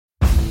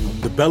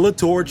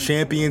Bellator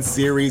Champion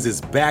Series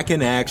is back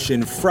in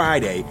action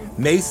Friday,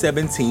 May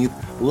 17th,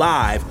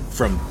 live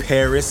from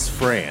Paris,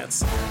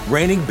 France.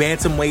 Reigning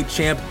bantamweight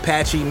champ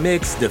Patchy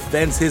Mix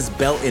defends his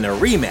belt in a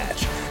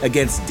rematch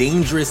against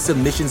dangerous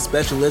submission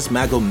specialist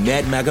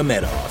Magomed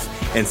Magomedov.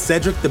 And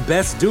Cedric the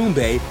Best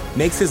Doumbé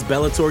makes his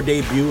Bellator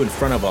debut in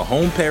front of a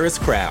home Paris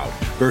crowd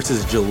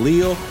versus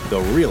Jaleel the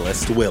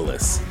Realist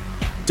Willis.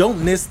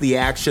 Don't miss the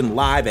action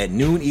live at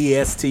noon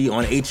EST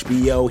on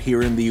HBO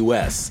here in the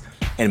US.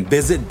 And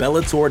visit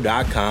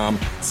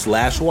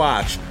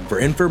Bellator.com/watch for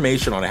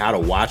information on how to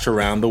watch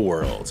around the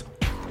world.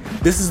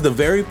 This is the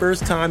very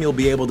first time you'll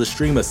be able to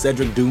stream a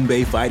Cedric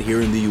Doumbé fight here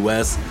in the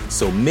US,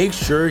 so make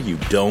sure you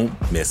don't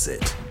miss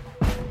it.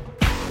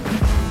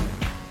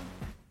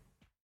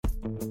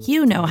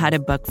 You know how to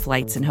book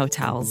flights and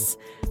hotels.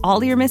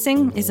 All you're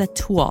missing is a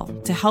tool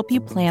to help you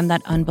plan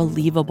that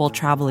unbelievable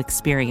travel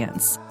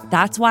experience.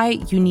 That's why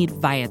you need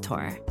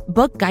Viator.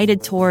 Book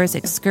guided tours,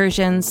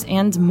 excursions,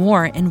 and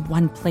more in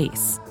one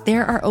place.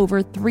 There are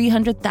over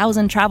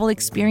 300,000 travel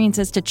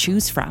experiences to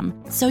choose from,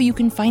 so you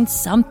can find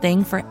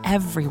something for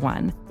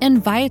everyone.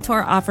 And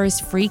Viator offers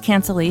free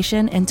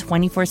cancellation and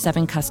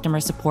 24/7 customer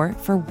support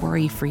for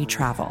worry-free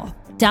travel.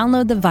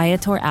 Download the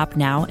Viator app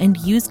now and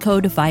use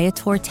code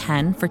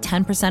Viator10 for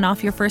 10%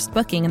 off your first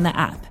booking in the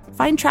app.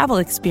 Find travel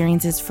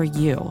experiences for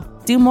you.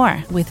 Do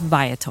more with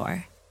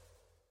Viator.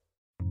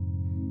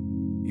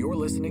 You're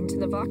listening to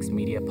the Vox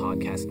Media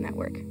Podcast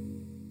Network.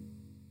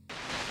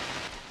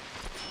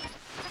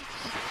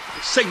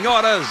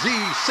 Senhoras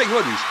e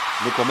senhores,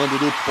 no comando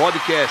do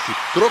podcast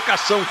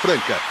Trocação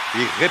Franca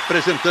e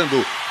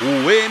representando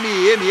o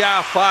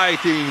MMA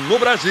Fighting no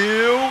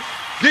Brasil,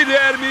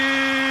 Guilherme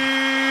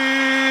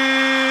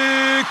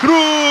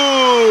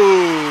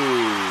Cruz!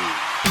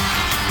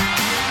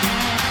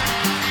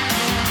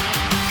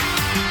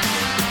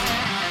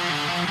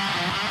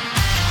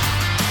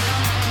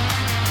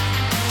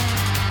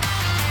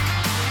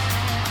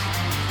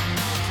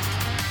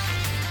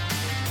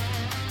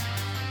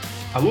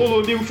 Alô,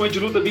 amigo fã de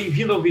luta,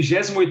 bem-vindo ao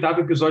 28º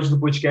episódio do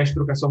podcast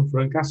Trocação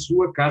Franca, a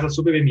sua casa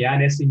sobre MMA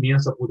nessa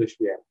imensa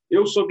podosfera.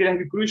 Eu sou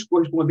Guilherme Cruz,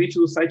 correspondente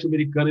do site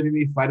americano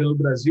MMA Fighting no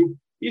Brasil,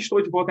 e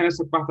estou de volta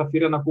nesta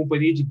quarta-feira na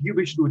companhia de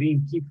Gilbert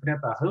Durin, que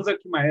enfrenta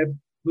Khamzat Chimaev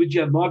no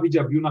dia 9 de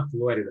abril na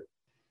Flórida.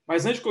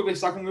 Mas antes de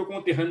conversar com o meu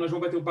conterrâneo, nós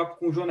vamos bater um papo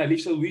com o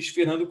jornalista Luiz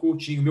Fernando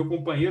Coutinho, meu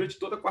companheiro de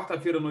toda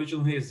quarta-feira à noite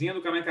no Resenha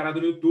do Canal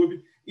Encarado no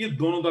YouTube e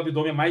dono do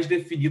abdômen mais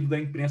definido da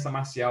imprensa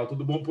marcial.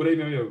 Tudo bom por aí,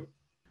 meu amigo?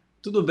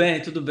 Tudo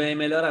bem.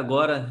 Melhor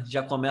agora.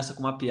 Já começa com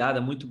uma piada,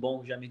 muito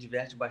bom, já me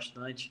diverte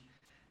bastante.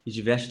 E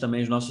diverte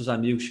também os nossos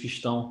amigos que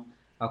estão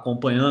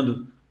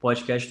acompanhando o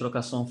podcast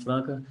Trocação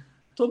Franca.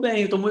 Tô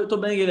bem,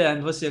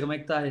 Guilherme. E você, como é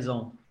que tá,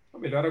 Rizão?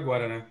 Melhor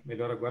agora, né?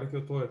 Melhor agora que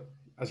eu tô...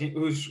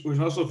 Os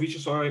nossos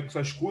ouvintes só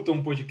escutam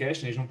um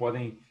podcast, né? Eles não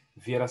podem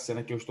ver a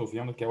cena que eu estou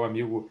vendo, que é o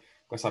amigo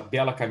com essa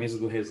bela camisa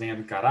do Resenha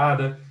do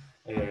Encarada,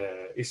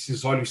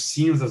 esses olhos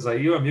cinzas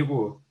aí, o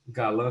amigo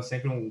galã,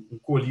 sempre um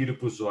colírio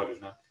para os olhos,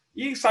 né?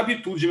 E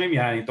sabe tudo de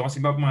MMA, então assim,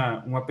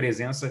 uma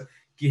presença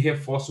que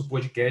reforça o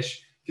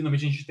podcast.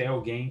 Finalmente a gente tem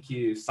alguém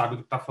que sabe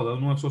do que está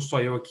falando, não sou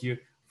só eu aqui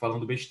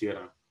falando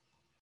besteira. Né?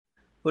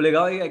 O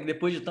legal é que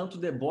depois de tanto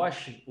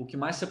deboche, o que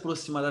mais se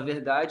aproxima da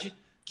verdade,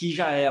 que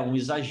já é um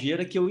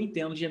exagero, que eu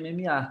entendo de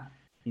MMA,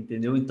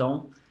 entendeu?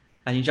 Então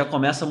a gente já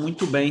começa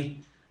muito bem.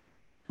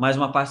 Mais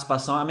uma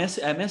participação, é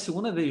a minha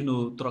segunda vez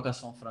no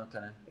Trocação Franca,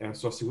 né? É a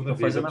sua segunda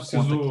vez, eu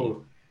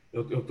preciso...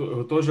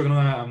 Eu tô jogando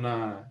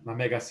na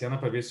Mega Sena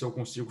para ver se eu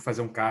consigo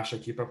fazer um caixa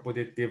aqui para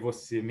poder ter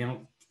você,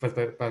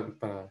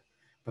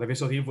 para ver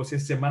se eu tenho você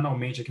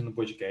semanalmente aqui no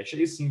podcast.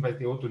 Aí sim vai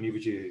ter outro nível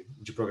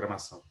de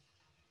programação.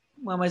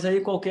 Mas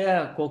aí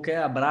qualquer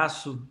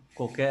abraço,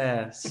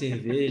 qualquer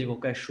cerveja,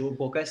 qualquer show,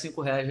 qualquer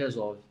R$5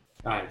 resolve.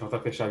 Então tá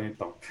fechado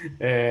então.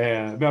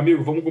 Meu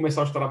amigo, vamos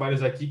começar os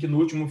trabalhos aqui, que no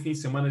último fim de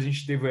semana a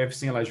gente teve o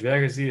UFC em Las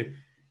Vegas e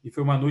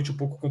foi uma noite um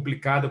pouco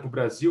complicada para o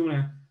Brasil,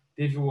 né?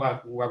 Teve o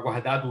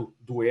aguardado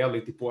duelo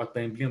entre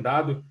Poatan e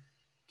Blindado,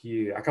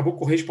 que acabou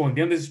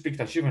correspondendo às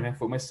expectativas, né?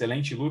 Foi uma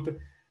excelente luta,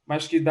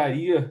 mas que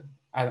daria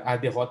a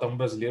derrota a um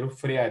brasileiro,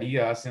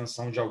 frearia a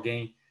ascensão de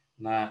alguém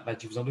na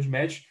divisão dos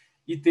médios.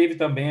 E teve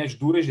também as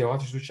duras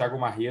derrotas do Thiago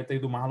Marreta e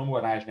do Marlon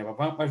Moraes, né?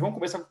 Mas vamos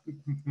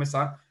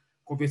começar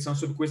conversando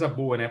sobre coisa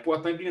boa, né?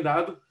 Poatan e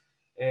Blindado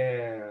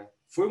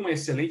foi uma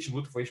excelente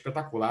luta, foi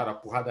espetacular, a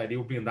porradaria,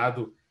 o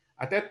Blindado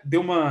até deu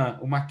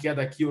uma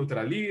queda aqui,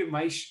 outra ali,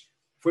 mas...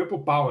 foi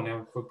pro pau,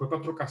 né? Foi pra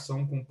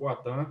trocação com o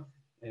Poatan,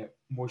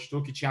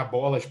 mostrou que tinha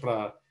bolas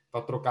para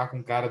trocar com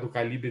um cara do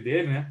calibre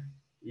dele, né?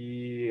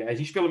 E a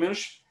gente, pelo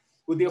menos,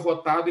 o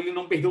derrotado, ele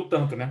não perdeu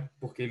tanto, né?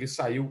 Porque ele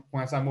saiu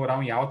com essa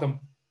moral em alta,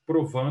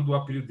 provando o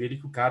apelido dele,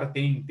 que o cara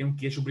tem um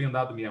queixo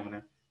blindado mesmo,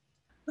 né?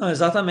 Não,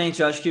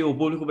 exatamente. Eu acho que o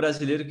público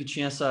brasileiro que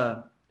tinha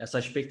essa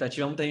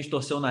expectativa, muita gente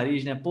torceu o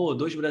nariz, né? Pô,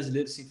 dois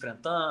brasileiros se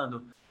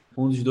enfrentando,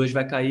 um dos dois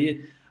vai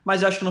cair.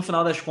 Mas eu acho que no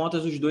final das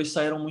contas os dois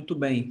saíram muito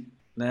bem,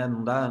 né?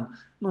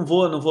 Não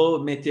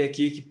vou meter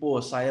aqui que,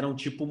 saíram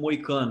tipo o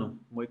Moicano.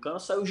 O Moicano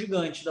saiu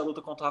gigante da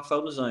luta contra o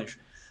Rafael dos Anjos.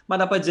 Mas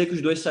dá para dizer que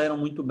os dois saíram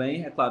muito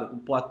bem. É claro, o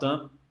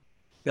Poatan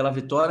pela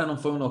vitória, não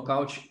foi um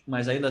nocaute,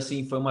 mas ainda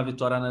assim foi uma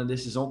vitória na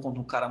decisão contra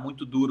um cara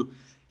muito duro,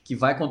 que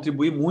vai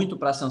contribuir muito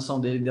para a ascensão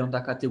dele dentro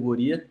da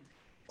categoria.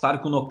 Claro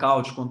que o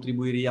nocaute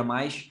contribuiria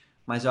mais,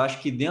 mas eu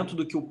acho que dentro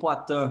do que o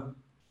Poatan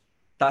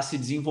está se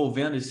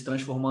desenvolvendo e se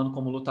transformando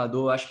como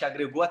lutador, eu acho que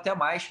agregou até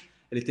mais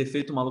ele ter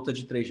feito uma luta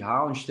de 3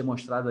 rounds, ter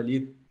mostrado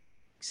ali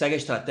que segue a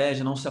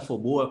estratégia, não se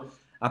afobou,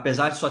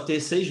 apesar de só ter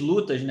 6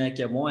 lutas, né,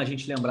 que é bom a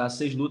gente lembrar,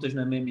 6 lutas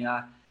no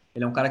MMA.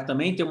 Ele é um cara que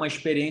também tem uma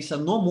experiência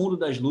no mundo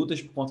das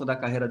lutas por conta da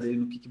carreira dele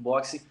no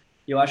kickboxing,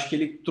 e eu acho que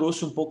ele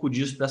trouxe um pouco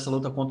disso para essa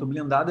luta contra o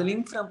Blindado. Ele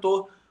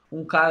enfrentou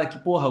um cara que,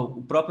 porra,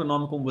 o próprio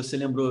nome, como você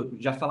lembrou,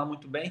 já fala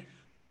muito bem,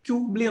 que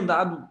o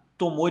Blindado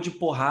tomou de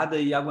porrada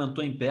e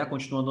aguentou em pé,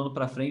 continuou andando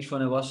para frente, foi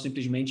um negócio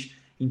simplesmente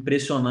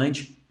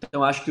impressionante.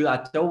 Então, eu acho que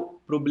até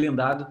pro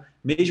Blindado,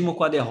 mesmo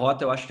com a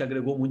derrota, eu acho que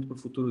agregou muito para o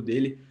futuro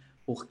dele,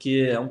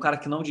 porque é um cara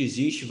que não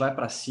desiste, vai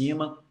para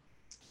cima.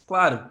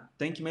 Claro,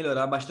 tem que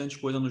melhorar bastante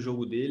coisa no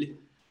jogo dele,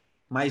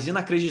 mas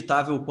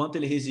inacreditável o quanto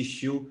ele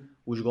resistiu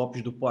os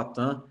golpes do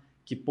Poatan,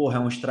 que, porra, é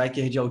um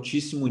striker de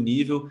altíssimo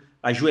nível.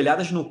 As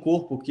joelhadas no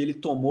corpo que ele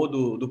tomou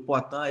do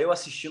Poatan, eu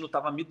assistindo,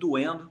 estava me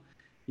doendo.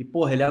 E,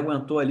 porra, ele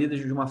aguentou ali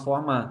de uma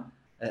forma,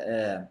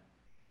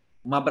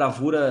 uma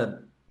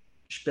bravura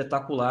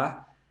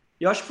espetacular.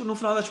 E eu acho que no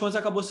final das contas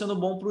acabou sendo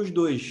bom para os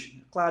dois.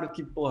 Claro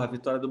que, porra, a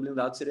vitória do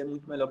Blindado seria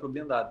muito melhor para o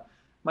Blindado.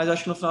 Mas eu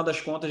acho que no final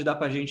das contas dá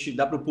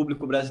para o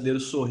público brasileiro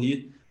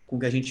sorrir com o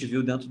que a gente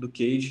viu dentro do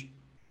cage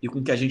e com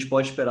o que a gente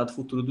pode esperar do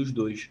futuro dos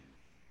dois.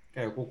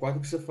 Eu concordo com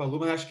o que você falou,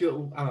 mas acho que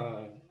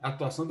a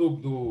atuação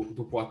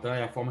do Poatan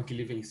e a forma que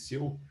ele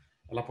venceu,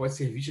 ela pode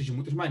ser vista de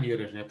muitas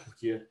maneiras, né?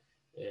 Porque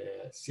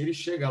se ele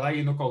chega lá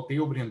e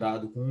nocauteia o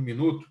Blindado com 1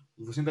 minuto,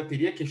 você ainda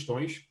teria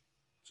questões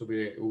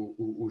sobre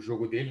o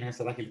jogo dele, né?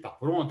 Será que ele está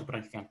pronto para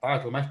enfrentar e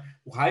tudo mais?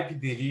 O hype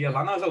dele ia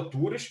lá nas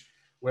alturas,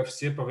 o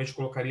UFC provavelmente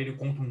colocaria ele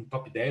contra um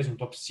top 10, um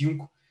top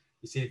 5,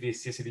 e se ele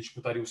vencesse, ele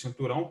disputaria o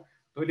cinturão.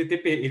 Então, ele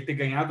ter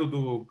ganhado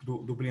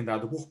do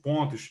Blindado por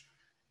pontos,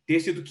 ter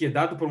sido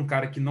quedado por um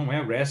cara que não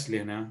é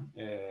wrestler, né?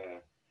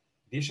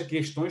 Deixa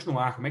questões no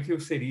ar. Como é que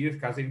seria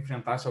caso ele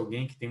enfrentasse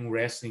alguém que tem um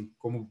wrestling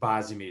como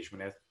base mesmo,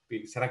 né?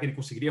 Será que ele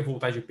conseguiria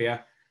voltar de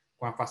pé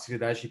com a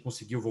facilidade que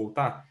conseguiu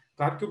voltar?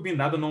 Claro que o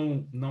Blindado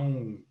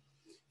não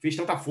fez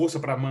tanta força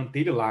para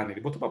manter ele lá, né?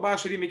 Ele botou para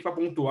baixo ali meio que para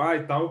pontuar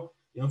e tal,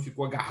 e não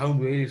ficou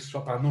agarrando ele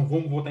só para não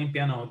vamos voltar em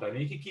pé não, tá?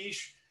 Meio que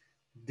quis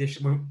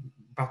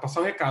para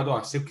passar o recado,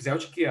 ó, se eu quiser eu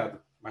te quedo,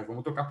 mas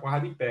vamos trocar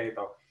porrada em pé e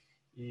tal.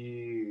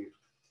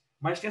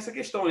 Mas tem essa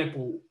questão, né?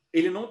 Pô,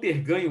 ele não ter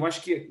ganho, eu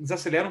acho que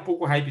desacelera um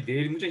pouco o hype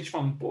dele. Muita gente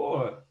falando,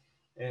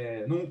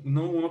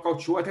 não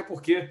nocauteou, até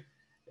porque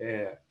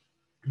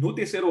no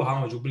terceiro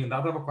round o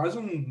Blindado tava quase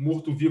um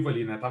morto-vivo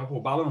ali, né? Tava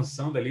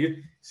balançando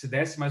ali. Se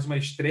desse mais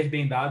umas 3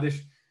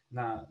 bendadas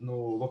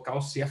no local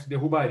certo,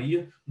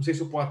 derrubaria. Não sei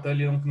se o Poatan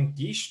ele não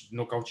quis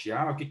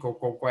nocautear,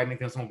 qual era a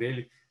intenção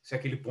dele, se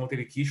aquele ponto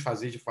ele quis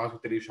fazer de fato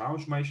 3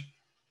 rounds, mas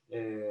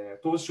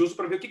estou ansioso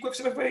para ver o que o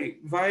UFC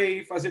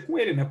vai fazer com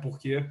ele, né?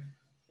 Porque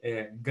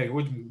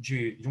ganhou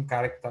de um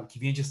cara que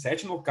vinha de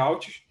 7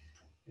 nocautes,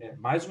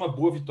 mais uma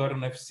boa vitória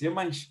no UFC,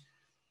 mas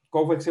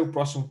qual vai ser o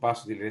próximo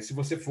passo dele? Se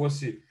você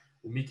fosse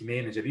o Mick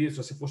Manager ali, se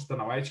você fosse o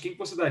Dana White, quem que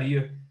você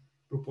daria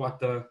para o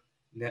Poatan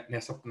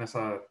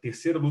nessa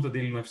terceira luta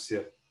dele no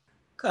UFC?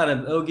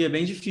 Cara, é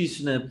bem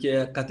difícil, né? Porque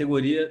a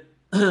categoria,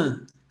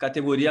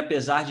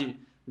 apesar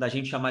da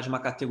gente chamar de uma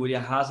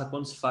categoria rasa,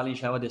 quando se fala em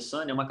Israel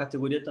Adesanya, é uma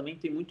categoria também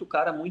que tem muito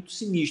cara muito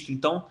sinistro.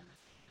 Então,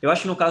 eu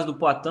acho que no caso do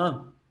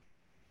Poatan,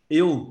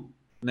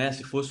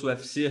 se fosse o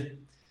UFC,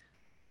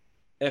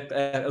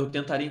 eu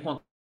tentaria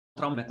encontrar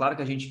um. É claro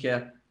que a gente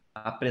quer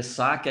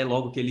apressar, quer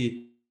logo que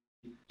ele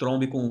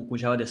trombe com o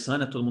Israel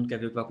Adesanya, todo mundo quer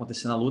ver o que vai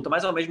acontecer na luta,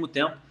 mas ao mesmo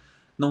tempo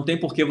não tem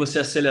por que você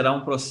acelerar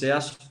um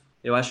processo.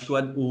 Eu acho que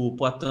o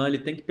Poatan ele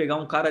tem que pegar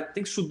um cara,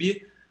 tem que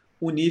subir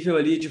o nível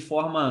ali de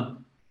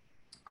forma,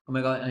 como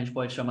é que a gente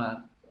pode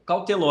chamar,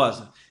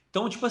 cautelosa.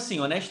 Então, tipo assim,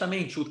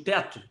 honestamente, o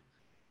teto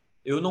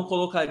eu não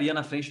colocaria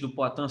na frente do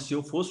Poatan, se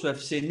eu fosse o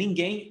UFC,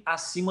 ninguém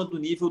acima do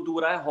nível do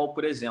Uriah Hall,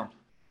 por exemplo.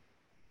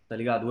 Tá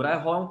ligado? O Uriah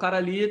Hall é um cara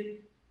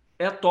ali,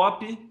 é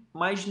top,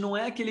 mas não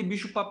é aquele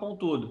bicho papão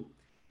todo.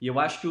 E eu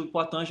acho que o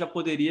Poatan já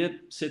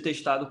poderia ser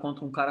testado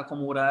contra um cara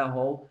como o Uriah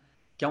Hall,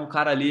 que é um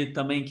cara ali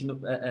também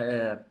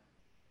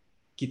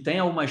que tem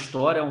alguma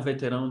história, é um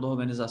veterano da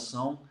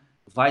organização,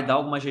 vai dar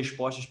algumas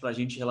respostas pra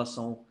gente em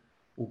relação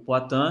ao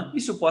Poatan.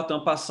 E se o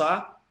Poatan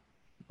passar,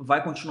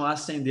 vai continuar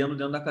ascendendo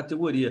dentro da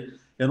categoria.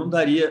 Eu não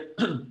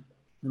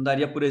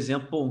daria, por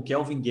exemplo, um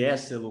Kelvin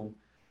Gastelum,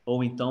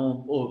 ou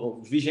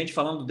então, vi gente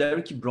falando do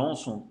Derrick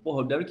Bronson.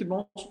 Porra, o Derrick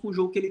Bronson, com o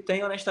jogo que ele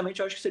tem, honestamente,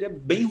 eu acho que seria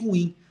bem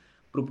ruim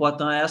para o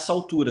Poatan a essa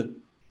altura.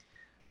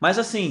 Mas,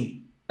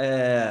 assim,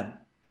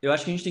 eu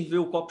acho que a gente tem que ver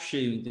o copo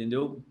cheio,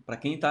 entendeu? Para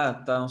quem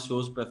tá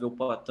ansioso para ver o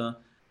Poatan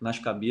nas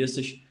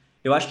cabeças,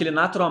 eu acho que ele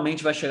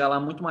naturalmente vai chegar lá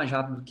muito mais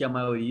rápido do que a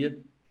maioria.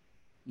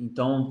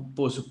 Então,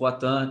 se o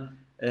Poatan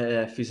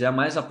fizer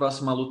mais a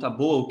próxima luta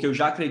boa, o que eu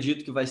já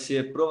acredito que vai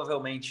ser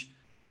provavelmente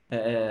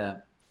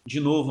de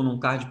novo num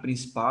card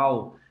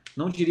principal,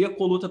 não diria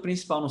co-luta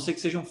principal, a não sei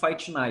que seja um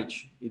fight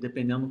night, e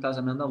dependendo do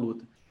casamento da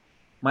luta.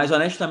 Mas,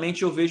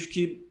 honestamente, eu vejo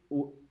que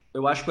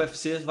eu acho que o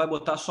UFC vai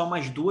botar só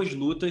mais 2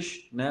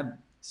 lutas, né,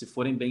 se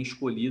forem bem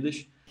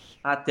escolhidas,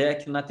 até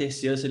que na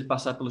terceira, se ele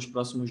passar pelos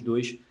próximos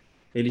 2,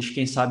 eles,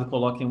 quem sabe,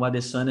 coloquem o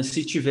Adesanya,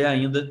 se tiver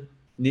ainda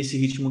nesse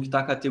ritmo que está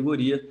a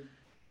categoria,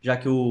 já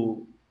que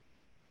o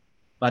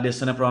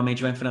Adesanya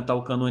provavelmente vai enfrentar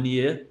o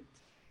Cannonier,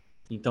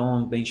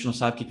 então a gente não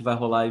sabe o que vai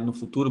rolar aí no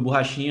futuro.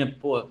 Borrachinha,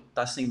 pô,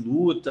 tá sem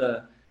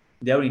luta,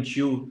 Darren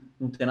Till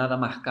não tem nada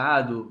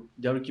marcado,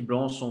 Derrick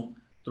Bronson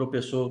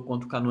tropeçou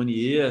contra o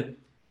Cannonier,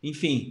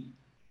 enfim,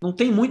 não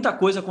tem muita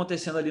coisa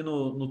acontecendo ali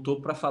no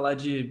topo para falar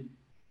de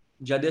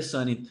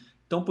Adesanya.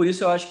 Então, por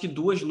isso eu acho que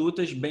 2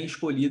 lutas bem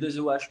escolhidas,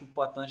 eu acho que o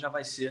Poatan já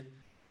vai ser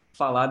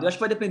falado. Eu acho que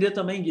vai depender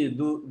também, Gui,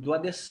 do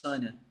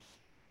Adesanya.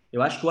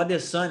 Eu acho que o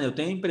Adesanya, eu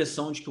tenho a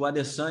impressão de que o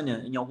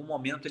Adesanya, em algum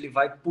momento, ele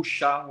vai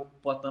puxar o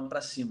Poatan para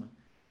cima.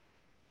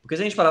 Porque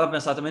se a gente parar para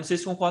pensar também, não sei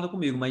se concorda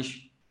comigo,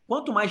 mas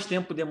quanto mais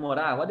tempo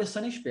demorar, o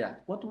Adesanya é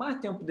esperto. Quanto mais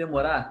tempo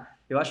demorar,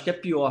 eu acho que é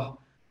pior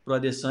para o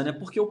Adesanya,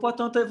 porque o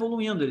Poatan está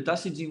evoluindo, ele está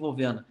se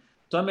desenvolvendo.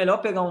 Então é melhor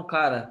pegar um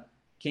cara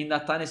que ainda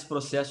está nesse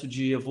processo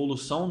de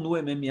evolução no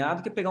MMA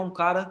do que pegar um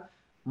cara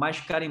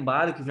mais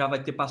carimbado, que já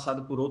vai ter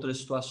passado por outras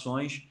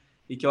situações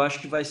e que eu acho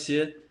que vai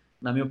ser,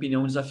 na minha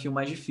opinião, um desafio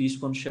mais difícil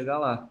quando chegar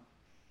lá.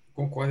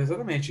 Concordo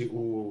exatamente.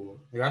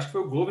 Eu acho que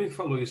foi o Glover que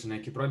falou isso, né?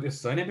 Que para o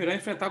Adesanya é melhor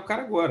enfrentar o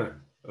cara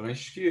agora.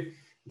 Antes que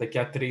daqui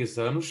a 3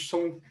 anos,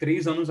 são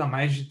 3 anos a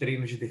mais de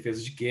treino de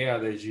defesa de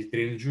queda, de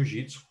treino de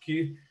jiu-jitsu,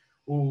 que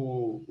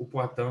o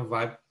Poatan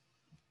vai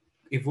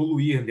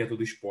evoluir dentro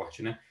do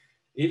esporte, né?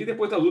 Ele,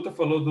 depois da luta,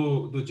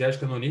 falou do Jazz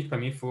Cannonier, que para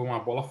mim foi uma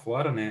bola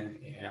fora, né?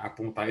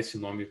 Apontar esse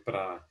nome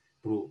para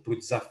o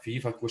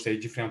desafio, que gostaria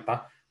de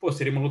enfrentar. Pô,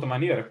 seria uma luta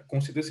maneira? Com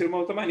certeza seria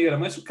uma luta maneira,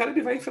 mas o cara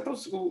ele vai disputar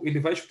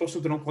o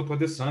cinturão contra o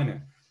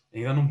Adesanya.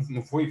 Ainda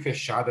não foi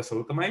fechada essa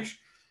luta, mas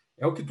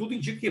é o que tudo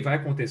indica que vai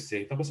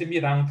acontecer. Então, você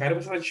mirar um cara,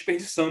 você está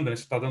desperdiçando, né?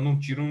 Você está dando um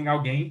tiro em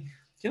alguém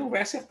que não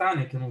vai acertar,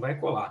 né? Que não vai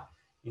colar.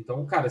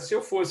 Então, cara, se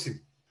eu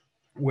fosse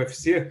o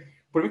UFC,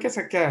 por mim que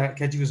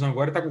a divisão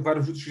agora está com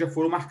vários lutas que já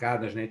foram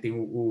marcadas, né? Tem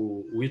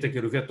o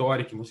Itaqueiro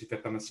Vettori, que vão se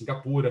enfrentar na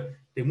Singapura.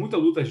 Tem muita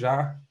luta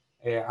já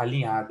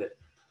alinhada.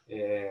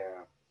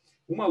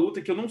 Uma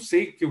luta que eu não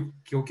sei, que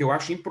eu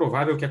acho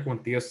improvável que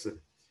aconteça,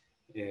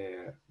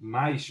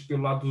 mas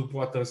pelo lado do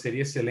Poatan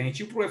seria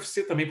excelente, e para o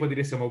UFC também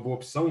poderia ser uma boa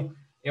opção,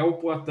 é o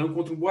Poatan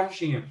contra o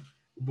Borrachinha.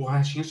 O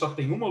Borrachinha só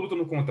tem uma luta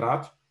no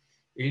contrato,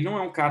 ele não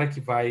é um cara que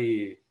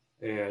vai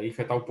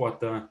enfrentar o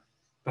Poatan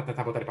para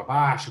tentar botar ele para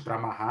baixo, para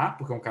amarrar,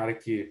 porque é um cara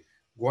que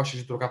gosta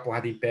de trocar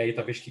porrada em pé e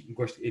talvez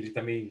ele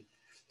também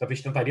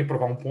tentaria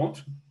provar um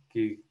ponto,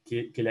 que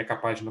ele é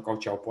capaz de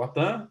nocautear o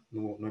Poatan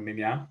no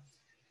MMA.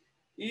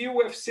 E o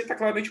UFC está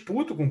claramente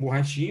puto com o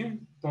Borrachinha,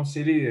 então se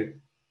ele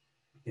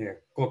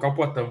colocar o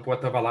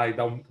Poatan vai lá e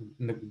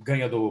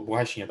ganha do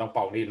Borrachinha, dá um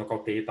pau nele,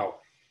 nocauteia e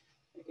tal,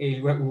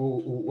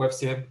 o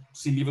UFC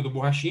se livra do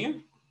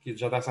Borrachinha, que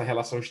já dá essa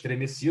relação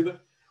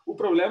estremecida. O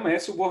problema é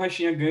se o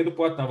Borrachinha ganha do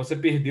Poatan. Você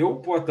perdeu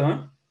o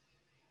Poatan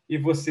e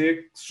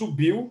você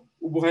subiu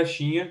o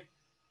Borrachinha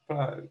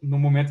no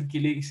momento em que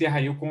ele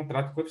encerraria o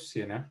contrato com o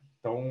UFC, né?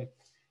 Então,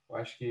 eu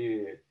acho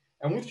que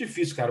é muito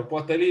difícil, cara. O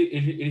Poatan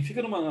ele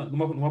fica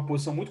numa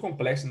posição muito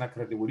complexa na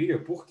categoria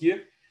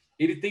porque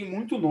ele tem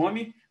muito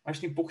nome, mas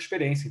tem pouca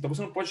experiência. Então,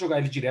 você não pode jogar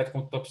ele direto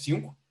contra o top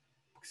 5,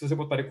 porque se você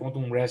botar ele contra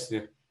um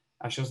wrestler,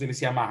 a chance dele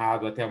ser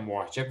amarrado até a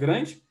morte é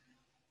grande.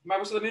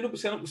 Mas você também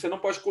você não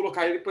pode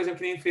colocar ele, por exemplo,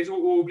 que nem fez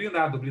o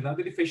Blindado. O Blindado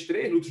ele fez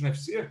 3 lutas no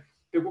UFC,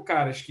 pegou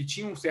caras que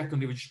tinham um certo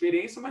nível de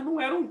experiência, mas não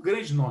eram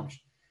grandes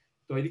nomes.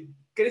 Então ele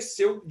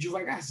cresceu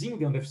devagarzinho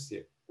dentro do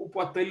UFC. O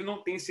Poatan ele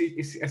não tem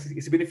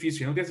esse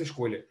benefício, ele não tem essa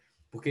escolha,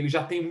 porque ele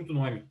já tem muito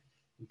nome.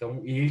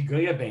 Então, e ele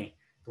ganha bem.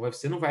 Então o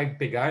UFC não vai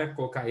pegar e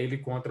colocar ele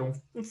contra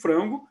um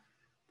frango,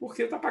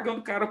 porque está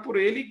pagando cara por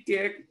ele e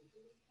quer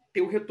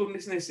ter o retorno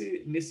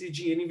nesse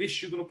dinheiro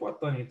investido no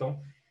Poatan.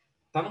 Então,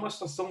 tá numa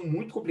situação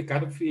muito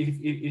complicada,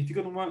 ele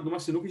fica numa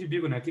sinuca de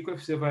bico, né? O que o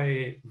UFC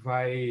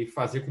vai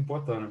fazer com o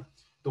Poatan, né?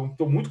 Então,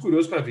 estou muito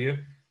curioso para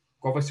ver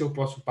qual vai ser o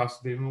próximo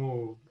passo dele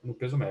no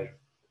peso médio.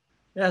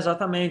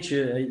 Exatamente.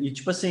 E,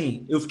 tipo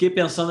assim, eu fiquei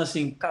pensando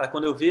assim, cara,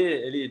 quando eu vi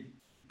ele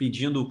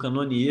pedindo o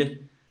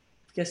Cannonier,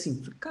 fiquei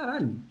assim,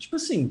 caralho, tipo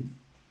assim,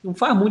 não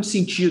faz muito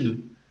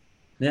sentido,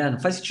 né? Não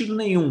faz sentido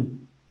nenhum.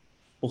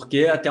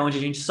 Porque, até onde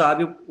a gente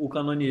sabe, o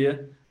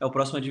Cannonier é o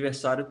próximo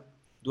adversário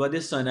do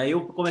Adesanya. Aí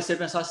eu comecei a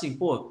pensar assim,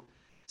 pô,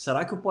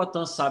 será que o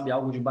Poatan sabe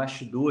algo de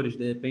bastidores?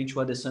 De repente o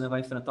Adesanya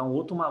vai enfrentar um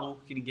outro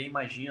maluco que ninguém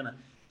imagina.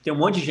 Tem um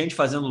monte de gente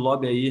fazendo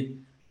lobby aí,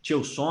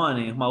 Chael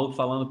Sonnen, um maluco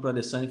falando pro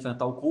Adesanya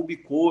enfrentar o Colby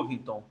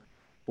Covington,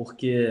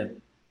 porque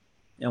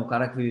é um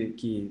cara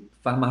que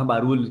faz mais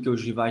barulho do que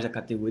os rivais da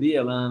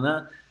categoria,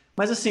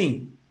 mas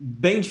assim,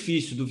 bem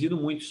difícil, duvido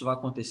muito que isso vai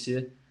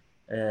acontecer.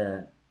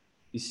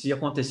 E se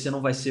acontecer,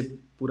 não vai ser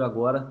por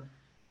agora.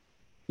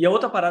 E a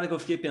outra parada que eu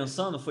fiquei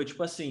pensando foi,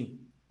 tipo assim,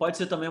 pode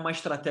ser também uma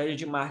estratégia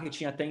de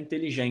marketing até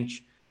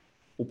inteligente.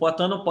 O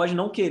Poatan pode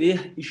não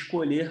querer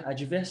escolher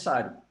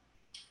adversário.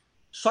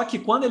 Só que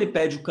quando ele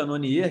pede o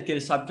Cannonier, que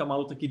ele sabe que é uma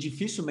luta que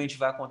dificilmente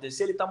vai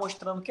acontecer, ele tá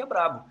mostrando que é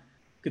brabo.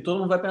 Porque todo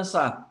mundo vai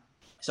pensar,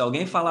 se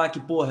alguém falar que,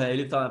 porra,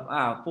 ele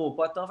tá... o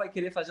Poatan vai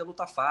querer fazer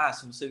luta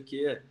fácil, não sei o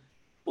quê.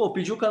 Pô,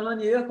 pediu o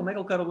Cannonier, como é que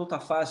eu quero luta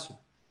fácil?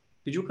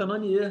 Pediu o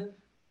Cannonier,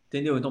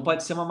 entendeu? Então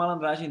pode ser uma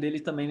malandragem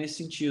dele também nesse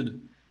sentido.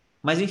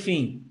 Mas,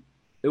 enfim,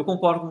 eu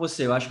concordo com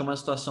você. Eu acho que é uma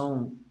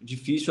situação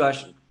difícil.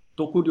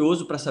 Tô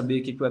curioso para saber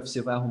o que o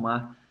UFC vai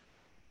arrumar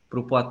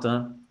pro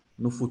Poatan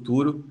no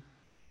futuro.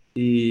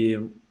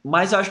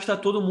 Mas acho que está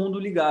todo mundo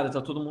ligado,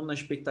 está todo mundo na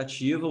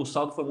expectativa. O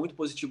saldo foi muito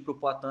positivo para o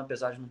Poatan,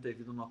 apesar de não ter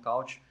vindo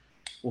nocaute.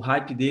 O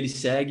hype dele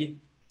segue,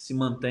 se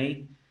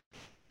mantém,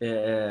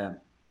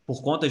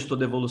 por conta de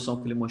toda a evolução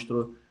que ele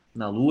mostrou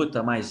na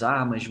luta, mais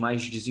armas,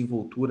 mais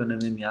desenvoltura no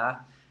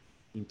MMA.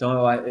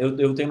 Então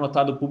eu tenho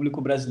notado o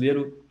público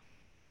brasileiro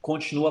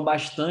continua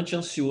bastante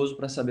ansioso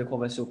para saber qual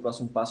vai ser o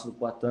próximo passo do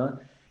Poatan.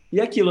 E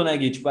aquilo, né,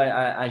 Gui? Tipo,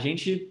 a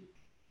gente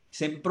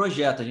sempre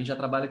projeta, a gente já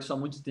trabalha com isso há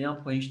muito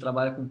tempo, a gente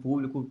trabalha com o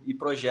público e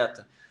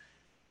projeta.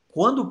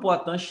 Quando o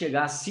Poatan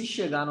chegar, se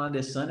chegar no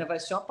Adesanya, vai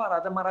ser uma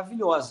parada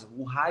maravilhosa.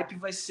 O hype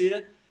vai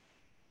ser...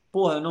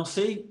 Porra, eu não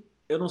sei,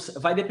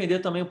 vai depender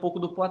também um pouco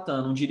do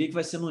Poatan. Não diria que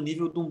vai ser no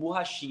nível de um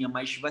Borrachinha,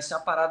 mas vai ser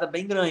uma parada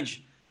bem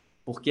grande.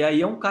 Porque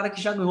aí é um cara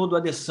que já ganhou do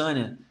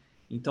Adesanya.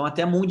 Então,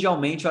 até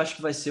mundialmente, eu acho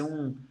que vai ser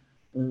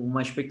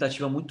uma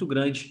expectativa muito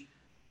grande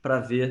para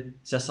ver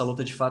se essa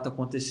luta de fato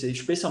acontecer,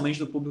 especialmente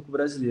do público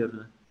brasileiro,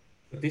 né?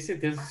 Eu tenho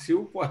certeza que se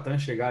o Poatan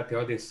chegar até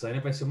o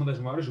Adesanya, vai ser uma das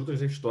maiores lutas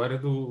da história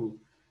do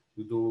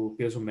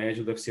peso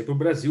médio do UFC para o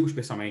Brasil,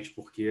 especialmente,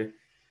 porque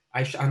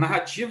a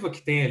narrativa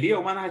que tem ali é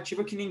uma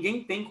narrativa que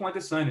ninguém tem com o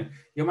Adesanya.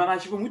 E é uma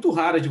narrativa muito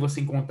rara de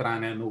você encontrar,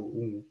 né?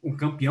 Um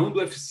campeão do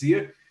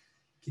UFC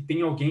que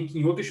tem alguém que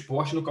em outro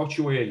esporte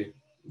nocauteou ele.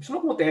 Isso não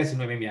acontece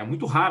no MMA, é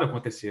muito raro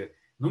acontecer.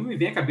 Não me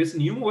vem à cabeça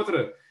nenhum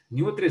outro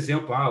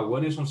exemplo. O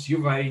Anderson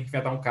Silva vai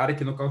enfrentar um cara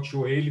que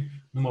nocauteou ele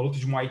numa luta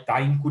de Muay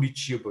Thai em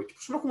Curitiba.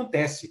 Isso não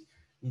acontece.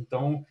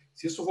 Então,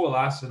 se isso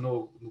rolasse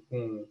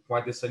com o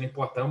Adesanya em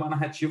Poatan, uma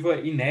narrativa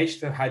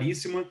inédita,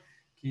 raríssima,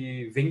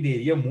 que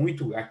venderia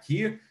muito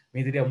aqui,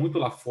 venderia muito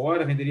lá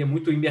fora, venderia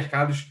muito em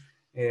mercados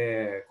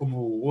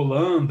como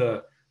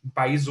Holanda, em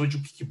países onde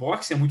o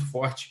kickboxing é muito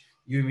forte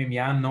e o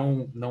MMA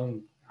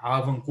não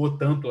alavancou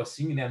tanto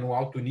assim, né, no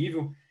alto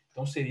nível.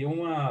 Então, seria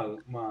uma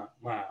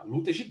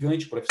luta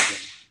gigante para o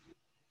UFC.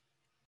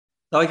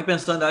 Estava aqui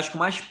pensando, acho que o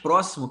mais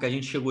próximo que a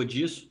gente chegou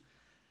disso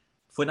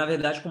foi, na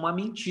verdade, com uma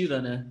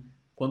mentira, né?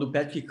 Quando o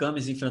Patrick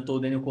Cummins enfrentou o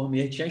Daniel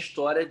Cormier, tinha a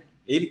história,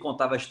 ele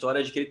contava a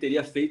história de que ele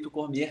teria feito o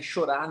Cormier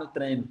chorar no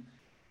treino.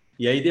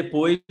 E aí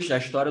depois,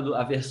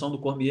 a versão do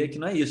Cormier, que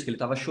não é isso, que ele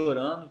estava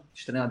chorando,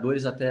 os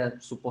treinadores até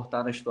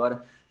suportaram a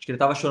história, de que ele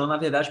estava chorando, na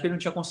verdade, porque ele não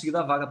tinha conseguido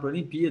a vaga para a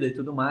Olimpíada e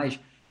tudo mais.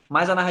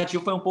 Mas a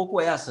narrativa foi um pouco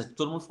essa,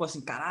 todo mundo ficou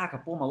assim, caraca,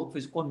 pô, o maluco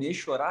fez o Cormier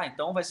chorar,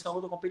 então vai ser uma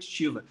luta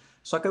competitiva.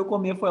 Só que aí o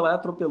Cormier foi lá,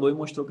 atropelou e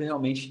mostrou que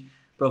realmente,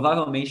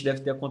 provavelmente,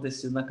 deve ter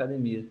acontecido na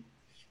academia.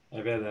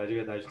 É verdade, é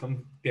verdade.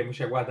 Então, temos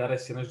que aguardar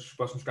as cenas dos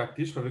próximos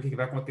capítulos para ver o que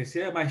vai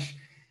acontecer, mas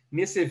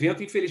nesse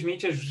evento,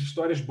 infelizmente, as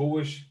histórias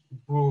boas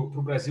para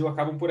o Brasil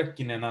acabam por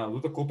aqui, né? Na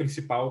luta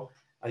co-principal,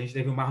 a gente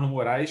teve o Marlon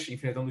Moraes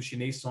enfrentando o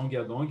chinês Song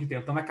Yadong,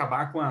 tentando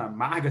acabar com a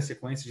amarga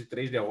sequência de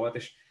 3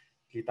 derrotas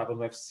que ele estava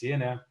no UFC,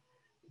 né?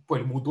 Pô,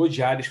 ele mudou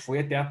de áreas, foi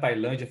até a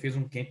Tailândia, fez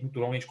um camp muito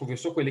longo, a gente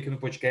conversou com ele aqui no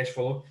podcast,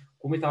 falou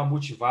como ele estava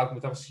motivado, como ele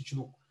estava se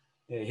sentindo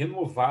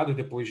renovado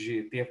depois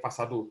de ter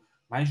passado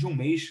mais de um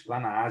mês lá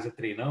na Ásia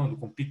treinando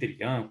com Peter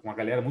Yan, com uma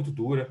galera muito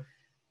dura,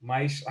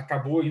 mas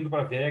acabou indo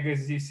para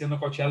Vegas e sendo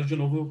nocauteado de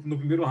novo no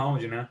primeiro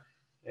round, né?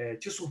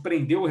 Te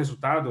surpreendeu o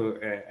resultado?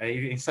 A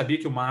gente sabia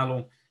que o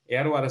Marlon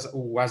era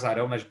o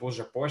azarão nas bolsas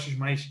de apostas,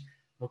 mas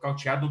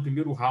nocauteado no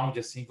primeiro round,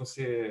 assim,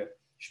 você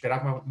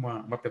esperava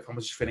uma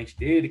performance diferente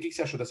dele? O que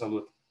você achou dessa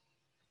luta?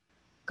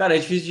 Cara, é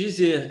difícil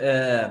dizer.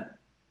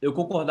 Eu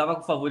concordava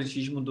com o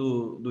favoritismo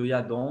do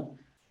Yadong,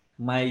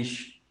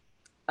 mas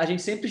a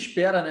gente sempre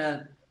espera,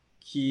 né,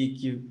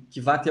 que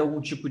vá ter algum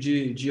tipo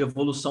de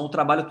evolução o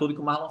trabalho todo que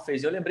o Marlon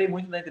fez. Eu lembrei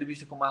muito da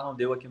entrevista que o Marlon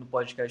deu aqui no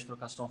podcast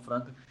Trocação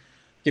Franca,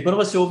 porque quando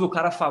você ouve o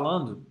cara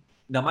falando,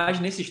 ainda mais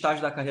nesse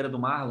estágio da carreira do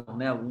Marlon,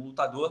 né, o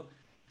lutador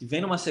que vem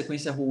numa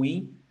sequência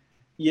ruim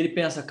e ele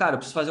pensa, cara, eu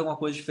preciso fazer alguma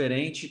coisa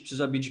diferente,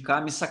 preciso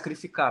abdicar, me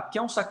sacrificar, porque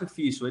é um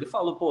sacrifício. Ele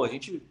falou, pô,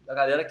 a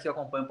galera que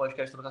acompanha o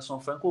podcast Trocação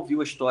Franca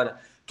ouviu a história,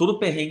 todo o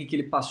perrengue que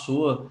ele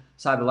passou,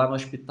 sabe, lá no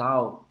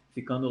hospital,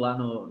 ficando lá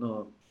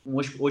um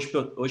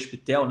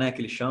hospital, né,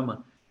 que ele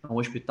chama, um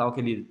hospital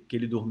que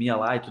ele dormia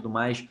lá e tudo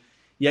mais.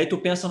 E aí tu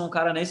pensa num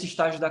cara nesse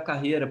estágio da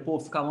carreira, pô,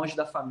 ficar longe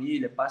da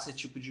família, passa esse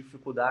tipo de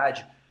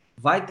dificuldade,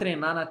 vai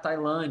treinar na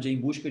Tailândia em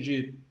busca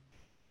de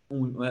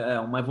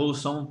uma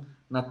evolução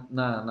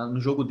no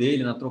jogo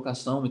dele, na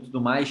trocação e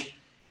tudo mais.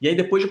 E aí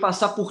depois de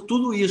passar por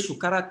tudo isso, o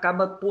cara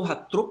acaba, porra,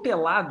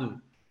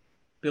 atropelado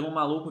pelo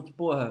maluco que,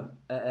 porra,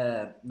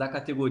 da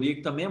categoria,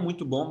 que também é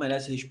muito bom,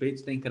 merece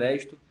respeito, tem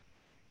crédito.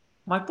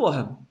 Mas,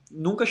 porra,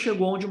 nunca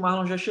chegou onde o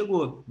Marlon já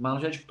chegou. O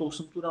Marlon já disputou o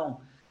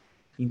cinturão.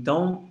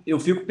 Então, eu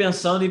fico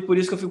pensando, e por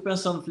isso que eu fico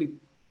pensando, falei,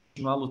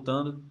 continuar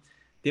lutando,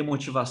 ter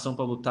motivação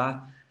para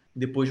lutar.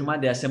 depois de uma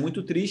dessa. É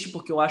muito triste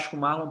porque eu acho que o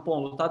Marlon, pô,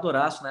 um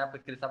lutadoraço na época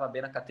que ele estava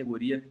bem na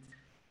categoria.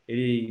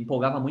 Ele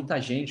empolgava muita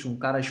gente, um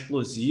cara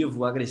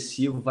explosivo,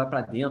 agressivo, vai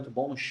para dentro,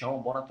 bom no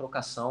chão, bom na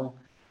trocação.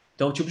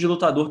 Então, é o tipo de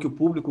lutador que o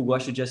público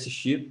gosta de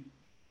assistir.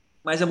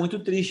 Mas é muito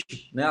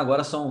triste, né?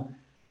 Agora são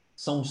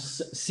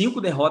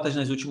 5 derrotas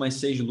nas últimas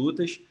 6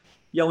 lutas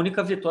e a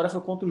única vitória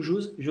foi contra o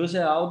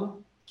José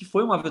Aldo, que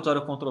foi uma vitória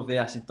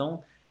controversa.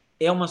 Então,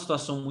 é uma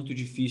situação muito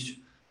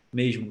difícil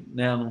mesmo,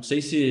 né? Não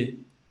sei se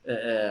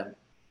é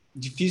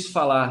difícil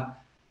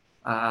falar,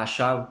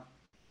 achar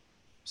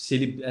se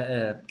ele,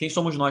 quem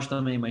somos nós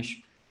também,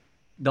 mas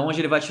de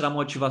onde ele vai tirar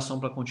motivação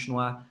para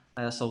continuar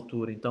a essa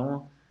altura.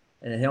 Então,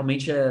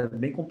 realmente é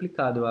bem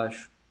complicado, eu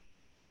acho.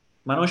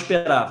 Mas não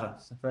esperava.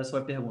 Essa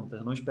foi a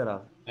pergunta. Não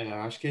esperava.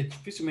 Acho que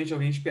dificilmente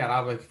alguém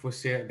esperava que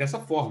fosse dessa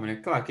forma, né?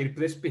 Claro, que ele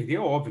pudesse perder, é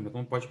óbvio,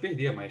 não pode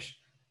perder, mas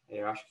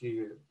eu acho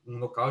que um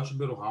nocaute de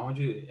primeiro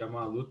round é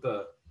uma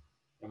luta,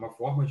 é uma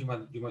forma de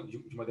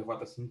uma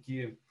derrota assim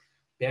que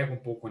pega um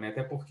pouco, né?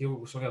 Até porque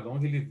o Song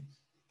Yadong, ele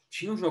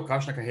tinha uns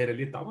nocautes na carreira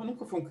ali e tal, mas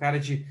nunca foi um cara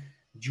de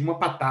uma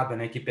patada,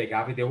 né? Que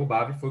pegava e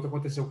derrubava, e foi o que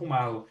aconteceu com o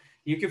Marlon.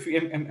 E o que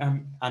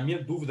a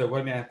minha dúvida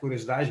agora, minha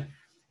curiosidade,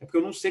 é porque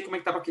eu não sei como é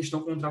que estava a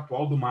questão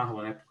contratual do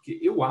Marlon, né? Porque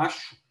eu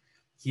acho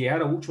que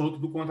era a última luta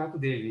do contrato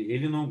dele.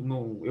 Ele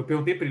não eu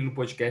perguntei para ele no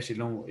podcast,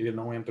 ele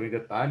não entrou em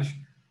detalhes,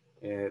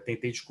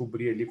 tentei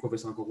descobrir ali,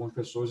 conversando com algumas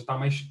pessoas e tal,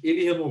 mas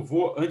ele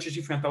renovou antes de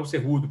enfrentar o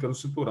Cerrudo pelo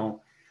cinturão.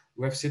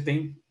 O UFC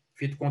tem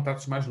feito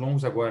contratos mais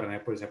longos agora, né?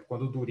 Por exemplo,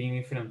 quando o Durinho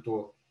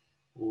enfrentou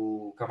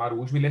o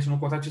Kamaru Usman, ele assinou um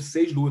contrato de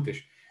 6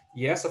 lutas.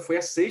 E essa foi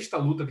a 6ª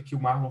luta que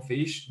o Marlon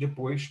fez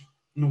depois,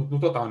 no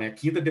total, né? A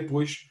 5ª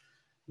depois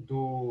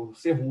do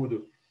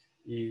Cerrudo.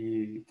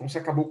 E então, se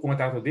acabou o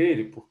contrato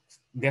dele,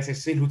 dessas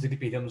 6 lutas ele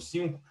perdendo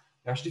 5,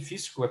 eu acho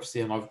difícil que o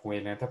UFC renove com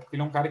ele, né? Até porque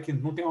ele é um cara que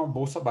não tem uma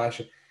bolsa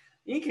baixa.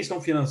 E em questão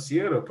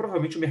financeira,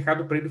 provavelmente o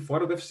mercado para ele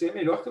fora do UFC é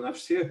melhor que no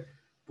UFC,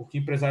 porque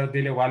o empresário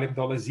dele é o Ale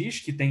Abdelaziz,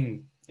 que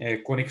tem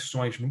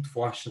conexões muito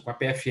fortes com a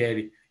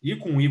PFL e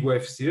com o Igor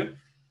UFC.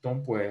 Então,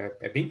 pô,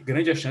 é bem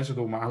grande a chance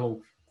do Marlon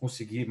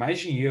conseguir mais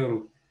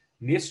dinheiro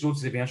nesses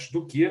outros eventos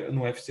do que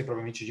no UFC,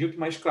 provavelmente dito,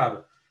 mas,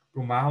 claro,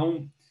 para o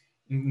Marlon,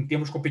 em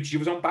termos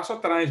competitivos, é um passo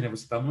atrás, né?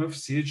 Você está no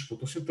UFC,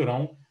 disputou o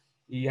cinturão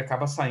e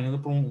acaba saindo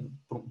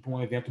para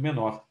um evento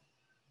menor.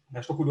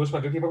 Mas estou curioso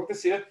para ver o que vai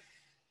acontecer.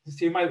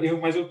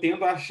 Mas eu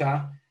tendo a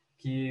achar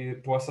que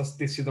possa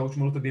ter sido a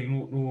última luta dele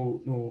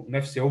no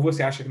UFC. Ou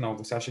você acha que não?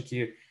 Você acha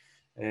que,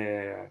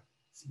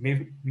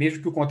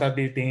 mesmo que o contrato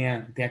dele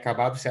tenha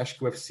acabado, você acha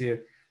que o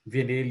UFC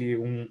vê nele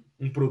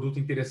um produto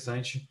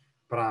interessante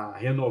para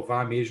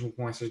renovar mesmo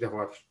com essas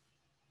derrotas?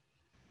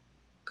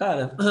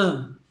 Cara,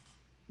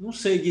 não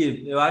sei,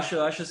 Gui. Eu acho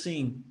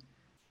assim.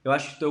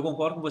 Eu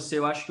concordo com você.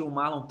 Eu acho que o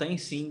Marlon tem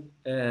sim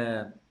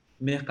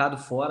mercado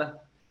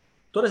fora.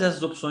 Todas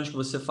essas opções que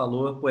você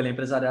falou, pô, ele é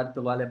empresariado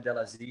pelo Ali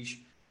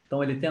Abdelaziz.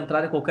 Então ele tem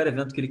entrada em qualquer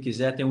evento que ele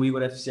quiser. Tem o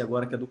Igor FC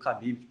agora, que é do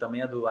Khabib, que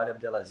também é do Ali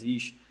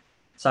Abdelaziz.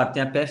 Sabe,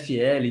 tem a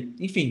PFL.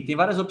 Enfim, tem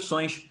várias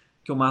opções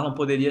que o Marlon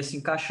poderia se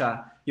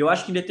encaixar. E eu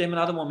acho que em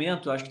determinado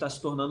momento, eu acho que está se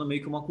tornando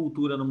meio que uma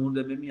cultura no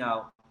mundo do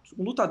MMA.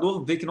 Um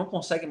lutador vê que não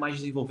consegue mais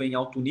desenvolver em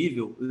alto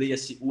nível,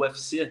 leia-se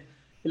UFC,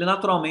 ele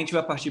naturalmente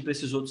vai partir para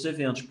esses outros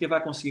eventos, porque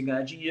vai conseguir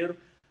ganhar dinheiro,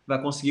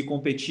 vai conseguir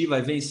competir,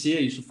 vai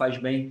vencer, isso faz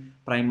bem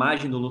para a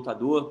imagem do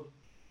lutador,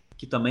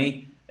 que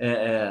também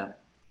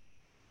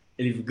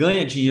ele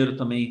ganha dinheiro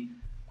também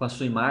com a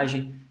sua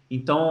imagem.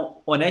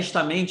 Então,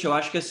 honestamente, eu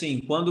acho que assim,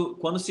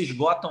 quando se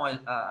esgotam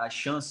as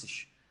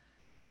chances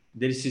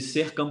dele se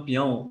ser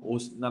campeão, ou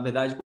na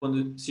verdade,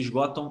 quando se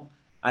esgotam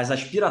as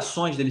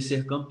aspirações dele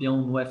ser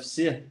campeão no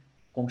UFC,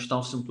 conquistar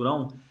um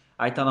cinturão,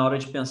 aí está na hora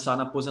de pensar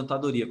na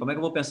aposentadoria. Como é que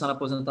eu vou pensar na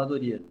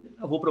aposentadoria?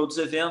 Eu vou para outros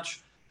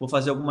eventos, vou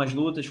fazer algumas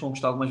lutas,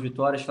 conquistar algumas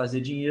vitórias,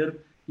 fazer dinheiro,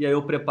 e aí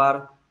eu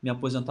preparo minha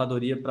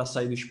aposentadoria para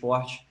sair do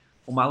esporte.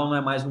 O Marlon não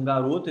é mais um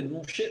garoto, ele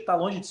não está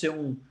longe de ser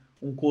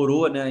um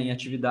coroa, né, em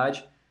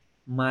atividade,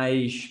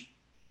 mas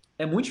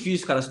é muito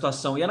difícil, cara, a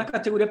situação. E é na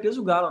categoria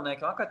peso galo, né,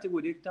 que é uma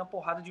categoria que tem uma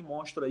porrada de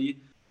monstro aí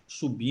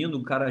subindo,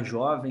 um cara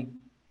jovem.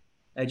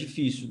 É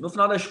difícil. No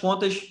final das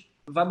contas,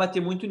 vai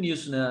bater muito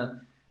nisso, né?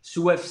 Se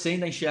o UFC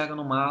ainda enxerga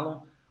no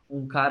Marlon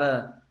um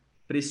cara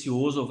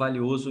precioso ou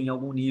valioso em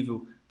algum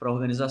nível para a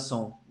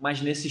organização.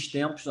 Mas nesses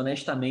tempos,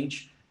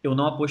 honestamente, eu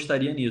não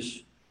apostaria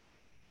nisso.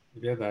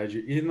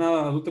 Verdade. E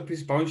na luta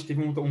principal, a gente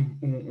teve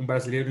um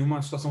brasileiro em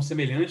uma situação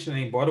semelhante, né?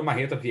 Embora o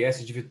Marreta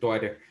viesse de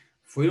vitória,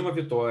 foi uma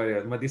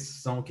vitória, uma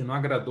decisão que não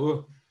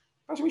agradou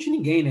praticamente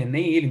ninguém, né?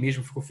 Nem ele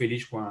mesmo ficou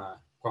feliz com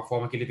a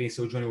forma que ele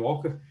venceu o Johnny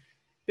Walker.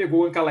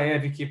 Pegou o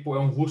Ankalaev, que é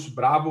um russo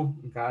brabo,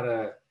 um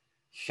cara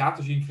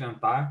chato de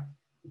enfrentar,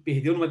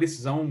 perdeu numa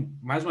decisão,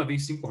 mais uma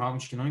vez, 5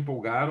 rounds que não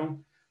empolgaram,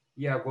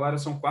 e agora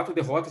são 4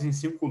 derrotas em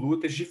 5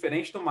 lutas,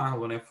 diferente do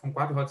Marlon, né? Foram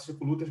 4 derrotas em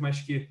 5 lutas, mas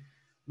que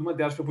numa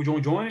delas foi pro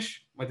John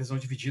Jones, uma decisão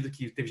dividida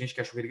que teve gente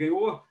que achou que ele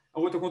ganhou, a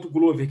outra contra o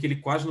Glover, que ele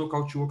quase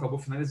nocauteou, acabou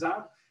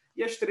finalizado,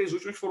 e as 3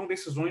 últimas foram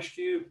decisões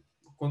que,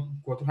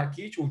 contra o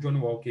Rakit, o Johnny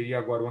Walker e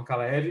agora o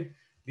Ankalaev,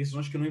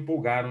 decisões que não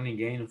empolgaram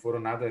ninguém, não foram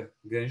nada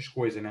grandes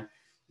coisas, né?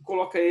 e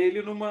coloca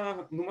ele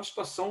numa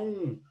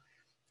situação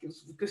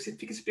que você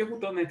fica se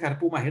perguntando, né, cara?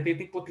 Pô, o Marreta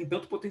tem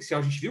tanto potencial.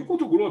 A gente viu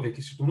contra o Glover,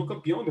 que se tornou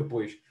campeão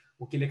depois,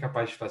 o que ele é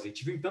capaz de fazer. A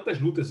gente viu em tantas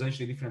lutas antes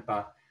dele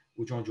enfrentar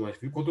o John Jones.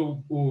 Viu contra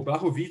o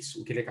Blachowicz,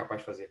 o que ele é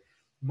capaz de fazer.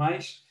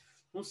 Mas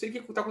não sei o que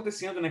está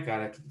acontecendo, né,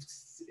 cara?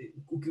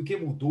 O que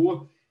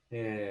mudou,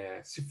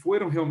 se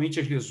foram realmente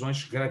as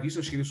lesões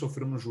gravíssimas que ele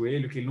sofreu no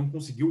joelho, que ele não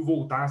conseguiu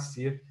voltar a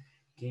ser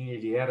quem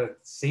ele era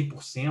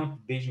 100%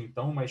 desde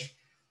então, mas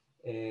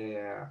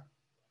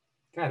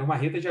cara, o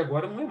Marreta de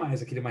agora não é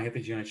mais aquele Marreta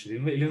de antes.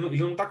 Ele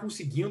não está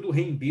conseguindo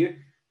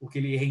render o que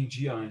ele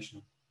rendia antes,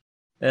 né?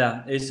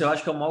 Esse eu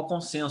acho que é o maior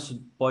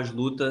consenso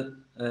pós-luta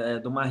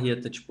do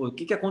Marreta. Tipo, o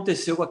que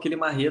aconteceu com aquele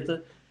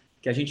Marreta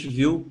que a gente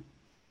viu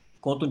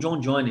contra o John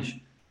Jones?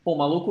 Pô, o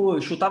maluco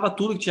chutava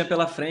tudo que tinha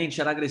pela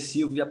frente, era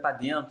agressivo, ia para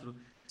dentro,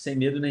 sem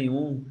medo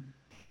nenhum.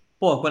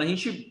 Pô, quando a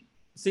gente...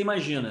 Você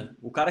imagina,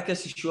 o cara que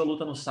assistiu a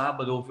luta no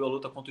sábado ou viu a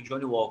luta contra o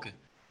Johnny Walker,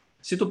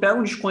 se tu pega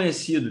um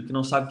desconhecido que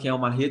não sabe quem é o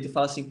Marreta e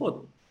fala assim, pô,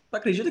 tu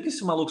acredita que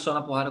esse maluco saiu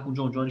na porrada com o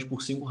John Jones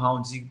por 5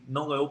 rounds e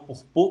não ganhou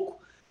por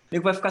pouco?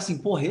 Ele vai ficar assim,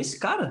 porra, esse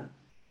cara?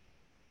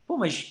 Pô,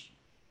 mas...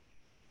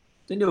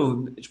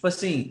 Entendeu? Tipo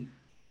assim,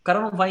 o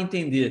cara não vai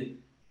entender.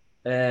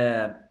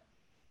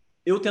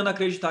 Eu tendo a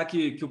acreditar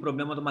que o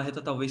problema do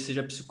Marreta talvez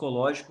seja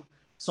psicológico.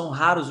 São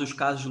raros os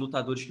casos de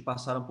lutadores que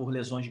passaram por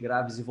lesões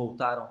graves e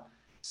voltaram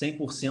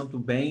 100%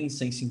 bem,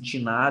 sem sentir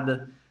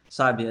nada,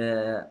 sabe?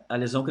 A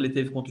lesão que ele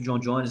teve contra o John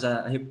Jones,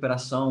 a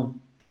recuperação,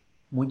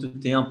 muito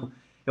tempo.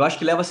 Eu acho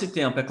que leva esse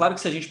tempo. É claro que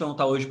se a gente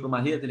perguntar hoje para o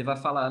Marreta, ele vai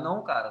falar,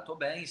 não, cara, tô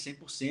bem,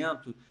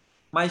 100%.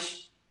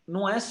 Mas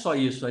não é só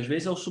isso. Às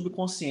vezes é o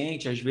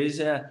subconsciente, às vezes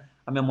é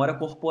a memória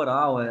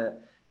corporal,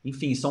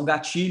 enfim, são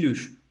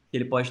gatilhos que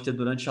ele pode ter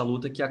durante a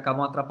luta que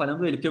acabam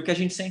atrapalhando ele. Porque o que a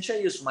gente sente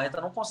é isso, o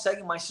Marreta não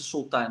consegue mais se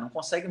soltar, não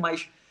consegue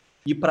mais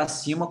ir para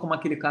cima como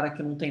aquele cara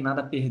que não tem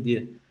nada a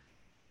perder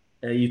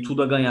e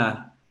tudo a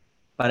ganhar.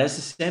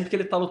 Parece sempre que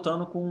ele está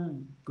lutando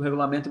com o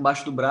regulamento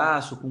embaixo do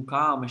braço, com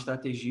calma,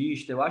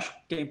 estrategista. Eu acho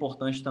que é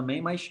importante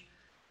também, mas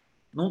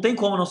não tem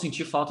como não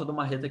sentir falta do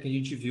Marreta que a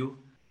gente viu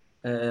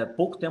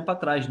pouco tempo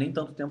atrás, nem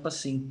tanto tempo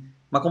assim.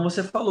 Mas como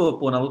você falou,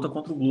 pô, na luta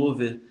contra o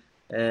Glover,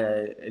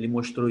 ele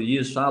mostrou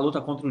isso. A luta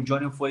contra o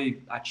Johnny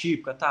foi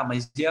atípica, tá,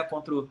 mas e a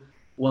contra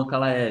o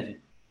Ankalaev?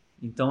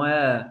 Então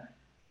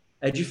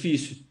é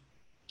difícil.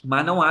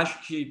 Mas não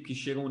acho que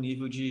chega a um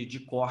nível de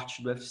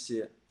corte do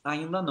UFC.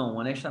 Ainda não,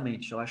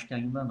 honestamente. Eu acho que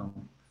ainda não.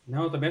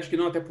 Não, eu também acho que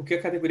não, até porque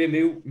a categoria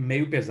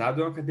meio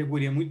pesado é uma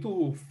categoria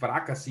muito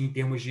fraca, assim, em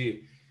termos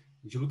de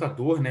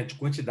lutador, né? De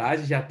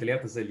quantidade de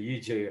atletas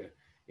ali.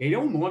 Ele é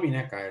um nome,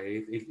 né, cara?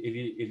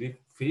 Ele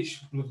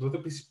fez luta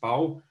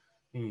principal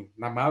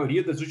na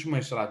maioria das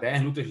últimas, sei lá,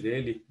 10 lutas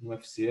dele no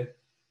UFC.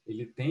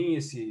 Ele tem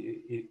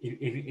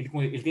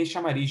ele tem esse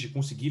chamariz de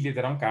conseguir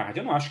liderar um card.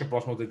 Eu não acho que a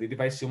próxima luta dele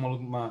vai ser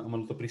uma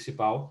luta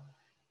principal,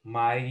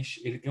 mas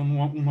ele tem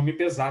um nome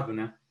pesado,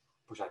 né?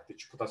 Já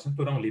disputar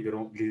cinturão,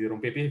 liderou um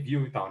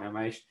pay-per-view e tal, né?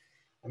 Mas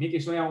a minha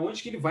questão é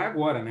aonde que ele vai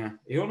agora, né?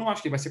 Eu não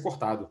acho que ele vai ser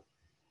cortado.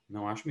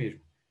 Não acho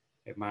mesmo.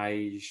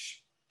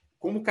 Mas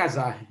como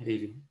casar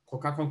ele?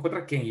 Colocar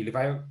contra quem? Ele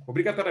vai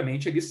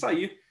obrigatoriamente ele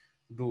sair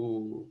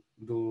do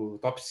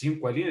top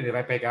 5 ali, né? Ele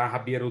vai pegar a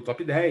rabeira do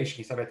top 10,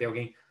 quem sabe até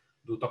alguém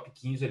do top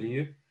 15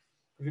 ali.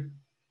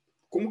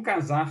 Como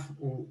casar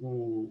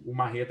o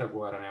Marreta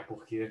agora, né?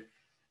 Porque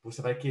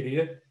você vai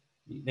querer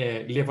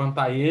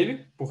levantar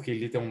ele, porque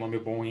ele tem um nome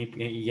bom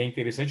e é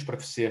interessante para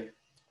você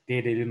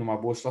ter ele numa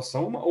boa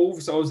situação, ou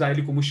você vai usar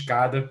ele como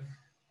escada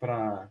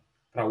para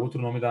outro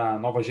nome da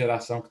nova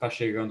geração que está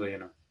chegando aí,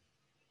 né?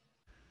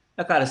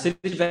 Cara, se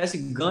ele tivesse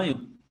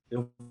ganho,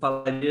 eu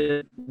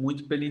falaria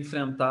muito para ele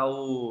enfrentar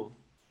o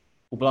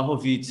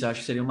Blachowicz.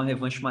 Acho que seria uma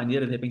revanche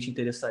maneira, de repente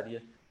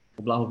interessaria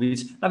o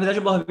Blachowicz. Na verdade,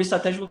 o Blachowicz está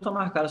até de luta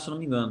marcada, se eu não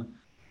me engano.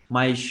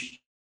 Mas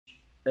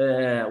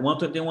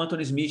tem o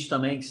Anthony Smith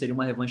também, que seria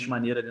uma revanche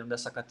maneira dentro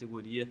dessa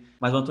categoria.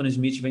 Mas o Anthony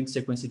Smith vem de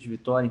sequência de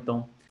vitória,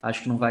 então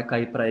acho que não vai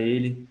cair para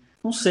ele.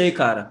 Não sei,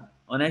 cara.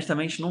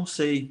 Honestamente, não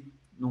sei.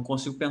 Não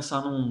consigo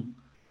pensar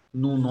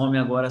num nome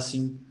agora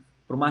assim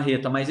para o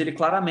Marreta. Mas ele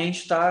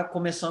claramente está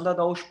começando a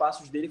dar os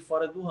passos dele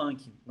fora do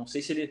ranking. Não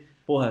sei se ele,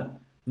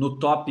 no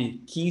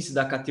top 15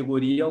 da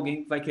categoria,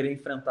 alguém vai querer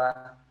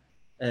enfrentar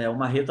o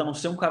Marreta, a não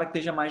ser um cara que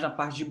esteja mais na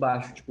parte de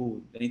baixo,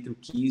 tipo, entre o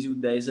 15 e o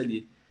 10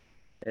 ali.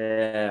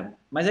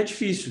 Mas é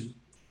difícil.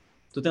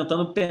 Estou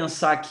tentando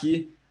pensar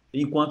aqui,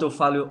 enquanto eu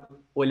falo,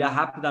 olhar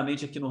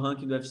rapidamente aqui no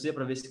ranking do UFC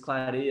para ver se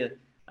clareia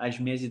as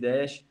minhas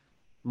ideias.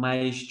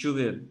 Mas, deixa eu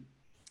ver.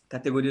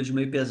 Categoria de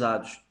meio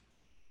pesados.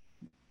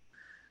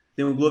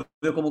 Tem o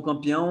Glover como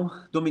campeão,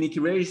 Dominic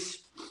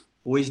Reyes,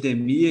 o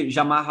Ozdemir, o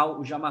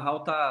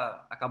Jamarral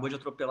acabou de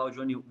atropelar o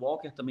Johnny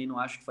Walker, também não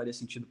acho que faria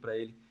sentido para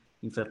ele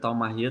enfrentar o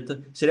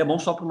Marreta. Seria bom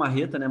só para o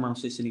Marreta, né? Mas não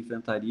sei se ele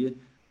enfrentaria.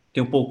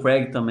 Tem o Paul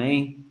Craig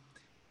também.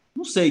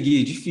 Não sei,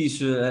 Gui,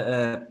 difícil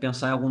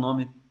pensar em algum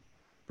nome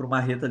pro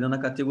Marreta dentro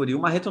da categoria.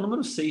 O Marreta é o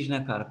número 6,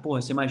 né, cara?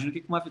 Porra, você imagina o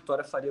que uma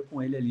vitória faria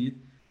com ele ali.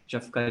 Já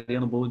ficaria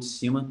no bolo de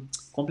cima.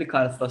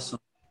 Complicada a situação.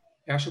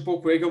 Eu acho que o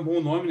Paul Craig é um bom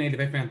nome, né? Ele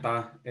vai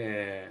enfrentar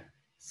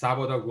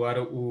sábado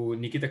agora o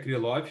Nikita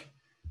Krylov,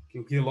 que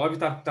o Krylov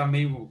tá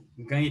meio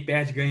ganha e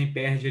perde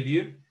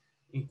ali,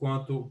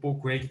 enquanto o Paul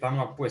Craig tá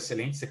numa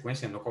excelente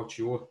sequência,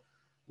 nocauteou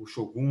o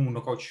Shogun,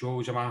 nocauteou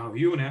o Jamahal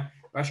Hill, né?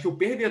 Eu acho que o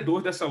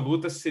perdedor dessa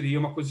luta seria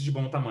uma coisa de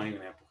bom tamanho,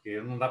 né? Porque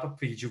não dá para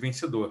pedir o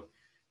vencedor.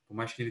 Por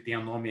mais que ele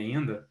tenha nome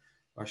ainda,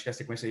 eu acho que a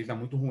sequência dele tá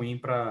muito ruim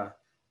para,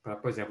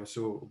 por exemplo, se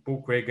o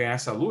Paul Craig ganhar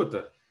essa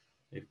luta,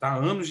 ele tá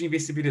anos de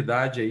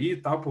invencibilidade aí e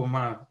tal, por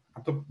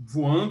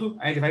voando,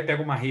 aí ele vai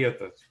pegar uma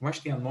reta. Por mais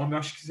que tenha nome, eu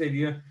acho que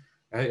ele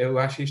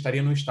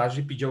estaria no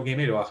estágio de pedir alguém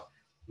melhor.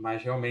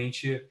 Mas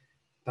realmente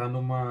tá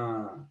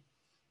numa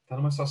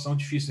situação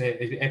difícil.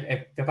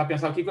 Tentar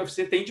pensar o que o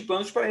UFC tem de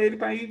planos para ele,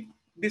 para ir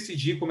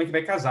decidir como é que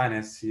vai casar,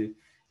 né? Se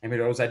é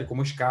melhor usar ele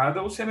como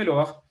escada ou se é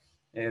melhor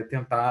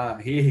tentar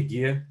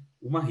reerguer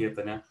uma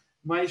reta, né?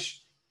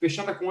 Mas,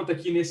 fechando a conta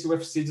aqui nesse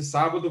UFC de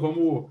sábado,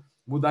 vamos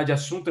mudar de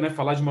assunto, né?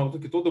 Falar de uma luta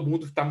que todo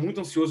mundo está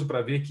muito ansioso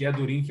para ver, que é a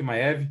Durin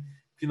Ikmaev.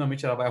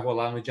 Finalmente ela vai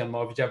rolar no dia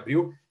 9 de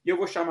abril. E eu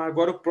vou chamar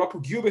agora o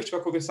próprio Gilbert para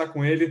conversar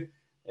com ele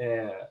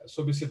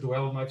sobre esse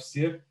duelo no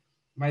UFC.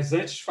 Mas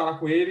antes de falar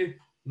com ele,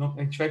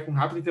 a gente vai com um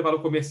rápido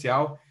intervalo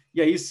comercial.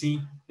 E aí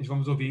sim, nós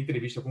vamos ouvir a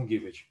entrevista com o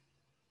Gilbert.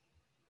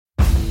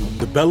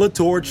 The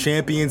Bellator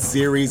Champion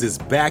Series is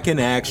back in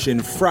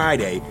action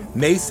Friday,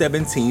 May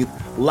 17th,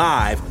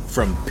 live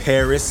from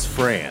Paris,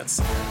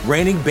 France.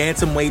 Reigning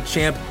bantamweight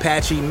champ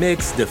Patchy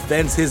Mix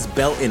defends his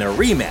belt in a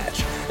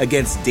rematch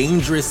against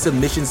dangerous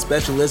submission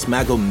specialist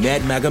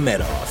Magomed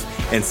Magomedov.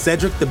 And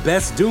Cedric the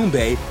Best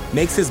Doumbé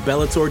makes his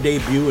Bellator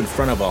debut in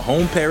front of a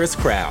home Paris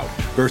crowd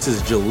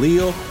versus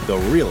Jaleel the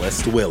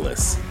Realist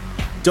Willis.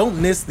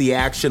 Don't miss the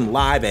action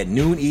live at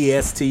noon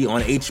EST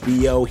on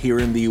HBO here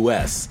in the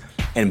US.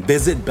 And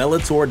visit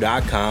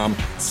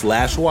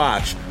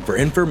Bellator.com/watch for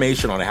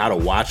information on how to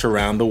watch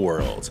around the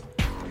world.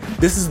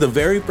 This is the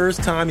very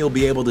first time you'll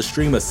be able to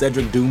stream a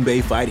Cedric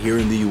Doumbé fight here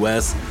in the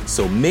US,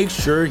 so make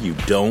sure you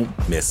don't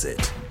miss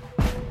it.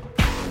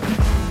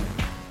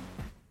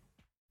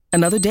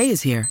 Another day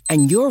is here,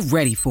 and you're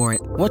ready for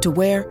it. What to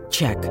wear?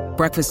 Check.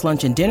 Breakfast,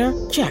 lunch, and dinner?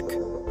 Check.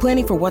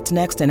 Planning for what's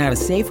next and how to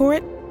save for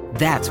it?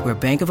 That's where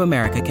Bank of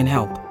America can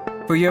help.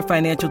 For your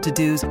financial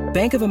to-dos,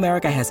 Bank of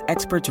America has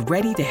experts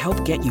ready to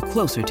help get you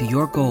closer to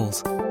your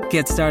goals.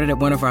 Get started at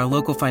one of our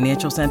local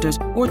financial centers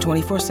or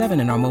 24/7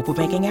 in our mobile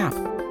banking app.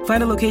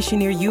 Find a location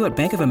near you at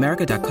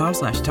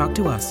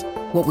bankofamerica.com/talktous.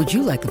 What would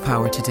you like the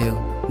power to do?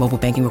 Mobile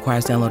banking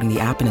requires downloading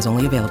the app and is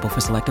only available for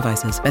select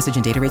devices. Message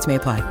and data rates may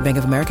apply. Bank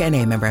of America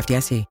NA, member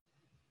FDIC.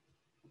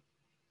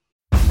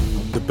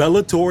 The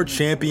Bellator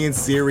Champion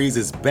Series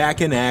is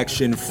back in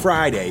action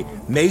Friday,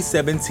 May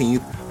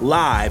 17th,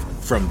 live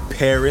from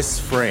Paris,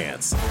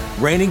 France.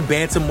 Reigning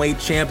bantamweight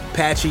champ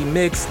Patchy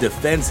Mix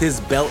defends his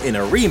belt in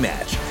a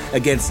rematch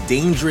against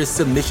dangerous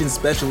submission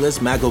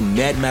specialist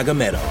Magomed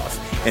Magomedov.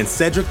 And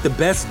Cedric the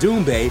Best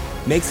Doumbé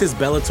makes his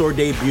Bellator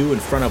debut in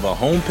front of a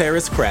home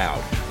Paris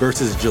crowd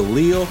versus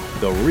Jaleel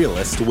the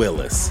Realist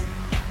Willis.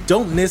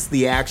 Don't miss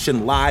the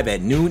action live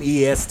at noon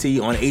EST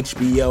on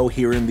HBO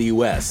here in the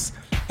US.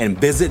 And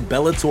visit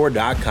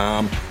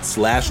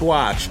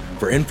Bellator.com/watch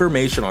for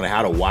information on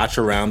how to watch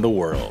around the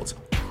world.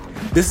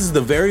 This is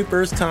the very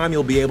first time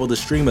you'll be able to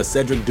stream a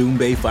Cedric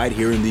Doumbé fight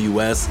here in the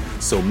US,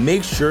 so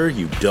make sure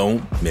you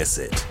don't miss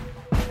it.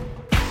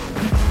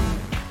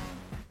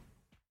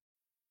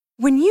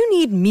 When you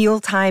need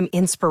mealtime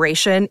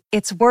inspiration,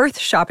 it's worth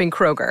shopping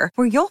Kroger,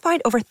 where you'll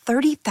find over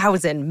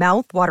 30,000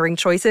 mouth-watering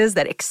choices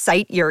that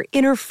excite your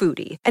inner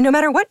foodie. And no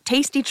matter what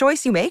tasty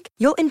choice you make,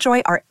 you'll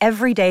enjoy our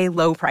everyday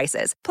low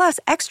prices, plus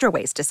extra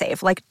ways to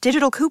save, like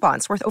digital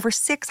coupons worth over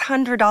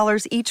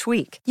 $600 each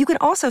week. You can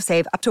also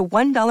save up to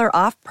 $1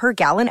 off per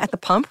gallon at the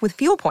pump with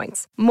fuel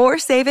points. More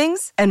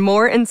savings and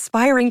more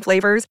inspiring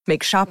flavors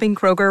make shopping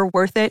Kroger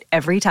worth it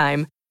every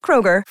time.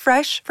 Kroger,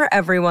 fresh for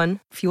everyone.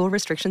 Fuel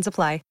restrictions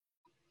apply.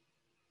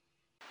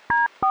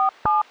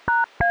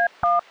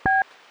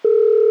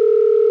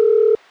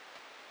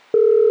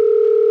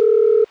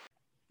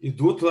 E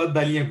do outro lado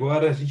da linha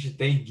agora, a gente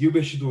tem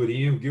Gilbert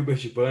Durin, o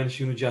Gilbert Burns,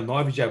 que no dia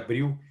 9 de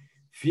abril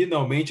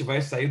finalmente vai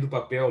sair do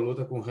papel a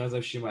luta com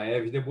Khamzat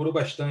Chimaev. Demorou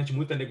bastante,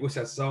 muita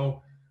negociação,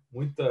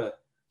 muita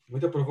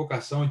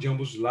provocação de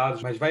ambos os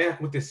lados, mas vai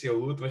acontecer a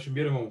luta. Mas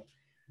primeiro, irmão,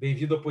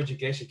 bem-vindo ao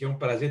podcast aqui, é um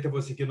prazer ter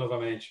você aqui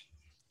novamente.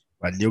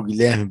 Valeu,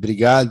 Guilherme,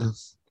 obrigado.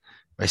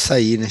 Vai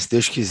sair, né? Se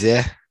Deus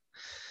quiser,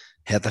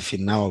 reta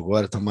final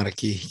agora, tomara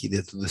que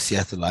dê tudo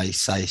certo lá e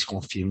saia, se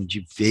confirme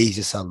de vez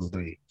essa luta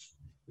aí.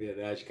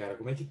 Verdade, cara.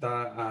 Como é que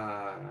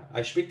tá a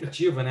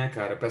expectativa, né,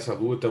 cara, para essa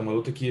luta? Uma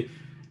luta que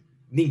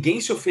ninguém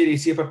se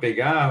oferecia para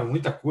pegar,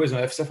 muita coisa.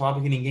 Né? Você falava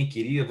que ninguém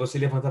queria, você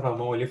levantava a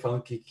mão ali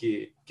falando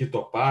que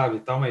topava e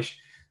tal, mas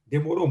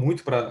demorou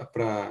muito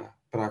para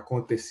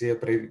acontecer,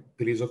 para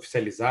eles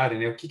oficializarem,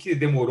 né? O que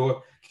demorou?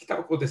 O que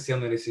estava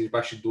acontecendo nesses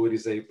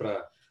bastidores aí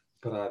para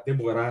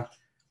demorar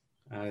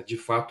de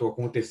fato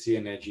acontecer,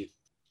 né? De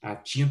a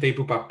tinta ir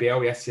para o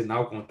papel e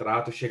assinar o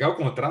contrato, chegar ao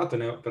contrato,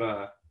 né,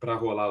 para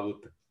rolar a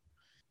luta.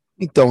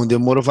 Então,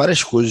 demorou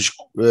várias coisas.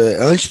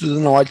 Antes do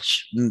Dana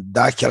White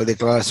dar aquela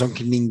declaração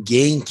que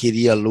ninguém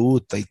queria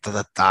luta e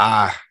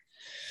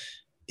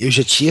Eu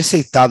já tinha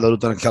aceitado a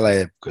luta naquela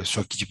época,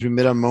 só que de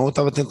primeira mão eu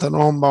tava tentando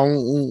arrumar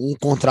um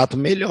contrato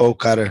melhor. O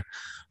cara,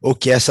 ou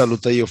que essa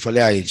luta aí, eu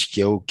falei, gente, que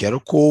eu quero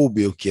o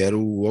Colby, eu quero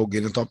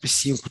alguém no top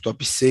 5,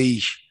 top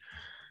 6.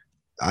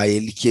 Aí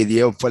ele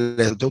queria, eu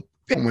falei, eu tô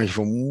bem, mas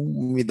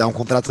vamos me dar um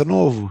contrato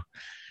novo.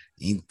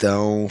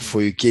 Então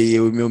foi o que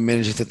eu e meu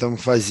manager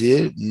tentamos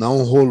fazer,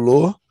 não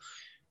rolou.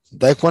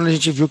 Daí quando a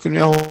gente viu que não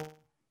ia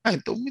rolar,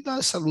 então me dá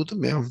essa luta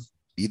mesmo.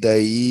 E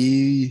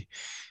daí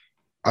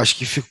acho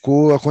que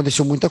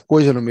aconteceu muita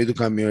coisa no meio do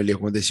caminho ali.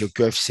 Aconteceu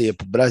que o UFC ia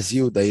pro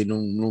Brasil, daí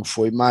não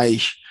foi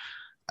mais.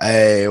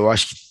 Eu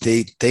acho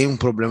que tem um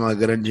problema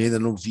grande ainda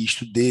no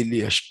visto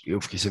dele. Acho que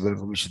eu fiquei sabendo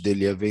que o visto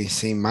dele ia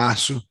vencer em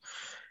março,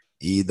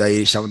 e daí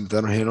eles estavam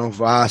tentando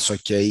renovar, só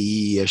que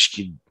aí acho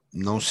que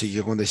não sei o que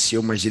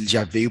aconteceu, mas ele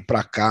já veio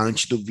para cá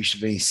antes do visto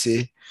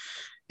vencer.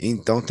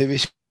 Então teve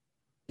esse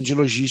de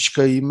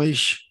logística aí,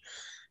 mas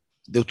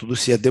deu tudo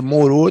certo.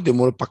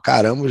 Demorou pra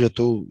caramba. Já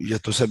tô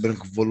sabendo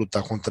que vou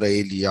lutar contra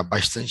ele há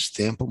bastante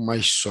tempo,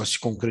 mas só se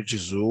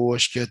concretizou,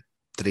 acho que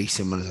 3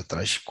 semanas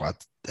atrás,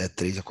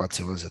 3 a 4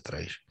 semanas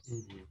atrás.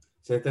 Uhum.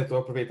 Você tentou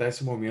aproveitar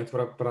esse momento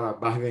para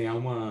barganhar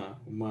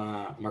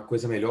uma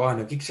coisa melhor,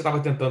 né? O que você estava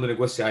tentando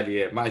negociar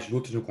ali? Mais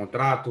lutas no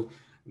contrato,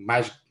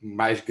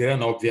 mais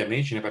grana,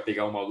 obviamente, né? Para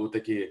pegar uma luta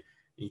que,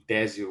 em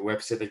tese, o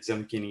UFC está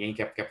dizendo que ninguém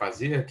quer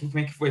fazer. Como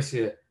é que foi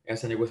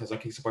essa negociação? O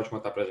que você pode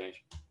contar para gente?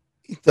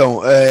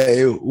 Então,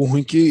 o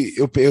ruim que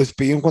eu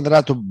peguei um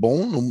contrato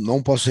bom,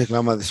 não posso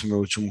reclamar desse meu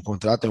último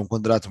contrato, é um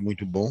contrato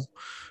muito bom,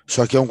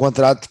 só que é um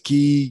contrato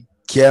que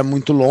é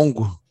muito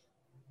longo,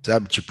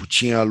 sabe? Tipo,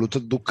 tinha a luta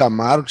do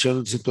Camaro, tinha a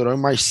luta do cinturão e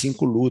mais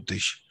 5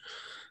 lutas.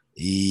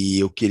 E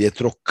eu queria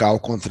trocar o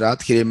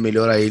contrato, queria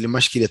melhorar ele,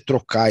 mas queria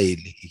trocar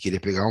ele e queria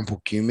pegar um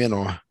pouquinho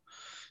menor.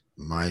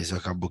 Mas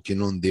acabou que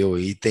não deu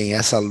aí. Tem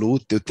essa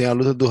luta, eu tenho a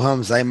luta do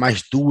Ramzai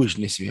mais 2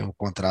 nesse mesmo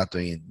contrato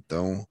ainda.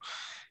 Então,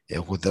 é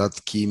um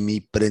contrato que me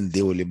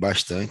prendeu ali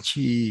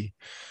bastante e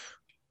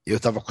eu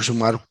estava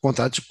acostumado com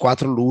contrato de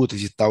 4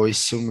 lutas e tal.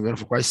 Esse, se eu não me engano,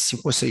 foi quase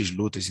 5 ou 6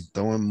 lutas,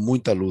 então é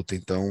muita luta.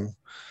 Então,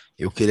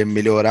 eu queria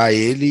melhorar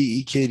ele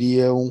e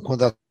queria um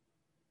contrato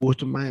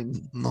curto, mas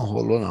não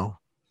rolou, não.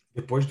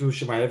 Depois do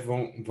Shimaev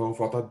vão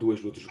faltar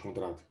 2 lutas de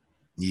contrato.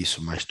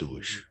 Isso, mais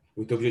 2.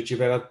 O teu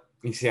objetivo era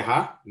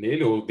encerrar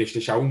nele ou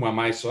deixar uma a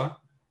mais só?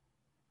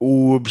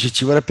 O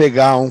objetivo era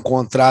pegar um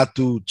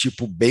contrato,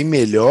 tipo, bem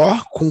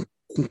melhor com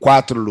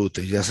 4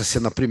 lutas. Essa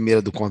sendo a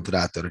primeira do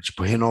contrato. Era,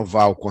 tipo,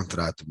 renovar o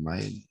contrato,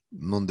 mas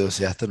não deu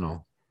certo,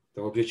 não.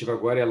 Então o objetivo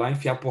agora é lá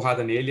enfiar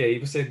porrada nele, e aí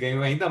você ganha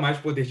ainda mais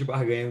poder de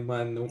barganha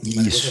numa Isso,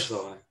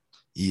 negociação, né?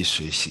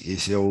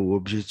 esse é o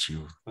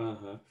objetivo.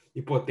 Uhum.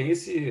 E, pô, tem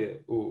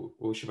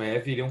o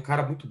Shimaev, ele é um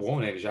cara muito bom,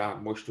 né? Ele já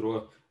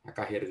mostrou a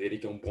carreira dele,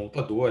 que é um bom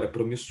lutador, é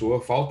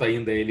promissor. Falta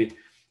ainda ele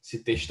se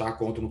testar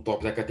contra um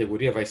top da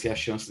categoria, vai ser a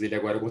chance dele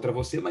agora contra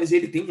você, mas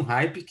ele tem um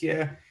hype que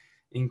a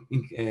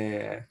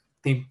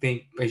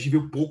gente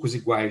viu poucos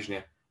iguais,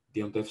 né?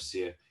 Dentro do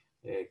UFC.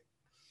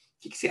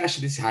 O que você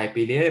acha desse hype?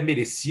 Ele é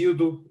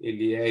merecido?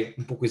 Ele é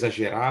um pouco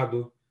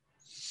exagerado?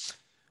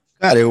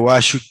 Cara, eu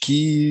acho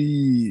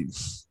que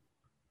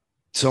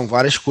são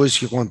várias coisas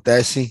que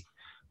acontecem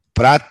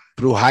para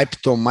o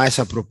hype tomar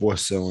essa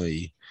proporção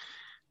aí.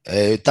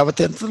 Eu tava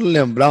tentando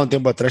lembrar um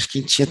tempo atrás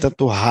quem tinha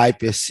tanto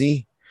hype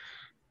assim,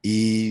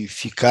 e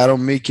ficaram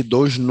meio que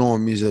 2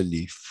 nomes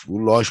ali. O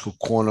lógico,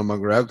 Conor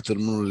McGregor,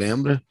 todo mundo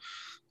lembra,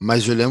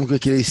 mas eu lembro que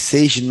aquele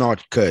Sage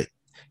Northcutt,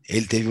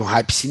 ele teve um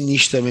hype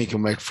sinistro também, que o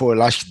moleque foi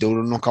lá, acho que deu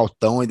um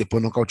nocautão, e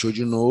depois nocauteou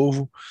de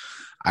novo.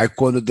 Aí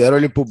quando deram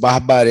ele pro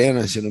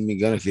Barbarena, se não me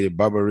engano, aquele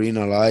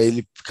Barbarina lá,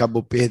 ele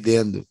acabou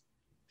perdendo.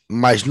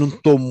 Mas não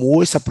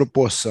tomou essa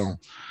proporção.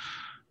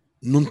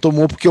 Não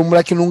tomou porque o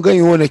moleque não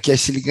ganhou, né? Que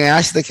se ele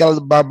ganhasse daquela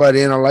do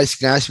Barbarena lá, e se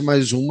ganhasse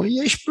mais uma,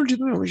 ia explodir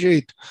do mesmo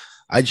jeito.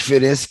 A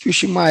diferença é que o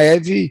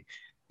Shimaev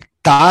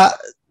tá,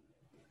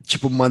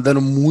 tipo,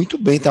 mandando muito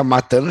bem, tá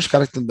matando os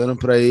caras que estão dando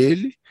para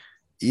ele.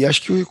 E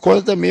acho que o que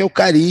conta também é o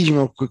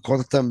carisma, o que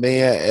conta também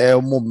é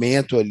o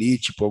momento ali,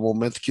 tipo, é o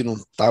momento que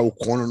não tá, o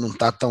Conor não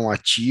tá tão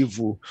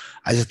ativo,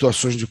 as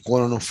atuações de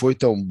Conor não foi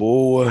tão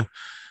boa,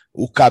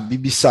 o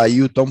Khabib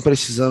saiu, estão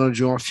precisando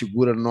de uma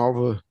figura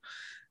nova,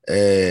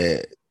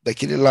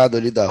 daquele lado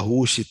ali da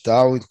Rússia e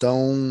tal,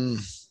 então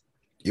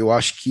eu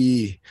acho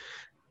que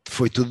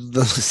foi tudo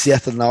dando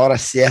certo na hora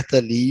certa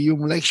ali, e o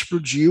moleque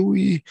explodiu,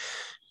 e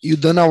o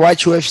Dana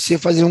White e o UFC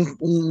fazem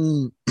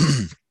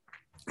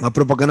uma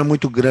propaganda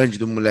muito grande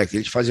do moleque.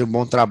 Eles fazem um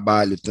bom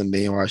trabalho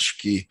também. Eu acho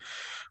que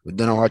o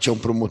Dana White é um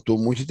promotor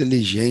muito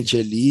inteligente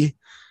ali.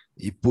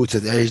 E, putz,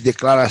 as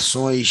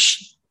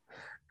declarações.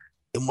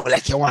 O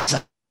moleque é um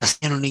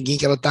assassino, ninguém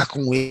quer lutar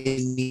com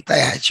ele.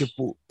 Tá,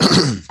 tipo,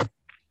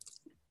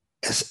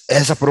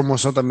 essa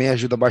promoção também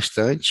ajuda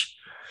bastante.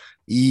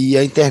 E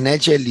a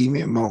internet ali,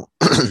 meu irmão,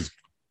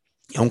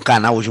 é um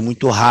canal hoje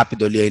muito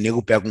rápido ali. Aí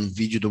nego pega um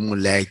vídeo do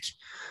moleque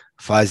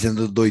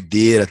fazendo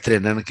doideira,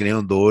 treinando que nem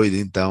um doido.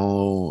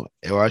 Então,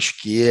 eu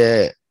acho que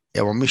é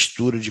uma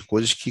mistura de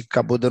coisas que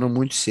acabou dando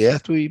muito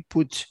certo e,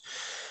 putz,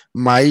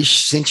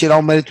 mas sem tirar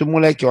o mérito do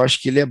moleque, eu acho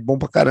que ele é bom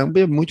pra caramba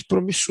e é muito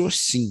promissor,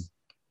 sim.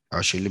 Eu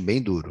achei ele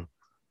bem duro.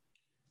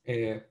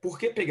 Por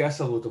que pegar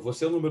essa luta?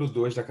 Você é o número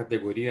 2 da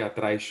categoria,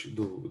 atrás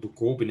do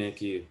Colby, né?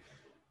 Que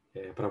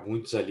para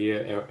muitos ali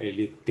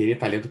ele teria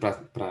talento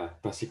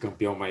para ser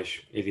campeão,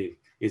 mas ele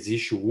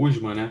existe o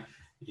Usman, né?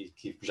 E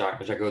que já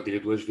ganhou dele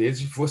 2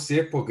 vezes.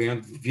 Você, pô,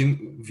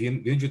 vindo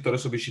de vitória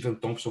sobre Stephen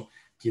Thompson,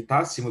 que está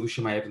acima do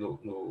Chimaev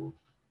no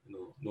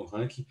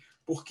ranking.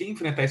 Por que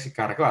enfrentar esse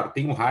cara? Claro,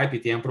 tem um hype,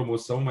 tem a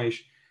promoção,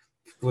 mas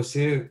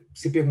você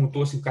se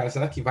perguntou assim, cara,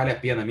 será que vale a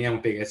pena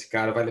mesmo pegar esse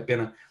cara? Vale a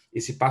pena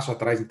esse passo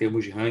atrás em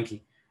termos de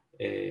ranking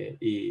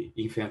e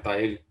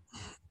enfrentar ele?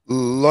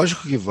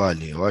 Lógico que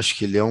vale. Eu acho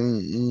que ele é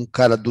um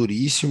cara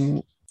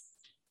duríssimo.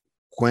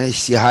 Com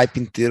esse hype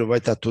inteiro, vai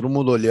estar todo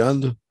mundo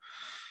olhando.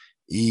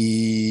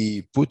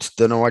 E, putz,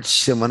 Dana White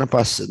semana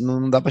passada,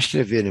 não dá para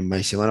escrever, né?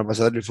 Mas semana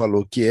passada ele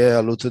falou que é a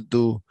luta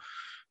do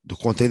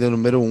contender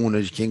número 1,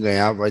 né? De quem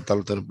ganhar vai estar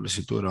lutando pelo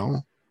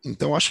cinturão.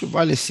 Então acho que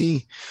vale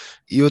sim.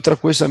 E outra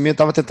coisa também, eu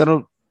tava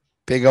tentando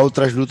pegar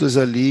outras lutas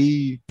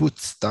ali,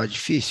 putz, tá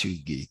difícil,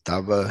 Gui.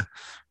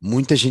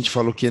 Muita gente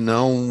falou que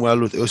não,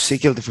 eu sei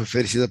que a luta foi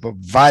oferecida para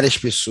várias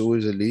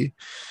pessoas ali,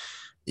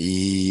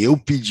 e eu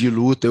pedi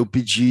luta, eu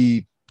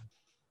pedi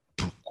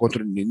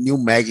contra o Neil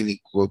Magny,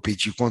 eu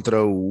pedi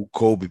contra o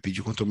Colby,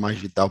 pedi contra o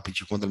Masvidal,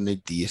 pedi contra o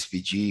Nate Diaz,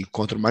 pedi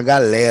contra uma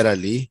galera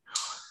ali.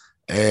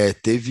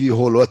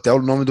 Rolou até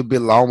o nome do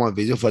Bilal uma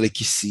vez, eu falei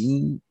que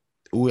sim,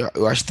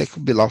 eu acho até que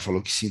o Bilal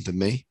falou que sim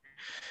também,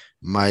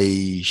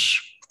 mas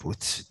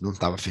putz, não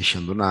tava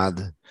fechando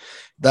nada.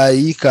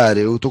 Daí, cara,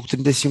 eu tô com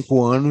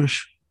 35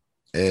 anos,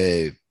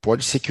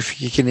 pode ser que eu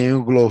fique que nem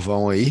o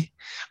Glovão aí,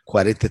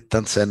 40 e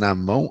tantos é na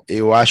mão,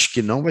 eu acho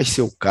que não vai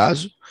ser o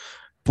caso.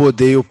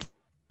 Eu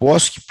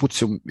posso que,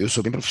 putz, eu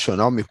sou bem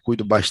profissional, me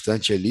cuido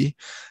bastante ali,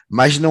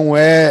 mas não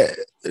é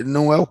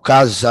o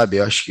caso, sabe?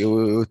 Eu acho que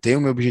eu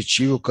tenho meu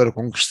objetivo, eu quero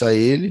conquistar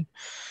ele,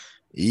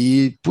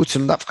 e, putz,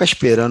 não dá pra ficar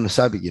esperando,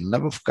 sabe, Gui? Não dá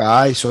pra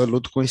ficar, só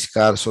luto com esse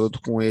cara, só luto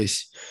com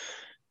esse.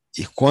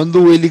 E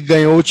quando ele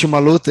ganhou a última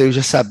luta, eu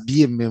já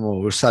sabia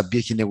mesmo, eu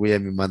sabia que o nego ia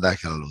me mandar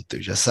aquela luta,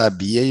 eu já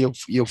sabia,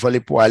 e eu falei,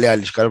 pô,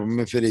 aliás, os caras vão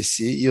me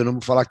oferecer, e eu não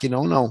vou falar que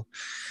não, não.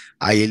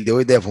 Aí ele deu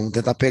a ideia, vamos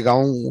tentar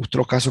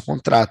trocar seu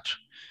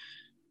contrato.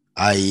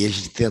 Aí a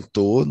gente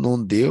tentou,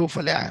 não deu, eu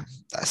falei,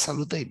 essa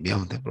luta aí mesmo,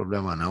 não tem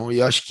problema não. E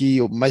eu acho que,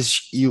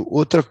 e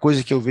outra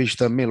coisa que eu vejo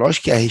também,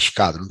 lógico que é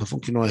arriscado, não tô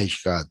falando que não é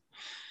arriscado,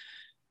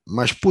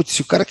 mas, putz,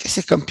 se o cara quer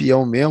ser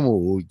campeão mesmo,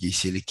 ou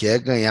se ele quer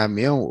ganhar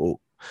mesmo,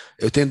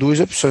 eu tenho duas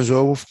opções, ou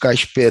eu vou ficar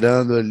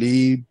esperando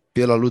ali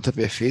pela luta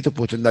perfeita,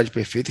 oportunidade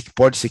perfeita, que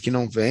pode ser que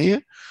não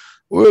venha,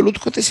 ou eu luto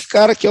contra esse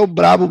cara que é o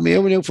brabo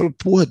mesmo, e eu falo,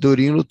 porra,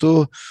 Dorinho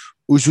lutou,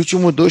 os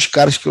últimos 2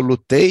 caras que eu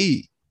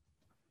lutei,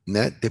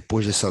 né,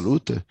 depois dessa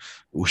luta,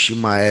 o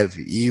Chimaev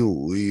e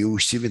o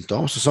Steven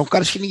Thompson, são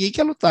caras que ninguém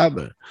quer lutar,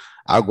 bro.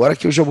 Agora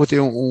que eu já botei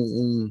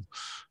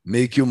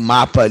meio que um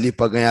mapa ali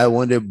para ganhar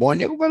o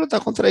Underbone, eu vou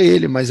lutar contra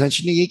ele, mas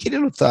antes ninguém queria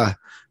lutar.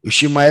 O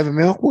Chimaev é a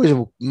mesma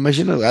coisa,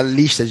 imagina a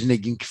lista de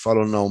neguinho que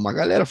falou não, uma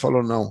galera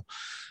falou não.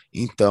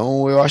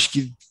 Então eu acho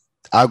que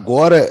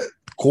agora,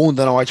 com o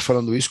Dana White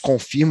falando isso,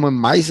 confirma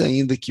mais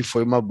ainda que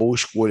foi uma boa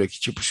escolha, que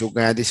tipo, se eu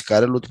ganhar desse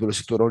cara, eu luto pelo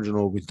cinturão de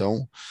novo.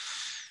 Então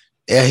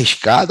é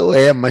arriscado?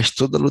 Mas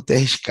toda luta é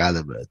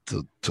arriscada, bro.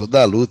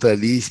 Toda luta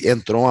ali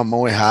entrou uma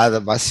mão errada,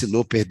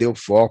 vacilou, perdeu o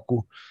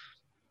foco,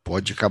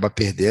 pode acabar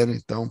perdendo.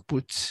 Então,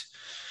 putz,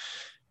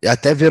 e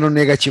até vendo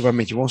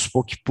negativamente, vamos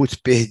supor que, putz,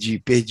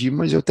 perdi,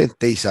 mas eu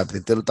tentei, sabe?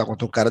 Tentei lutar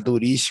contra um cara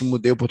duríssimo,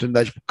 dei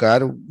oportunidade pro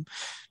cara.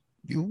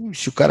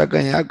 Se o cara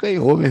ganhar,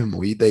 ganhou, meu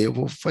irmão. E daí eu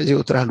vou fazer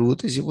outras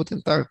lutas e vou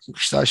tentar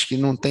conquistar. Acho que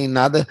não tem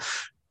nada,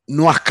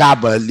 não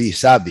acaba ali,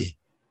 sabe?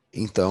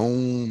 Então,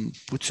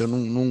 putz, eu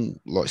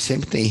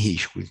sempre tem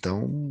risco.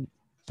 Então,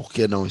 por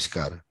que não esse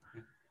cara?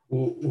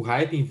 O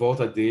hype em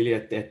volta dele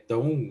é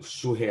tão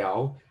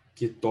surreal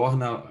que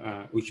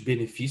torna os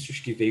benefícios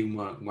que veio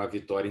uma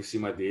vitória em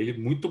cima dele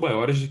muito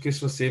maiores do que se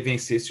você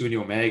vencesse o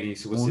Neil Magny,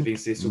 se você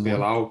vencesse o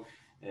Belal.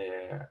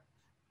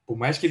 Por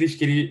mais que ele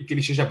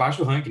esteja abaixo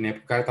do ranking, né?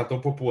 Porque o cara tá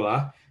tão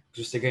popular,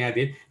 se você ganhar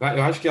dele.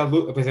 Eu acho que a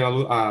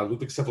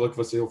luta que você falou que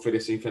você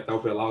ofereceu enfrentar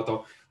o Belal e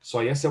tal,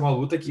 só ia ser uma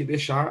luta que ia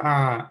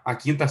deixar a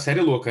quinta série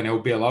louca, né?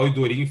 O Belal e o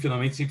Dorinho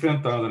finalmente se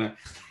enfrentando, né?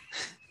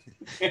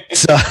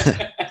 Só...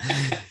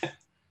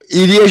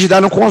 Iria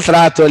ajudar no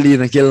contrato ali,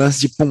 naquele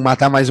lance de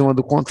matar mais uma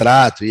do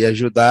contrato, e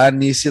ajudar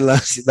nesse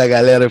lance da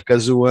galera ficar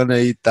zoando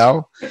aí e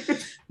tal.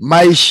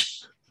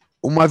 Mas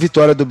uma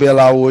vitória do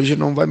Belal hoje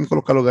não vai me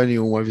colocar em lugar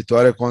nenhum. Uma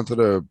vitória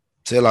contra,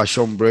 sei lá,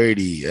 Sean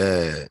Brady,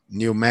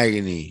 Neil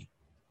Magny,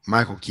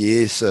 Michael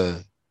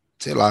Chiesa,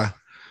 sei lá,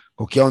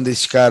 qualquer um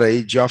desses caras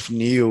aí, Geoff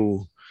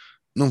Neal,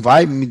 não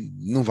vai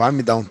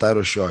me dar um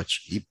title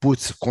shot. E,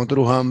 putz, contra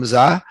o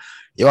Hamza,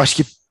 eu acho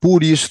que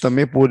por isso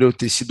também, por eu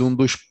ter sido um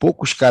dos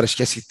poucos caras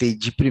que aceitei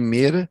de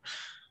primeira,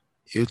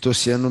 eu tô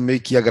sendo meio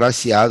que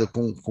agraciado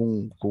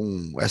com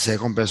essa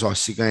recompensa. Ó,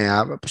 se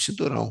ganhar, vai pro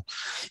cinturão.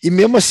 E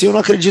mesmo assim, eu não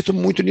acredito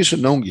muito nisso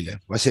não,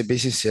 Guilherme. Vai ser bem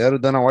sincero,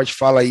 Dana White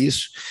fala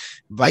isso,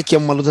 vai que é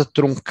uma luta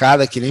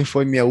truncada, que nem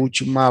foi minha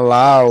última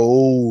lá,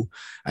 ou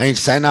a gente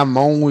sai na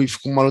mão e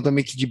fica uma luta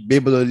meio que de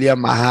bêbado ali,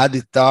 amarrado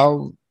e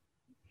tal.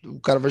 o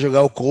cara vai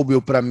jogar o Kobe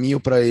ou pra mim ou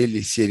pra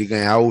ele, se ele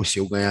ganhar ou se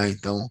eu ganhar,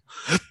 então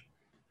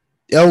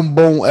é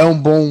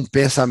um bom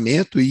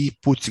pensamento e,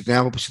 putz,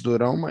 ganhava pro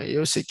Cinturão, mas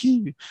eu sei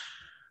que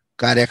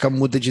Careca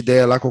muda de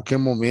ideia lá a qualquer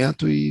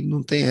momento e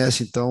não tem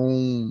essa, então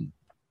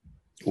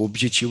o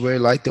objetivo é ir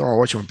lá e ter uma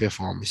ótima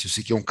performance. Eu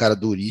sei que é um cara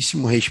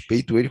duríssimo,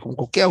 respeito ele como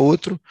qualquer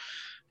outro,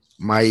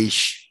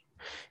 mas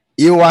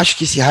eu acho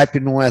que esse hype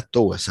não é à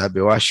toa, sabe?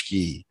 Eu acho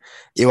que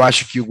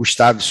o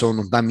Gustafsson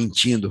não tá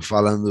mentindo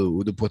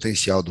falando do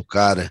potencial do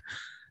cara,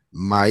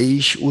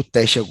 mas o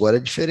teste agora é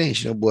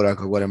diferente, né? O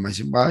buraco agora é mais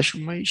embaixo,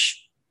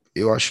 mas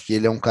eu acho que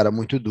ele é um cara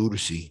muito duro,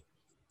 sim.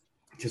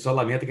 Você só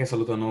lamenta que essa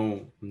luta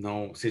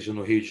não seja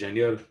no Rio de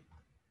Janeiro?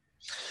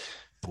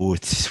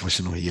 Putz, se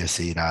fosse no Rio ia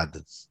ser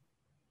irado.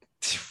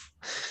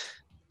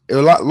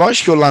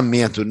 Lógico que eu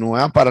lamento, não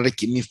é uma parada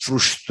que me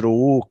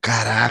frustrou,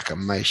 caraca,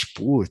 mas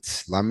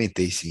putz,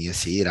 lamentei sim, ia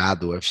ser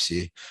irado o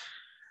UFC.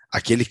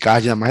 Aquele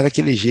card, ainda mais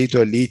daquele jeito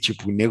ali,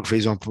 tipo, o nego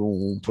fez uma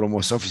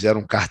promoção, fizeram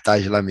um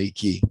cartaz lá meio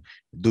que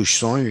dos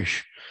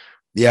sonhos,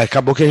 e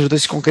acabou que as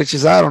lutas se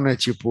concretizaram, né?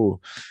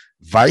 Tipo,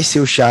 vai ser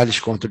o Charles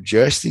contra o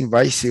Justin,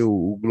 vai ser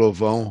o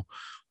Glovão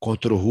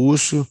contra o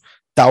Russo,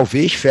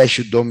 talvez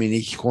feche o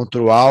Dominic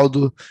contra o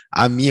Aldo,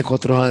 a minha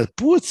contra o Hunter.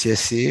 Putz,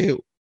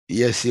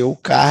 ia ser o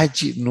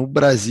card no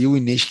Brasil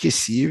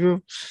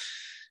inesquecível.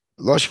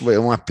 Lógico que é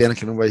uma pena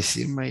que não vai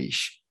ser,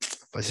 mas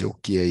fazer o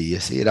que aí?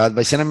 Ia ser irado.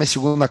 Vai ser na minha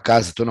segunda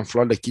casa. Estou na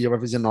Flórida aqui, já vai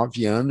fazer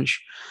 9 anos.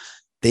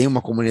 Tem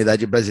uma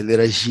comunidade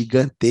brasileira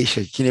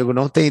gigantesca que nego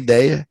não tem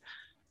ideia.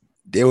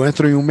 Eu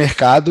entro em um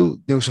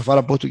mercado, nego só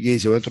fala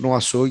português. Eu entro num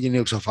açougue,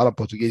 nego só fala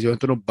português. Eu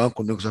entro no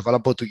banco, nego só fala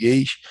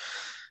português.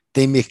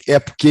 É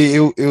porque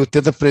eu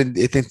tento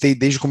aprender, eu tentei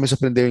desde o começo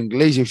aprender o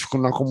inglês, eu fico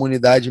numa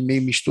comunidade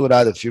meio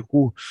misturada, eu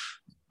fico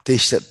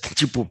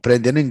tipo,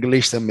 aprendendo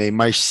inglês também,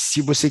 mas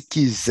se você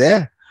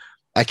quiser,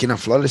 aqui na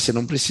Flórida, você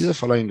não precisa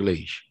falar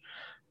inglês.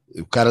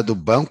 O cara do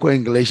banco é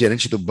inglês,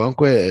 gerente do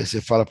banco você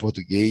fala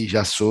português,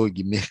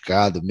 açougue,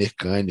 mercado,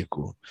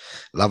 mecânico,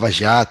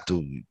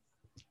 lava-jato,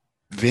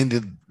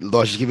 vende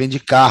loja que vende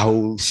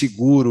carro,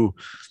 seguro,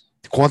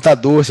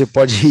 contador, você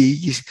pode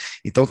ir.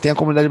 Então tem a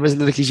comunidade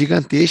brasileira aqui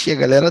gigantesca e a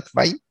galera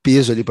vai em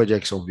peso ali para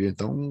Jacksonville.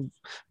 Então,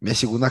 minha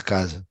segunda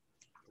casa.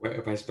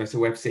 Vai ser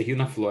o UFC Rio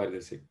na Flórida,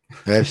 assim.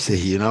 UFC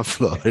Rio na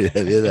Flórida,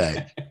 é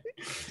verdade.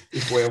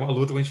 E, pô, é uma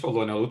luta, como a gente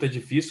falou, né? Uma luta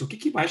difícil. O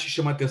que mais te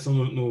chama a atenção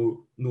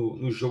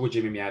no jogo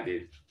de MMA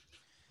dele?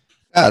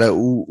 Cara,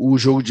 o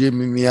jogo de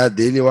MMA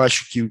dele, eu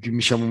acho que o que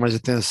me chama mais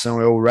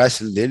atenção é o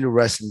wrestling dele, o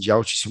wrestling de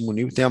altíssimo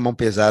nível. Tem a mão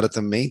pesada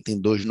também, tem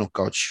 2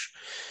 nocautes.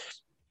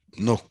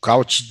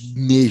 Nocaute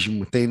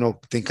mesmo.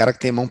 Tem cara que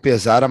tem mão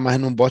pesada, mas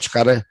não bota o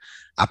cara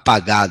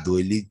apagado.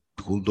 Ele,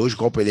 com 2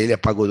 golpes ele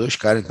apagou 2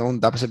 caras, então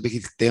dá pra saber que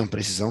ele tem uma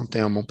precisão,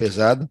 tem a mão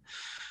pesada.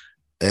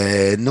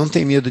 Não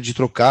tem medo de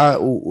trocar,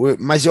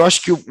 mas eu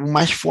acho que o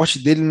mais forte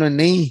dele não é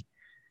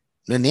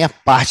nem a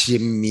parte de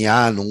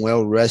MMA, não é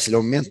o wrestling, é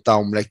o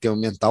mental. O moleque tem um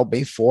mental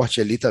bem forte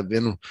ali, tá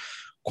vendo?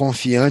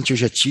 Confiante. Eu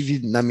já tive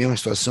na mesma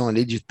situação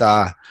ali de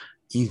estar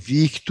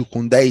invicto,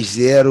 com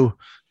 10-0.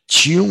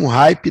 Tinha um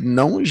hype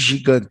não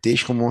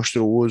gigantesco,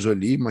 monstruoso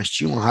ali, mas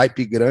tinha um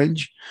hype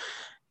grande.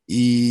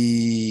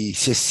 E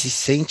você se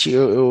sente,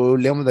 eu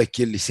lembro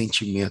daquele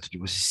sentimento de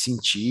você se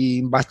sentir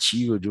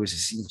imbatível, de você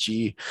se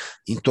sentir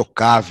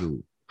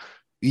intocável.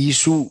 E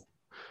isso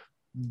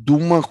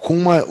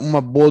com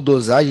uma boa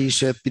dosagem,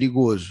 isso é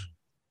perigoso.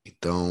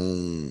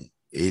 Então,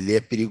 ele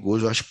é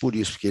perigoso, eu acho por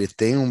isso, porque ele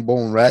tem um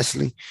bom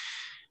wrestling.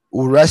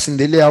 O wrestling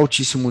dele é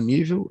altíssimo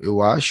nível,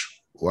 eu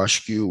acho. Eu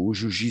acho que o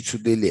jiu-jitsu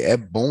dele é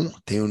bom,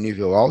 tem um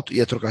nível alto,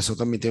 e a trocação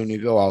também tem um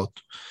nível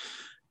alto.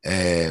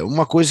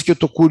 Uma coisa que eu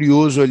tô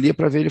curioso ali é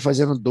para ver ele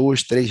fazendo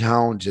 2, 3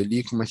 rounds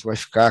ali, como é que vai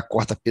ficar,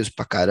 corta peso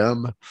pra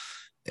caramba.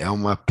 É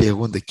uma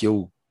pergunta que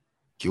eu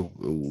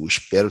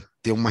espero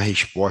ter uma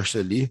resposta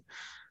ali.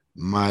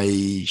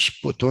 Mas,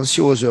 pô, tô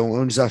ansioso, é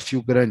um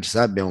desafio grande,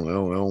 sabe? É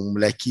um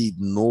moleque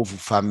novo,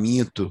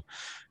 faminto,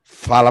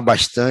 fala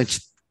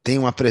bastante, tem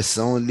uma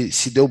pressão, ele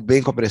se deu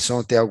bem com a pressão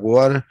até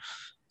agora,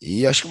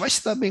 e acho que vai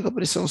se dar bem com a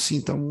pressão sim,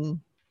 então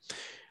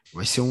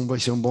vai ser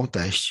um bom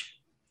teste.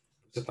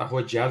 Você está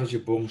rodeado de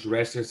bons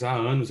wrestlers há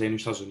anos aí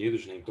nos Estados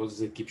Unidos, né? Em todas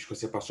as equipes que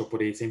você passou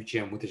por aí, sempre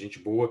tinha muita gente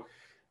boa.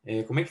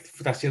 Como é que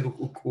está sendo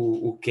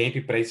o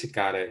camp para esse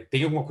cara?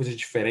 Tem alguma coisa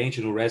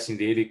diferente no wrestling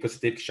dele que você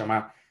teve que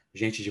chamar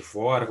gente de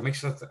fora? Como é que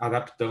você está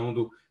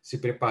adaptando, se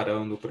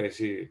preparando para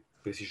esse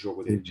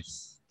jogo dele?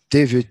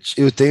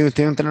 Eu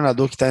tenho um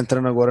treinador que está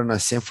entrando agora na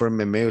Sanford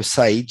MMA, o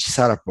Said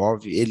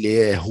Sarapov, ele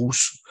é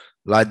russo,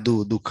 lá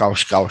do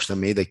Caos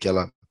também,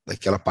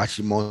 daquela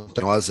parte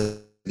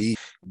montanhosa ali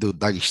do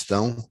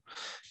Daguestão,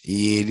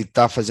 e ele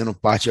está fazendo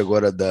parte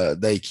agora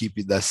da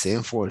equipe da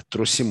Sanford,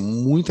 trouxe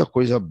muita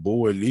coisa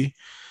boa ali,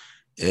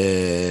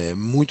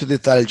 muito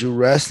detalhe de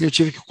wrestling. Eu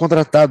tive que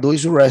contratar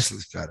 2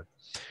 wrestlers, cara.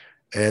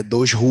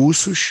 2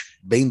 russos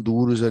bem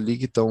duros ali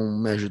que estão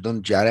me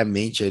ajudando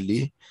diariamente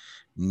ali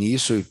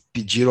nisso, e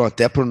pediram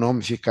até para o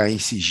nome ficar em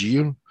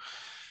sigilo,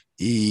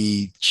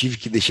 e tive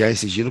que deixar em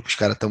sigilo, porque os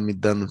caras estão me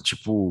dando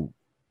tipo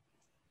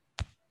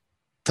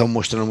estão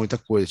mostrando muita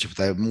coisa, tipo,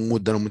 tá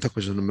mudando muita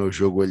coisa no meu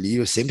jogo ali.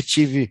 Eu sempre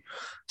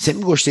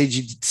gostei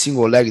de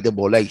single leg,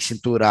 double leg,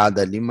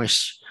 cinturada ali,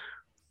 mas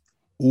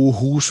o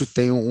russo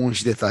tem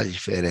uns detalhes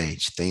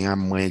diferentes, tem a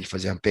manha de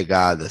fazer uma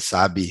pegada,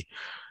 sabe?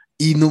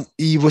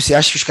 E você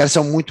acha que os caras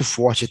são muito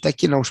fortes, até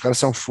que não, os caras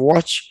são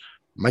fortes,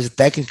 mas a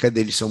técnica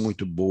deles são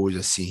muito boas,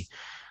 assim.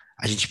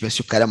 A gente pensa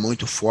que o cara é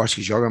muito forte,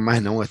 que joga,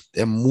 mas não,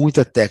 é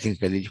muita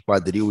técnica ali de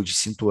quadril, de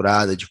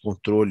cinturada, de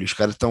controle. Os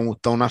caras estão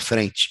tão na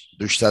frente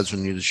dos Estados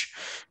Unidos,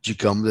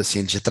 digamos assim,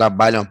 eles já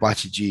trabalham a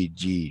parte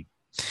de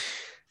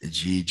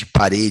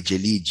parede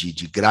ali,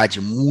 de grade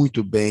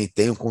muito bem,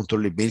 tem um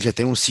controle bem, já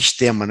tem um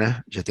sistema,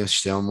 né? Já tem um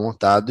sistema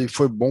montado, e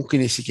foi bom que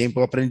nesse camp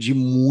eu aprendi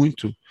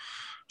muito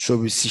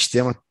sobre o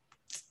sistema.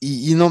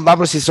 E não dá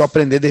para você só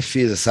aprender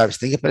defesa, sabe? Você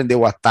tem que aprender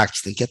o ataque,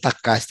 você tem que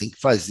atacar, você tem que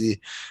fazer,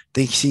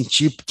 tem que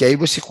sentir, porque aí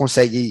você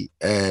consegue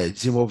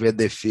desenvolver a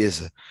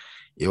defesa.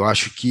 Eu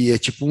acho que é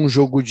tipo um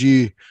jogo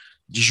de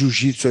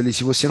jiu-jitsu ali.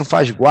 Se você não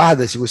faz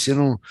guarda, se você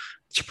não.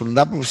 Tipo, não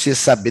dá para você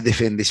saber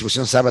defender, se você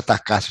não sabe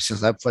atacar, se você não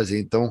sabe fazer.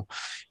 Então,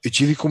 eu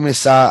tive que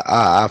começar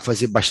a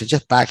fazer bastante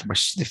ataque,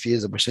 bastante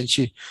defesa,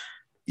 bastante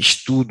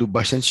estudo,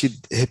 bastante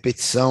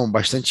repetição,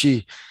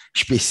 bastante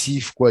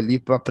específico ali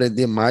para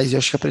aprender mais. E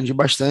acho que aprendi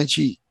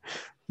bastante.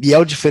 E é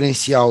o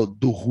diferencial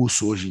do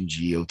russo hoje em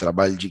dia, o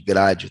trabalho de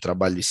grade, o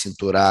trabalho de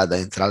cinturada,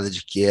 a entrada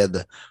de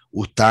queda,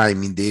 o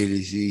timing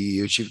deles, e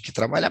eu tive que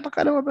trabalhar pra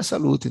caramba pra essa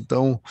luta.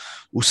 Então,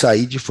 o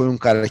Said foi um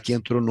cara que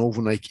entrou novo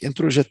na equipe,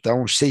 entrou já tá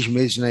uns 6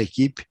 meses na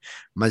equipe,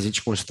 mas a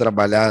gente começou a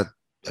trabalhar,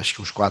 acho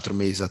que uns 4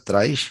 meses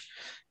atrás,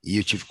 e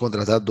eu tive que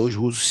contratar 2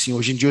 russos. Sim,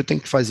 hoje em dia eu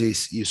tenho que fazer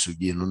isso,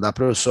 Gui, não dá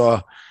pra eu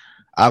só,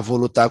 vou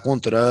lutar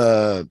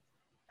contra,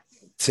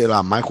 sei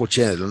lá, Michael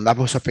Chandler, não dá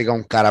pra eu só pegar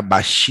um cara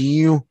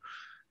baixinho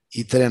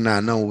e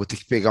treinar. Não, vou ter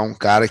que pegar um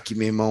cara que,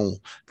 meu irmão,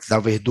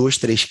 talvez 2,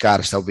 3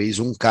 caras, talvez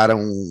um cara,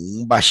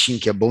 um baixinho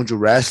que é bom de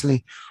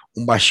wrestling,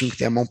 um baixinho que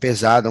tem a mão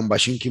pesada, um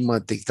baixinho que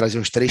tem que trazer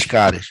uns 3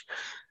 caras.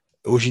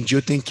 Hoje em dia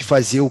eu tenho que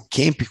fazer o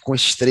camp com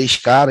esses 3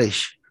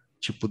 caras,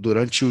 tipo,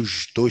 durante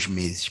os 2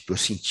 meses, para eu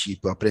sentir,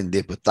 para eu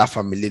aprender, para eu estar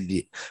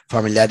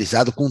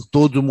familiarizado com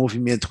todo o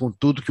movimento, com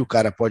tudo que o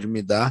cara pode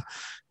me dar.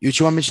 E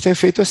ultimamente eu tenho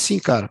feito assim,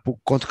 cara.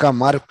 Contra o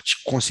Camaro, eu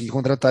consegui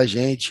contratar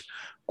gente.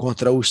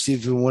 Contra o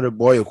Steve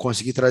Wonderboy, eu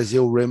consegui trazer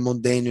o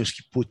Raymond Daniels,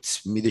 que, putz,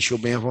 me deixou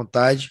bem à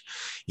vontade.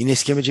 E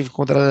nesse esquema eu tive que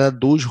contratar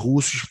 2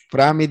 russos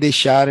para me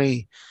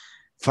deixarem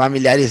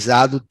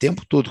familiarizado o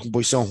tempo todo com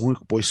posição ruim,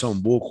 com posição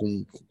boa,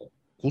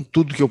 com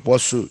tudo que eu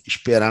posso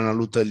esperar na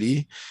luta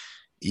ali.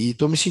 E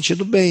tô me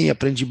sentindo bem,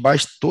 aprendi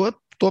bastante,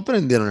 tô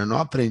aprendendo, né? Não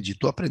aprendi,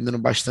 tô aprendendo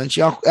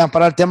bastante. É uma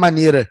parada até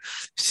maneira.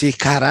 Se,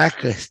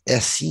 caraca, é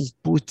assim,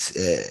 putz,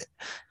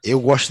 eu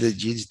gosto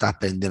de estar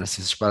aprendendo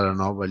assim, essas paradas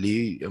novas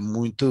ali, é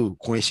muito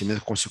conhecimento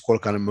que eu consigo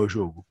colocar no meu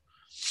jogo.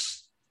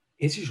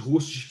 Esses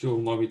russos que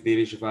o nome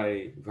deles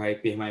vai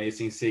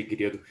permanecer em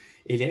segredo,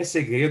 ele é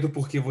segredo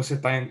porque você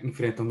está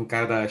enfrentando um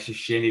cara da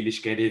Chechênia e eles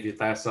querem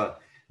evitar essa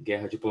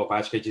guerra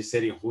diplomática de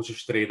serem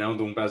russos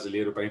treinando um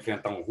brasileiro para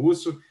enfrentar um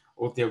russo,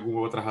 ou tem alguma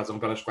outra razão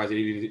pelas quais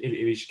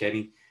eles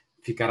querem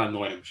ficar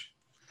anônimos?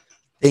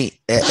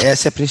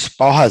 Essa é a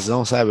principal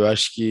razão, sabe? Eu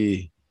acho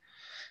que.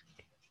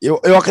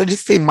 Eu acredito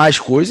que tem mais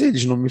coisa,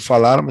 eles não me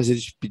falaram, mas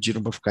eles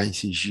pediram para ficar em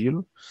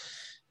sigilo.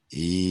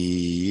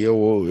 E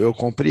eu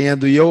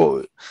compreendo.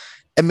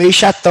 É meio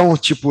chatão,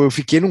 tipo, eu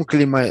fiquei num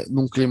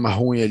clima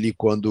ruim ali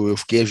quando eu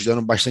fiquei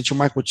ajudando bastante o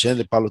Michael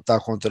Chandler para lutar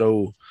contra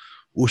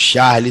o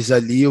Charles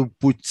ali.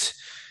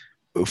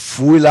 Eu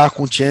fui lá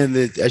com o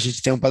Chandler, a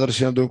gente tem um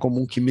patrocinador em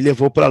comum que me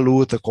levou para a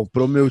luta,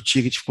 comprou meu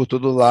ticket, ficou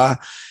tudo lá.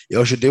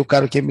 Eu ajudei o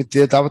cara que ia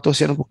meter, tava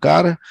torcendo pro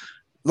cara.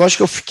 Lógico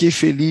que eu fiquei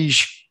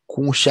feliz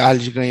com o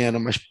Charles ganhando,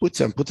 mas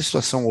putz, é uma puta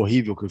situação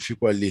horrível que eu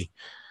fico ali.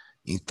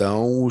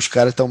 Então, os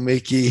caras estão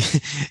meio que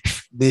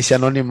nesse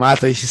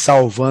anonimato aí se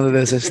salvando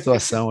dessa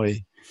situação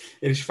aí.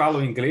 Eles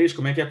falam inglês?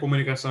 Como é que é a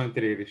comunicação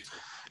entre eles?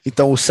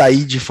 Então, o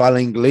Said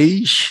fala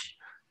inglês,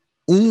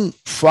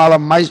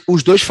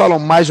 os dois falam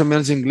mais ou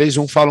menos inglês,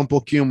 um fala um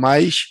pouquinho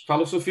mais.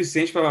 Fala o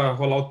suficiente para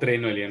rolar o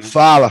treino ali, né?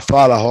 Fala,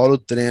 rola o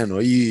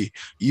treino. E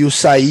o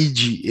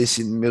Said,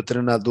 esse meu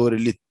treinador,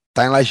 ele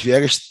tá em Las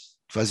Vegas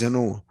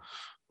fazendo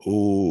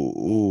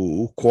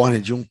o corner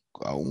de um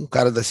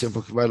cara da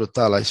Sempa que vai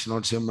lutar lá esse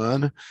final de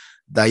semana.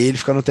 Daí ele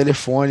fica no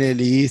telefone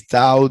ali e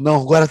tal. Não,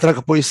 agora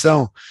troca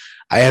posição.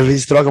 Aí às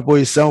vezes troca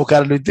posição, o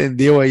cara não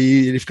entendeu,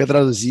 aí ele fica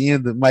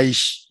traduzindo,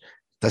 mas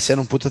tá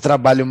sendo um puta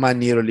trabalho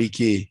maneiro ali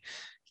que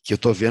eu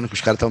tô vendo que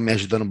os caras estão me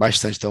ajudando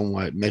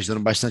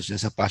bastante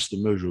nessa parte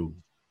do meu jogo.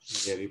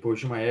 E o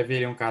Shimaev,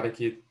 ele é um cara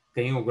que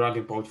tem o ground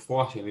and pound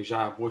forte, ele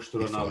já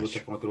mostrou na luta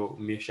contra o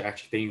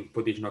Meerschaert que tem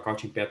poder de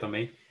nocaute em pé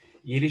também.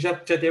 E ele já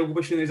tem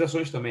algumas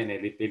finalizações também, né?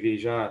 Ele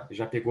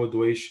já pegou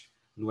 2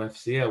 no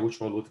UFC, a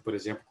última luta, por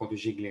exemplo, contra o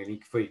Jing Lin,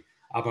 que foi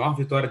a maior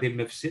vitória dele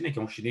no UFC, né? Que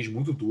é um chinês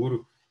muito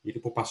duro, e ele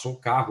passou o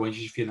carro antes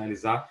de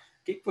finalizar.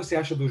 O que você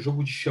acha do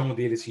jogo de chão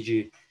dele, assim,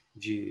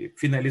 de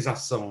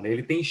finalização, né?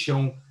 Ele tem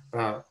chão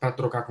para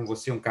trocar com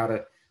você, um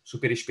cara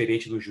super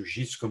experiente no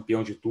jiu-jitsu,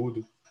 campeão de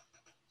tudo?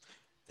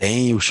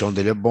 Tem, o chão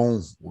dele é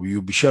bom. E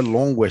o bicho é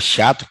longo, é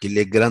chato, que ele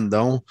é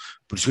grandão.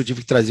 Por isso que eu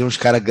tive que trazer uns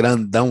caras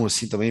grandão,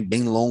 assim, também,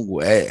 bem longo.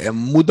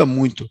 Muda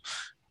muito.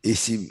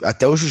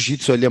 Até o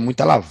jiu-jitsu ali é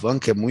muita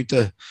alavanca, é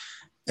muita.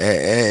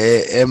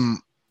 É, é, é,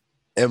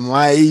 é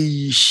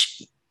mais.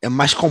 É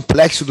mais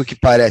complexo do que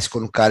parece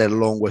quando o cara é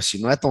longo assim,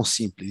 não é tão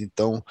simples.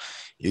 Então,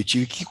 eu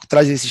tive que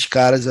trazer esses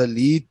caras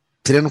ali,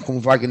 treino com o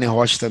Wagner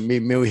Rocha também,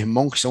 meu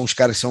irmão, que são os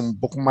caras que são um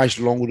pouco mais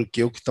longos do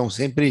que eu, que estão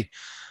sempre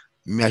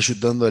me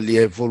ajudando ali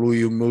a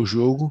evoluir o meu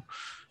jogo,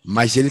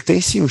 mas ele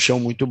tem sim um chão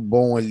muito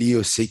bom ali,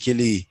 eu sei que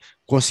ele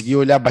conseguiu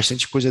olhar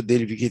bastante coisa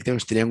dele, vi que ele tem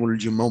uns triângulos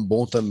de mão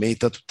bom também,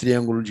 tanto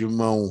triângulo de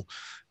mão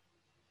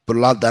pro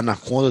lado da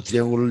Anaconda,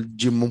 triângulo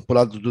de mão pro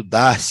lado do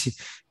Darcy,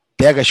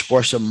 pega as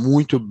costas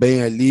muito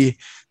bem ali,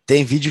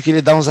 tem vídeo que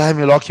ele dá uns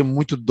armlock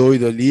muito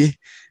doido ali,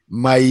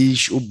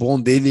 mas o bom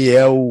dele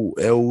é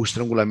o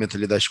estrangulamento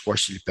ali das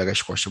costas, ele pega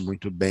as costas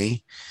muito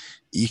bem,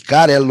 e,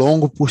 cara, é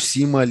longo por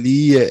cima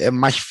ali, é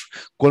mais.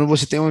 Quando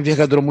você tem uma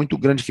envergadura muito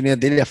grande que nem a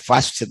dele, é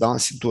fácil você dar uma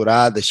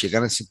cinturada, chegar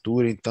na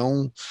cintura.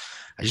 Então,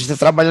 a gente tá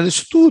trabalhando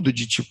isso tudo,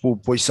 de tipo,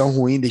 posição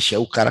ruim, deixar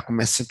o cara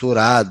começa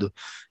cinturado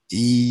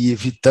e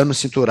evitando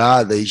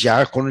cinturada, e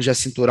já quando já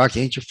cinturar, o que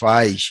a gente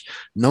faz?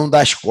 Não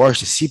dar as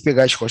costas, se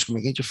pegar as costas, como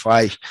é que a gente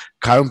faz?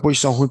 Cai em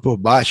posição ruim por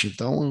baixo.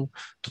 Então,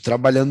 tô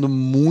trabalhando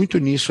muito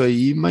nisso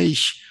aí,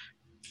 mas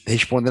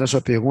respondendo a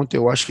sua pergunta,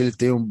 eu acho que ele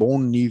tem um bom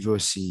nível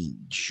assim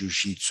de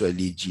jiu-jitsu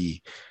ali,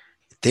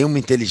 tem uma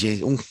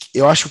inteligência.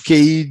 Eu acho que o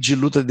QI de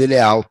luta dele é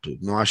alto.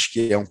 Não acho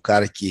que é um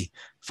cara que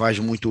faz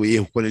muito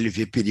erro. Quando ele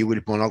vê perigo, ele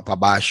põe logo para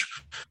baixo.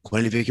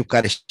 Quando ele vê que o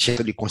cara é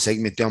chato, ele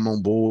consegue meter uma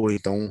mão boa.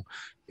 Então,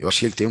 eu acho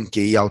que ele tem um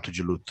QI alto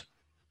de luta.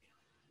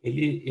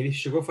 Ele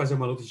chegou a fazer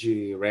uma luta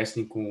de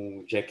wrestling com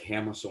o Jack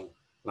Hermansson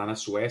lá na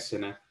Suécia,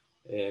 né?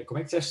 Como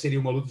é que você acha que seria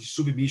uma luta de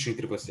submission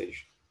entre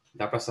vocês?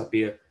 Dá para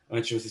saber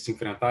antes de vocês se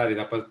enfrentarem?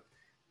 Dá para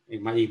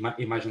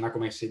imaginar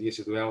como é que seria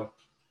esse duelo?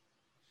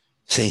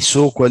 Sem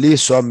soco ali,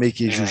 só meio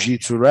que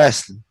jiu-jitsu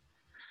wrestling.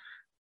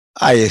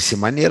 Ia ser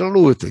maneira a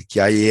luta, que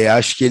aí eu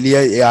acho que ele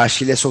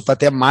ia soltar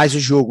até mais o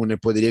jogo, né?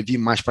 Poderia vir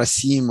mais para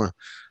cima,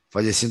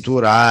 fazer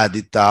cinturada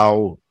e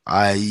tal.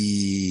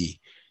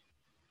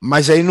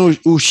 Mas aí no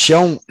o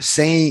chão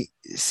sem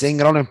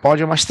ground and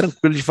pound é mais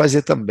tranquilo de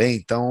fazer também.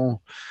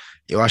 Então,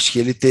 eu acho que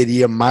ele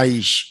teria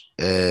mais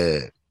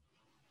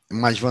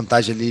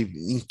vantagem ali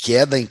em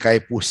queda, em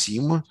cair por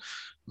cima,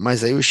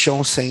 mas aí o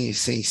chão sem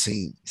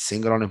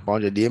ground and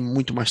pound ali é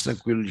muito mais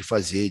tranquilo de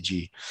fazer,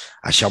 de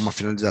achar uma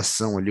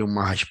finalização ali,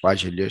 uma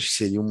raspagem ali. Acho que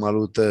seria uma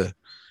luta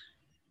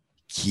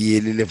que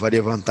ele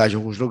levaria vantagem em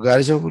alguns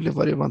lugares, eu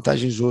levaria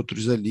vantagem em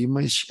outros ali,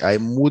 mas aí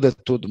muda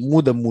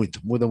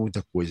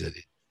muita coisa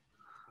ali.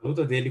 A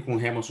luta dele com o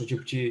Hermansson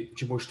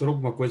te mostrou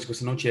alguma coisa que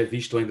você não tinha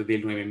visto ainda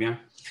dele no MMA?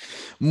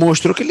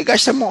 Mostrou que ele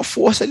gasta maior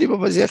força ali para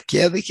fazer a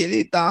queda e que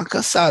ele dá uma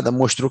cansada.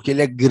 Mostrou que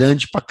ele é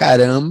grande pra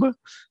caramba.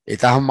 Ele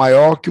tava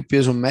maior que o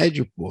peso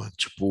médio, pô.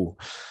 Tipo,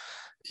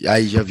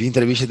 aí já vi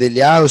entrevista dele,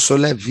 eu sou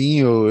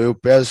levinho, eu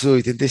peso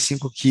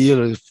 85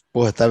 quilos.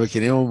 Porra, tava que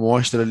nem um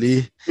monstro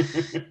ali.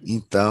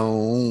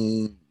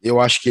 Então,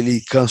 eu acho que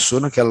ele cansou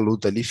naquela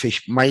luta ali,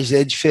 mas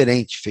é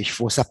diferente. Fez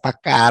força pra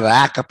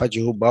caraca pra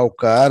derrubar o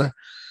cara,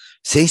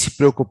 sem se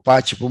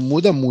preocupar, tipo,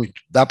 muda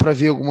muito. Dá para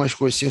ver algumas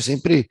coisas assim, eu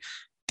sempre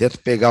tento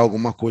pegar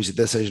alguma coisa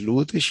dessas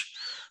lutas,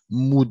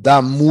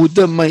 muda,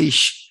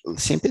 mas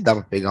sempre dá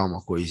para pegar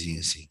uma coisinha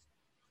assim.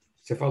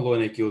 Você falou,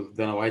 né, que o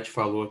Dana White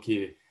falou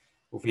que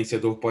o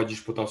vencedor pode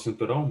disputar o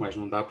cinturão, mas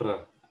não dá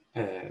para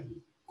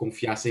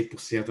confiar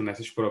 100%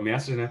 nessas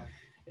promessas, né?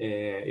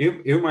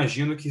 Eu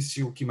imagino que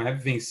se o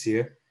Chimaev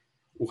vencer,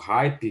 o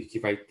hype que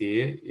vai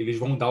ter, eles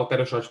vão dar o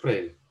title shot para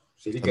ele.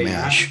 Se ele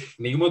ganhar,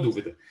 nenhuma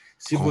dúvida.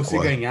 Se você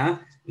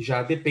ganhar,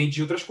 já depende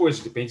de outras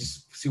coisas. Depende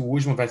se o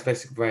Usman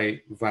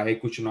vai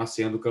continuar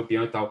sendo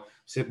campeão e tal.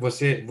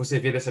 Você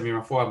vê dessa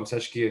mesma forma? Você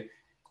acha que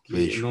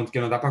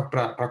não dá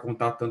para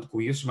contar tanto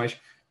com isso, mas se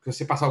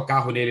você passar o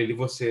carro nele ali,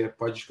 você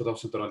pode disputar o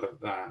cinturão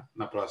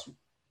na próxima?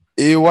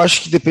 Eu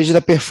acho que depende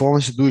da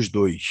performance dos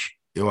dois.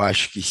 Eu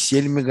acho que se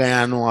ele me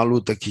ganhar numa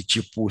luta que,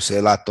 tipo,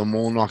 sei lá,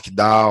 tomou um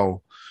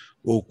knockdown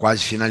ou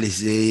quase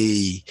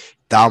finalizei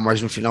tal,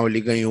 mas no final ele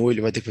ganhou,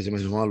 ele vai ter que fazer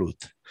mais uma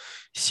luta.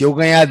 Se eu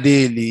ganhar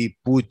dele,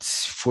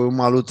 putz, foi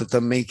uma luta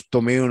também que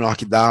tomei um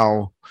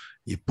knockdown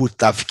e,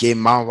 puta, fiquei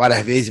mal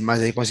várias vezes,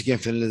 mas aí consegui a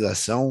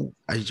finalização,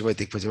 a gente vai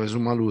ter que fazer mais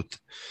uma luta.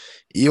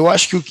 E eu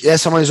acho que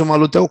essa mais uma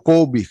luta é o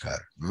Colby,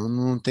 cara.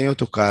 Não tem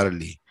outro cara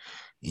ali.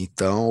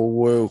 Então,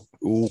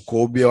 o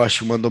Colby, eu acho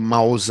que mandou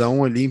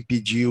malzão ali,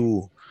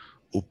 impediu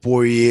o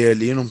Poirier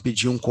ali, não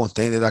pediu um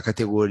contender da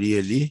categoria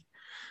ali.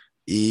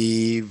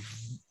 E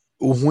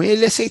o ruim é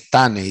ele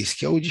aceitar, né? Isso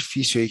que é o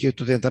difícil aí, que eu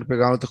tô tentando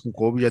pegar uma luta com o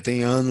Colby, já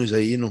tem anos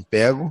aí, não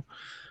pego.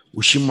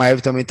 O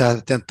Chimaev também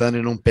tá tentando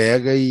e não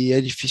pega, e é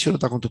difícil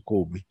lutar contra o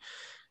Colby,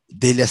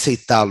 dele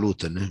aceitar a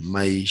luta, né?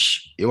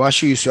 Mas eu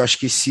acho isso, eu acho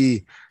que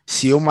se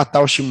eu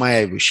matar o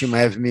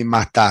Chimaev me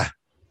matar,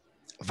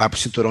 vai pro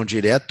cinturão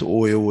direto,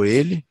 ou eu ou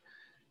ele.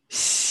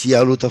 Se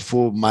a luta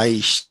for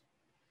mais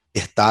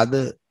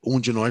apertada, um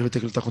de nós vai ter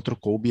que lutar contra o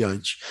Colby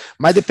antes.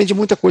 Mas depende de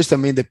muita coisa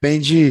também,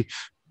 depende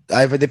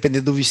aí vai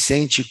depender do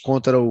Vicente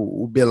contra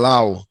o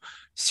Belal.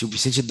 Se o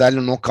Vicente dá-lhe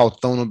um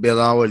nocautão no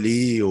Belal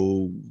ali,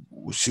 ou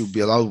se o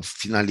Belal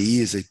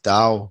finaliza e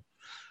tal.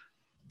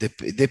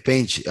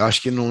 Depende. Eu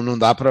acho que não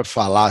dá para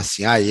falar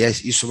assim,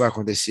 isso vai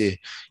acontecer.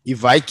 E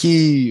vai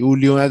que o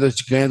Leon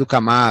Edwards ganha do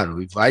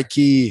Kamaru, e vai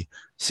que,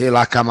 sei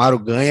lá, Kamaru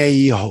ganha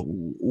e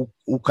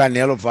o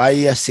Canelo vai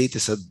e aceita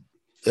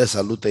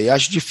essa luta aí.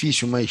 Acho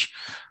difícil, mas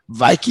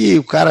vai que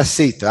o cara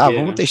aceita.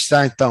 Vamos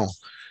testar então.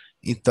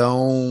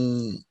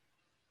 Então,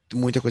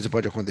 muita coisa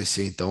pode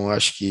acontecer. Então, eu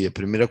acho que a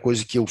primeira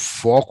coisa que eu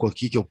foco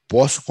aqui, que eu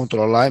posso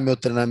controlar, é meu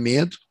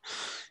treinamento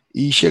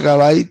e chegar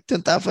lá e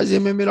tentar fazer a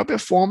minha melhor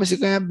performance e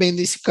ganhar bem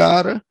desse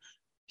cara,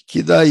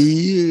 que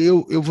daí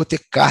eu vou ter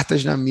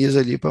cartas na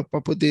mesa ali para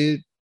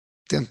poder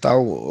tentar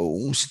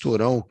um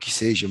cinturão, o que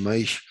seja,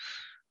 mas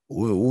a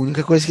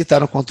única coisa que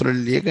está no controle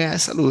ali é ganhar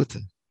essa luta.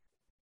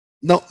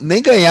 Não,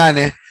 nem ganhar,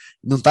 né?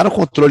 Não está no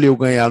controle eu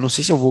ganhar, não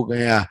sei se eu vou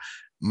ganhar,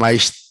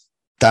 mas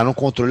tá no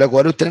controle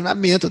agora o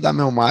treinamento, dar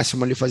meu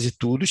máximo ali, fazer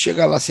tudo,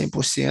 chegar lá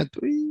 100%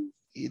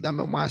 e dar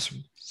meu máximo.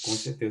 Com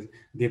certeza.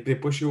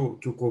 Depois que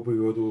o Corpo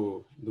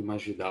ganhou do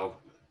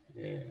Masvidal,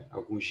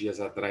 alguns dias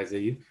atrás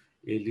aí,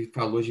 ele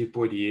falou de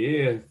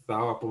Poirier,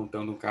 tal,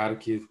 apontando um cara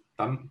que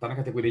tá na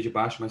categoria de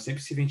baixo, mas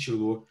sempre se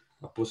ventilou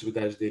a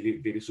possibilidade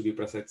dele subir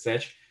para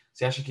 7-7.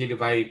 Você acha que ele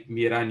vai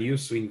mirar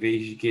nisso em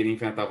vez de querer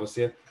enfrentar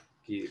você?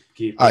 Que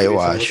eu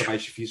acho.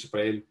 Mais difícil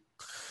para ele?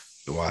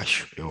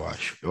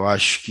 Eu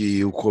acho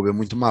que o Kobe é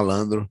muito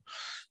malandro.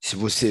 Se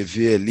você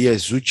vê ali,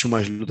 as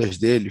últimas lutas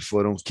dele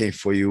foram quem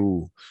foi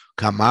o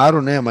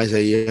Kamaru, né? Mas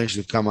aí antes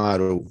do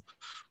Kamaru,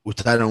 o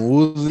Tyron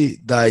Woodley,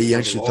 daí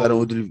antes do Tyron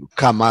Woodley, o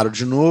Kamaru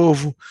de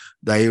novo,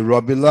 daí o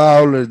Robbie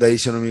Lawler, daí,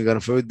 se eu não me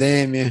engano, foi o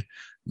Demian,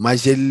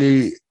 mas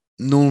ele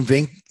não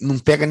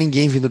pega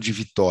ninguém vindo de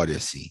vitória,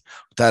 assim.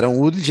 O Tyron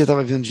Woodley já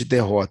estava vindo de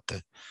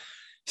derrota.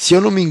 Se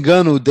eu não me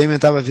engano, o Demian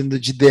estava vindo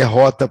de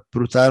derrota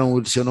para o Tyron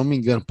Woodley, se eu não me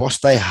engano. Posso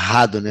estar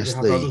errado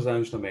nessa daí. Teve o Rafael dos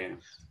Anjos também, né?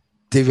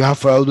 Teve o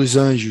Rafael dos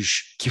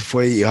Anjos,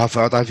 o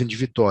Rafael estava vindo de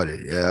vitória.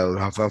 O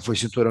Rafael foi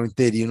cinturão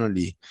interino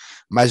ali.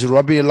 Mas o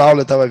Robbie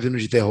Lawler estava vindo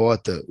de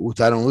derrota, o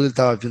Tyron Woodley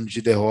estava vindo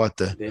de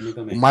derrota,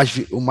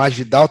 o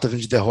Masvidal estava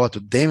vindo de derrota,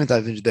 o Demian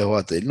estava vindo de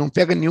derrota. Ele não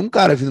pega nenhum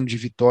cara vindo de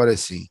vitória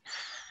assim.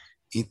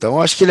 Então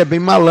eu acho que ele é bem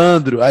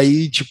malandro.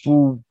 Aí,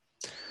 tipo,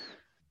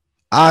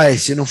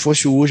 se não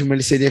fosse o último,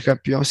 ele seria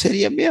campeão.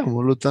 Seria mesmo,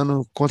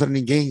 lutando contra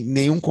ninguém,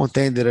 nenhum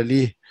contender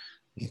ali.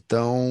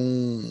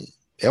 Então,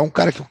 é um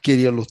cara que eu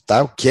queria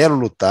lutar, eu quero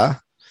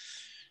lutar.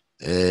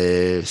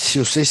 Se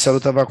eu sei se a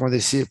luta vai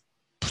acontecer,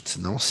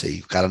 não sei.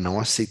 O cara não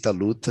aceita a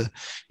luta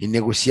e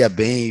negocia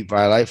bem, e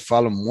vai lá e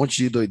fala um monte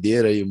de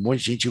doideira, e um monte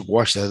de gente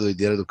gosta da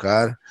doideira do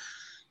cara.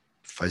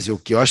 Fazer o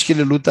quê? Eu acho que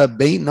ele luta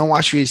bem, não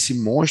acho esse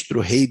monstro,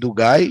 rei do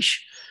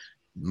gás,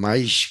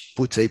 mas,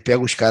 aí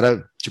pega os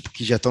caras, tipo,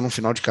 que já estão no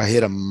final de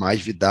carreira,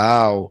 mais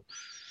Vidal,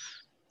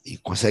 e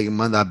consegue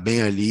mandar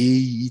bem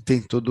ali, e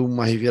tem toda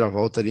uma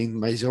reviravolta ali,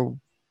 mas é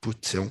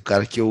um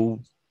cara que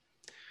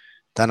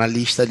tá na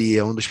lista ali,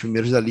 é um dos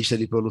primeiros da lista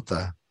ali para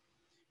lutar.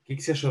 O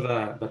que você achou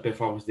da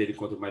performance dele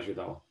contra o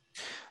Masvidal?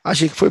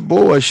 Achei que foi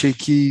boa, achei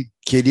que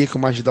queria que o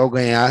Masvidal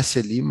ganhasse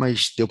ali,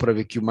 mas deu para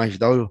ver que o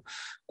Masvidal,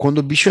 quando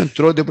o bicho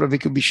entrou, deu para ver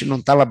que o bicho não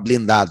estava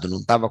blindado, não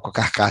estava com a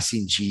carcaça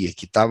em dia,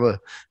 que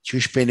tinha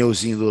uns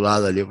pneuzinhos do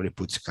lado ali. Eu falei,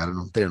 esse cara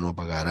não treinou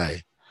pra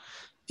caralho.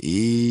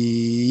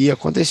 E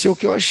aconteceu o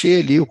que eu achei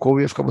ali, o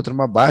Colby ia ficar botando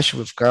uma baixa,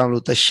 vai ficar uma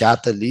luta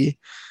chata ali,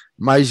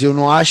 mas eu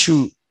não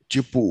acho,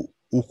 tipo,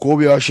 o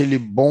Colby eu acho ele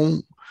bom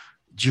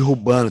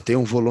derrubando, tem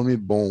um volume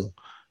bom,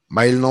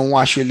 mas ele não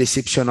acho ele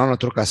excepcional na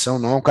trocação,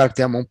 não é um cara que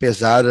tem a mão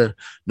pesada,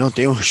 não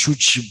tem uns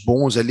chutes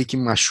bons ali que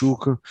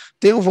machucam,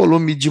 tem um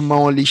volume de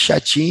mão ali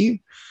chatinho,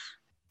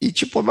 e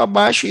tipo, vai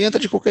abaixo e entra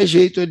de qualquer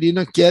jeito ali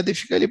na queda e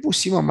fica ali por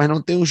cima, mas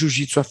não tem um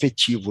jiu-jitsu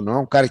afetivo, não é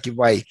um cara que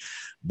vai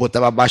botar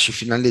para baixo e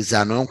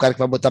finalizar, não é um cara que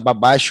vai botar para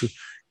baixo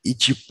e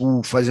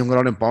tipo, fazer um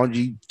ground and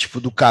pound tipo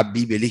do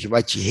Khabib ali, que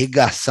vai te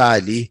regaçar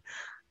ali,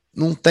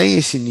 não tem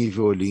esse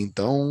nível ali,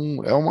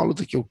 então é uma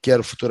luta que eu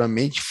quero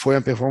futuramente, foi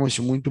uma performance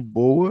muito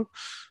boa,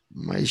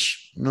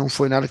 mas não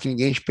foi nada que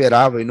ninguém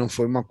esperava e não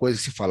foi uma coisa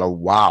que se fala,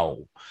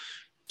 uau,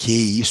 que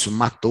isso,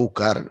 matou o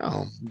cara,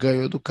 não,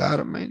 ganhou do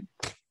cara, mas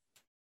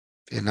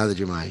é nada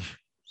demais.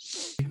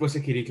 O que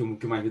você queria que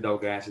o Masvidal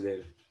ganhasse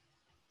dele?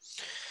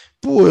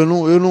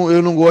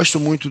 Eu não gosto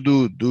muito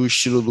do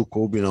estilo do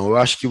Colby, não. Eu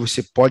acho que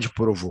você pode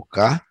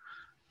provocar,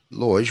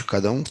 lógico,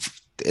 cada um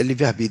é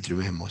livre-arbítrio,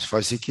 meu irmão. Você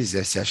faz o que você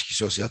quiser, você acha que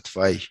isso é o certo,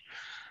 faz.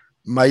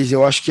 Mas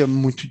eu acho que é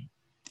muito.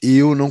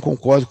 Eu não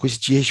concordo com esse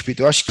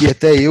desrespeito. Eu acho que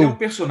até eu. É um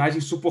personagem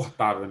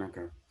insuportável, né,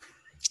 cara?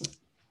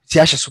 Você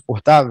acha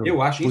suportável?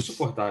 Eu acho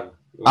insuportável.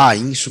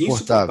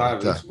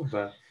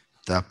 Insuportável.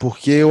 Tá,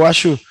 porque eu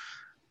acho.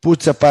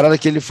 A parada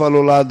que ele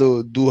falou lá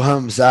do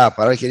Hamza, a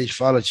parada que ele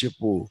fala,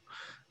 tipo, o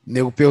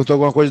nego perguntou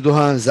alguma coisa do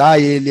Hamza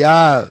e ele,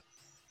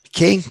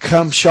 quem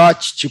come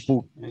shot,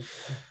 tipo,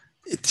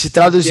 se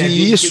traduzir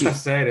isso,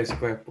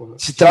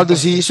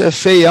 é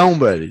feião,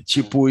 velho,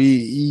 tipo,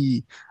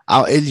 ele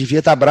devia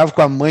estar bravo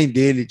com a mãe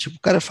dele, tipo,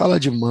 o cara fala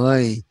de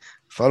mãe,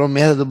 fala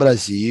merda do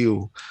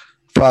Brasil,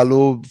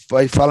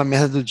 fala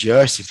merda do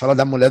Justin, fala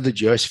da mulher do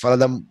Justin, fala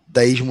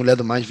da ex-mulher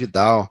do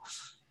Masvidal.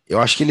 Eu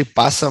acho que ele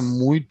passa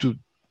muito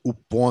o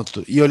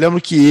ponto. E eu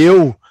lembro que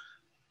eu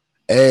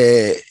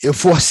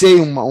forcei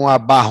uma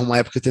barra uma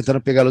época tentando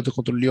pegar a luta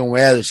contra o Leon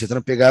Edwards,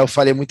 tentando pegar, eu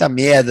falei muita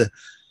merda.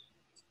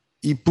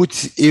 E,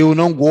 putz, eu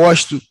não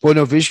gosto, quando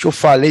eu vejo que eu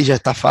falei, já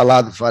tá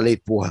falado, falei,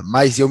 porra,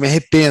 mas eu me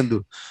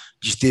arrependo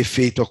de ter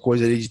feito a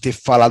coisa ali, de ter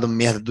falado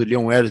merda do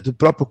Leon Edwards, do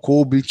próprio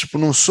Colby, tipo,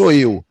 não sou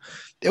eu.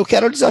 Eu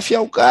quero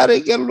desafiar o cara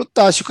e quero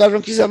lutar. Se o cara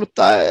não quiser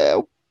lutar,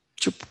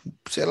 tipo,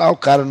 sei lá, o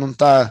cara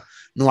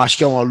não acho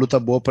que é uma luta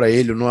boa para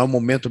ele, não é um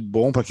momento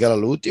bom para aquela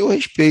luta, e eu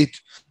respeito.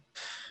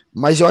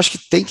 Mas eu acho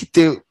que tem que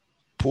ter,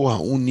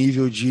 porra, um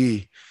nível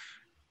de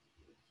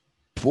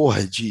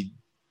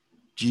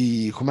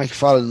como é que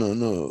fala?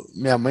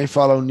 Minha mãe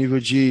fala um nível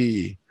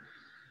de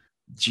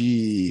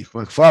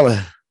como é que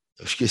fala?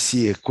 Eu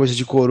esqueci, é coisa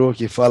de coroa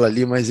que fala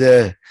ali, mas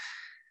é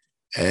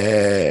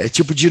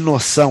tipo de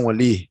noção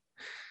ali.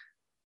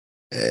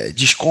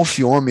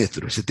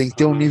 Desconfiômetro, você tem que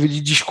ter um nível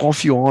de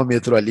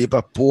desconfiômetro ali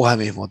pra porra,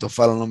 meu irmão, tô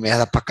falando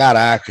merda pra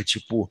caraca,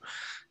 tipo,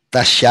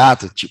 tá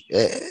chato, tipo,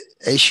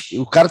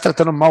 o cara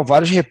tratando mal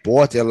vários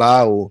repórteres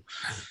lá,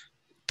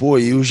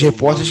 e os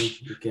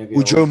repórteres,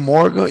 o Joe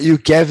Morgan e o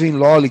Kevin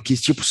Lawley, que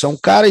tipo, são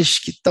caras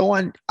que estão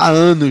há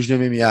anos no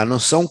MMA, não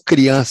são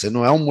crianças,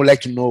 não é um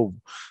moleque novo,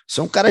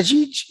 são caras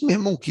meu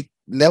irmão, que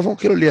levam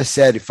aquilo ali a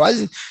sério,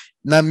 fazem,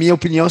 na minha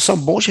opinião, são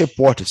bons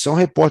repórteres, são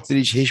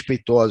repórteres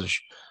respeitosos.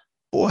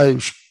 Porra,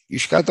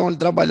 os caras estão ali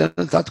trabalhando,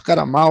 trata o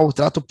cara mal,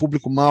 trata o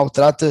público mal,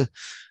 trata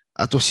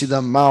a torcida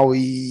mal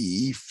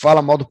e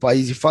fala mal do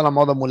país, e fala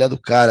mal da mulher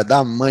do cara,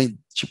 da mãe,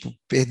 tipo,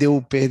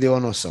 perdeu a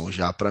noção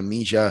já. Pra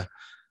mim já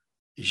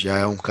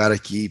é um cara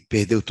que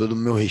perdeu todo o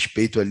meu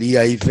respeito ali.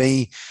 Aí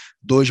vem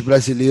dois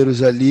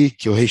brasileiros ali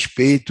que eu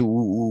respeito,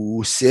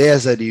 o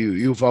César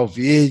e o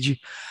Valverde.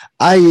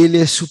 Aí ele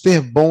é super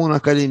bom na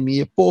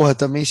academia. Porra,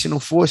 também se não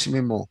fosse,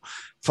 meu irmão,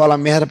 fala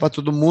merda pra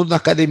todo mundo, na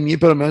academia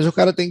pelo menos o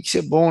cara tem que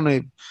ser bom,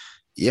 né?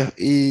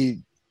 E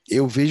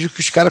eu vejo que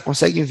os caras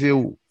conseguem ver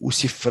o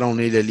cifrão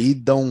nele ali e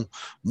dão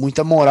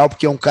muita moral,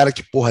 porque é um cara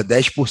que, porra,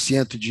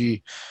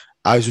 10%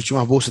 as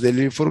últimas bolsas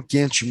dele foram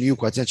 500 mil,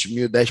 400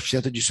 mil,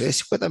 10% disso é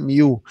 50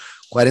 mil,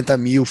 40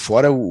 mil,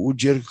 fora o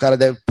dinheiro que o cara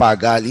deve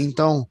pagar ali.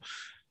 Então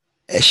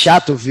é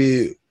chato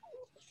ver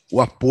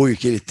o apoio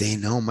que ele tem,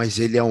 não, mas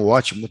ele é um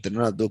ótimo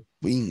treinador,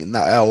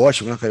 é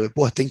ótimo, né, cara?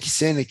 Porra, tem que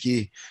ser, né,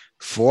 que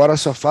fora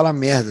só fala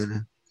merda,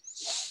 né?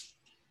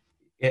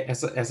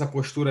 Essa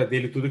postura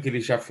dele, tudo que ele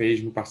já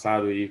fez no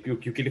passado e o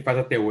que ele faz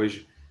até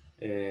hoje,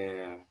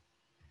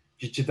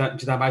 te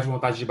dá mais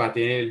vontade de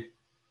bater nele?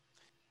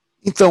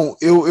 Então,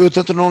 eu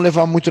tento não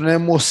levar muito na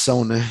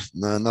emoção, né?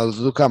 Na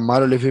luta do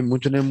Kamaru eu levei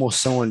muito na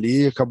emoção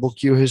ali, acabou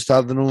que o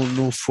resultado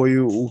não foi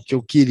o que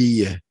eu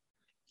queria.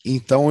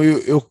 Então,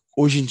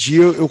 hoje em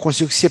dia eu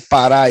consigo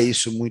separar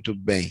isso muito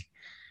bem.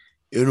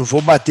 Eu não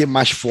vou bater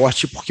mais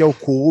forte porque é o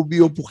Colby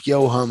ou porque é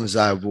o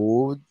Hamza.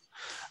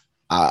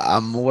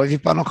 A mão vai vir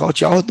para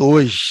nocautear os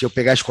dois. Se eu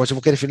pegar as costas, eu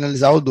vou querer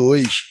finalizar os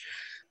dois.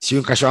 Se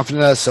eu encaixar uma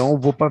finalização, eu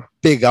vou para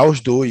pegar os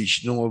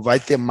dois. Não vai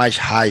ter mais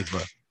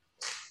raiva.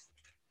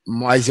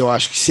 Mas eu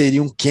acho que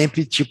seria um camp,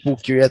 tipo,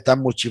 que eu ia estar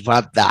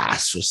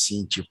motivadaço,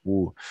 assim,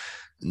 tipo...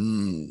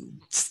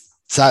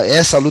 sabe,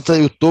 essa luta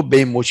eu tô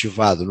bem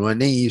motivado, não é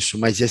nem isso,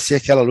 mas ia ser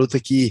aquela luta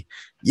que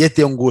ia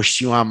ter um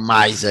gostinho a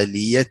mais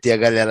ali, ia ter a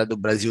galera do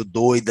Brasil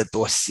doida,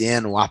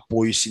 torcendo, um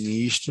apoio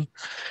sinistro.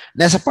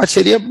 Nessa parte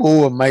seria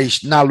boa,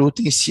 mas na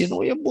luta em si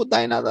não ia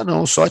mudar em nada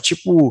não, só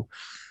tipo,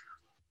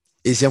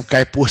 eles iam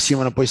cair por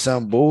cima na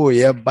posição boa,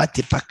 ia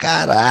bater pra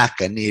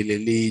caraca nele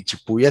ali,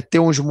 tipo, ia ter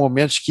uns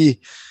momentos que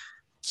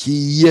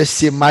ia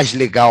ser mais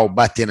legal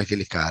bater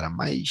naquele cara,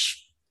 mas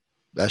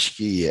acho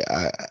que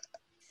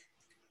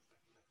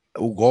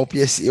o golpe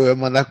eu ia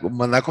mandar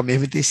com a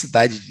mesma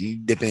intensidade,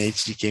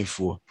 independente de quem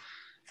for.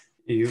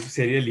 E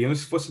seria lindo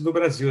se fosse no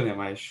Brasil, né?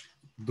 Mas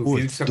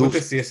duvido que isso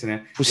acontecesse,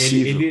 né?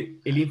 Possível.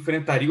 Ele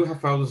enfrentaria o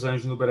Rafael dos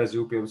Anjos no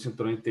Brasil pelo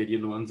cinturão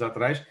interino anos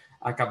atrás,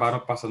 acabaram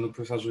passando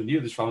para os Estados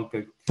Unidos, falando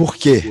que por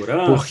quê?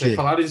 Segurança,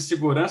 falaram de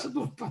segurança,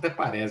 até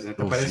parece, né?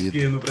 Até parece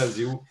que no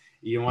Brasil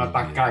iam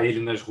atacar ele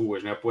nas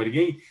ruas, né? Por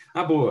ninguém,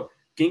 na boa,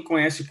 quem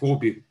conhece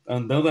Colby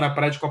andando na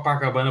praia de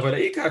Copacabana vai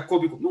aí, cara,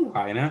 Colby não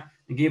vai, né?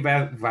 Ninguém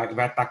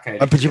vai atacar ele.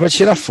 Vai pedir para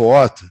tirar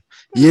foto.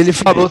 E ele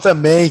falou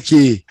também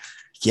que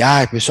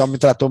o pessoal me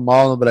tratou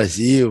mal no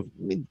Brasil.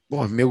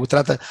 Pô, amigo,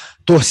 trata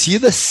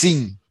torcida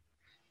sim,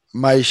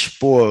 mas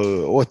pô,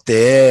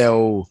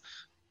 hotel,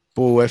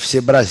 pô,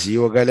 UFC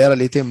Brasil, a galera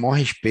ali tem maior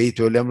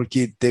respeito. Eu lembro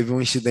que teve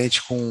um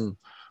incidente com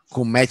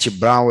o Matt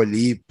Brown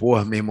ali,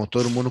 porra, meu irmão,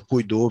 todo mundo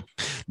cuidou.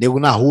 Nego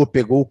na rua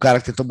pegou o cara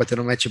que tentou bater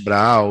no Matt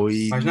Brown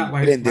e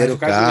prenderam o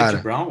cara. O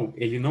Matt Brown,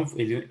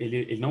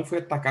 ele não foi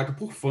atacado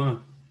por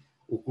fã.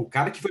 O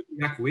cara que foi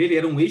brigar com ele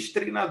era um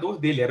ex-treinador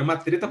dele, era uma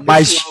treta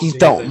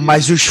pessoal.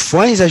 Mas os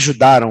fãs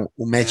ajudaram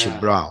o Matt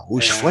Brown.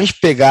 Os fãs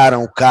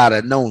pegaram o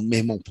cara. Não, meu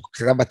irmão, porque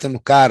você tá batendo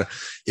o cara.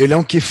 Eu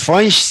lembro que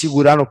fãs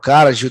seguraram o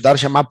cara, ajudaram a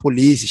chamar a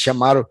polícia,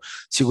 chamaram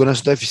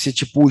segurança do UFC.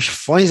 Tipo, os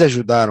fãs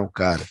ajudaram o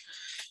cara.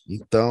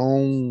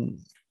 Então,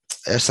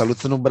 essa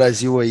luta no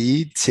Brasil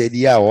aí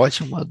seria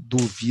ótima,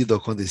 duvido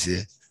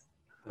acontecer.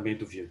 Também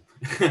duvido.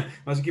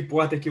 Mas o que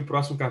importa é que o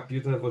próximo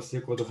capítulo é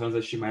você quando o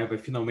Khamzat Chimaev vai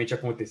finalmente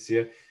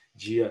acontecer,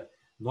 dia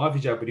 9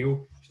 de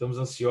abril. Estamos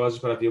ansiosos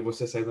para ver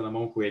você saindo na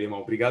mão com ele, irmão.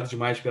 Obrigado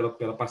demais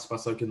pela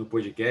participação aqui no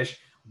podcast.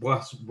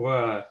 Boa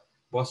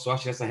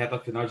sorte nessa reta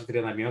final de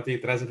treinamento e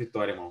traz a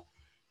vitória, irmão.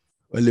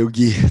 Valeu,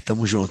 Gui.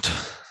 Tamo junto.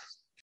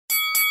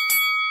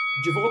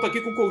 De volta aqui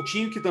com o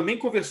Coutinho, que também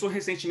conversou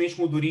recentemente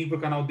com o Durinho para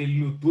o canal dele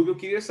no YouTube. Eu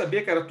queria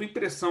saber, cara, a tua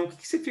impressão. O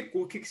que você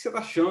ficou? O que você tá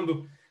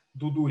achando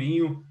do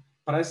Durinho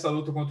para essa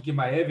luta contra o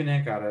Chimaev,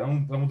 né, cara? É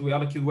um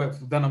duelo que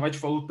o Dana White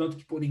falou tanto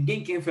que, pô,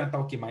 ninguém quer enfrentar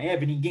o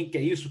Chimaev, ninguém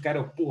quer isso, o cara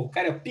é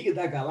o pica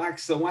da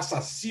galáxia, um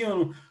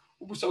assassino,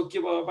 o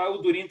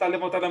Durinho tá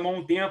levantando a mão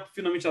um tempo,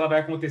 finalmente ela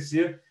vai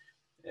acontecer.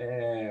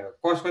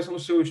 Quais são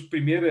as suas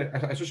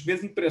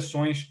primeiras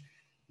impressões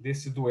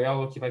desse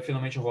duelo que vai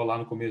finalmente rolar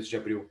no começo de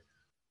abril?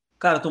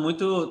 Cara, tô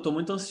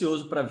muito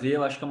ansioso para ver,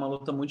 eu acho que é uma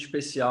luta muito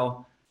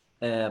especial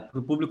para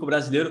o público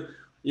brasileiro.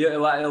 E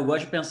eu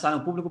gosto de pensar,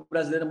 o público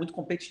brasileiro é muito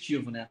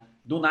competitivo, né?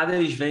 Do nada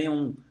eles veem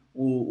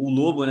o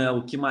Lobo, né?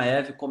 O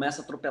Chimaev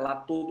começa a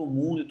atropelar todo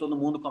mundo e todo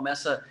mundo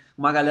começa...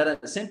 Uma galera...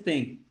 Sempre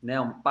tem, né?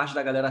 Uma parte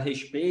da galera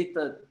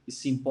respeita e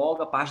se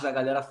empolga, parte da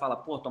galera fala,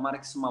 pô, tomara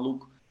que esse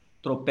maluco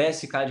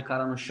tropece e caia de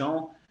cara no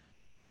chão.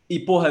 E,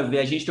 porra,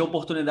 a gente tem a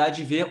oportunidade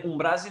de ver um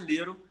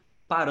brasileiro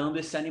parando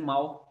esse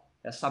animal,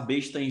 essa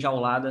besta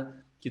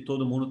enjaulada que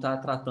todo mundo está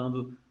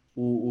tratando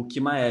o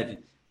Chimaev.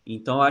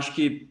 Então, eu acho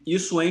que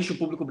isso enche o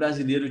público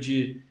brasileiro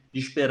de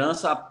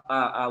esperança.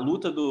 A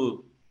luta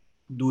do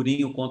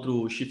Durinho contra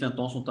o Stephen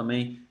Thompson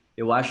também,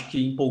 eu acho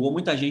que empolgou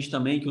muita gente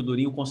também, que o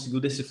Durinho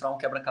conseguiu decifrar um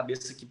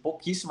quebra-cabeça que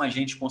pouquíssima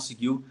gente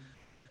conseguiu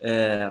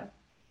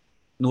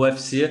no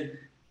UFC.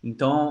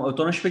 Então, eu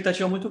estou numa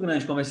expectativa muito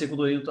grande. Conversei com o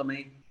Durinho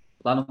também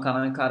lá no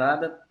canal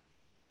Encarada.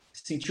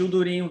 Senti o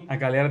Durinho. A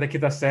galera daqui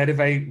da série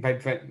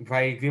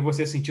vai ver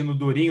você sentindo o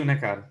Durinho, né,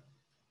 cara?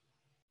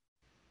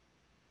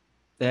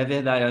 É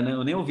verdade,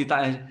 eu nem ouvi,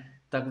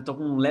 tô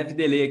com um leve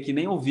delay aqui,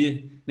 nem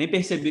ouvi, nem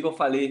percebi que eu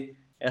falei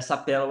essa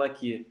pérola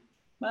aqui.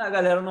 Mas a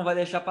galera não vai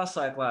deixar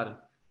passar, é claro.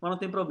 Mas não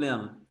tem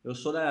problema. Eu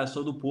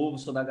sou do povo,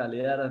 sou da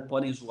galera,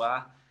 podem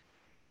zoar.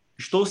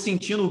 Estou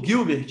sentindo o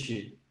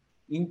Gilbert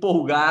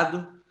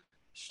empolgado.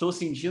 Estou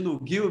sentindo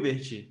o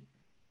Gilbert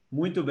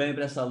muito bem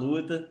para essa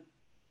luta.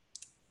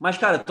 Mas,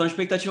 cara, tô uma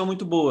expectativa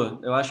muito boa.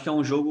 Eu acho que é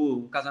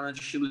um casamento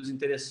de estilos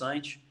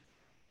interessante.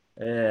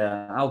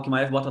 O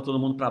Chimaev bota todo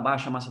mundo para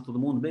baixo, amassa todo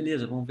mundo,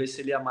 beleza, vamos ver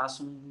se ele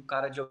amassa um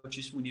cara de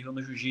altíssimo nível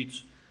no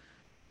jiu-jitsu.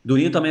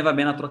 Durinho também vai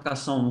bem na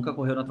trocação, nunca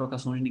correu na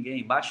trocação de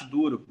ninguém, bate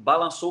duro,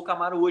 balançou o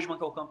Kamaru Usman,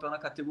 que é o campeão da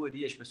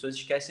categoria, as pessoas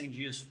esquecem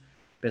disso.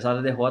 Apesar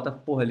da derrota,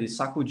 porra, ele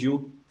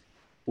sacudiu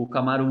o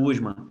Kamaru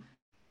Usman.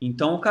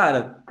 Então,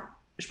 cara, a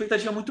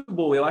expectativa é muito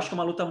boa. Eu acho que é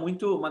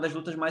uma das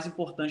lutas mais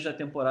importantes da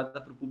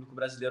temporada para o público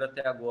brasileiro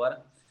até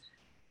agora.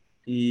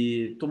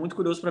 E tô muito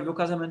curioso para ver o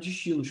casamento de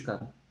estilos,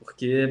 cara.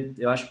 Porque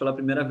eu acho que pela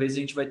primeira vez a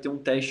gente vai ter um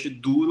teste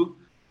duro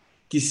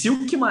que, se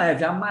o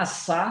Chimaev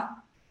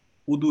amassar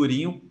o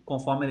Durinho,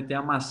 conforme ele tem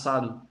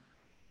amassado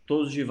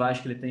todos os rivais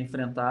que ele tem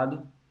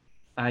enfrentado,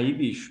 aí,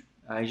 bicho,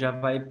 aí já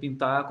vai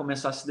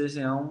começar a se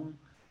desenhar um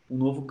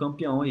novo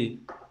campeão aí.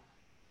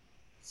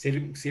 Se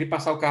ele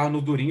passar o carro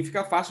no Durinho,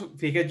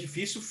 fica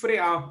difícil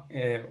frear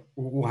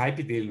o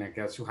hype dele,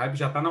 né? Se o hype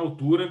já tá na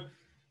altura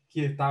que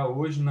ele está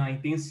hoje, na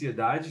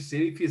intensidade, se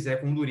ele fizer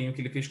com o Durinho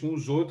que ele fez com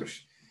os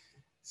outros,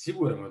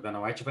 segura, mano. O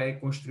Dana White vai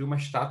construir uma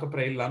estátua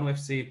para ele lá no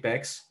UFC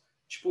Apex,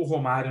 tipo o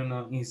Romário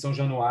em São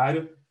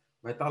Januário,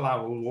 vai estar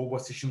lá, o Lobo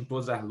assistindo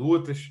todas as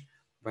lutas,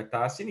 vai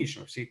estar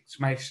sinistro.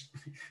 Mas,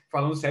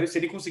 falando sério, se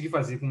ele conseguir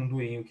fazer com o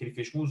Durinho que ele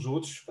fez com os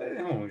outros,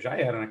 não, já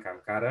era, né, cara?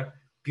 O cara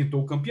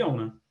pintou o campeão,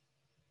 né?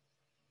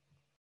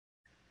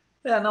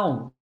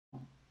 Não.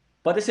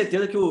 Pode ter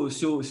certeza que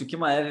se o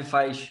Chimaev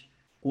faz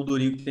com o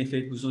Durinho que tem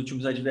feito com os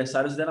últimos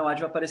adversários, o Dana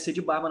White vai aparecer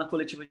de barba na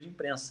coletiva de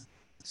imprensa.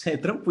 Isso é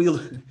tranquilo.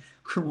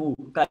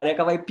 O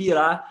Careca vai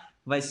pirar,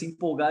 vai se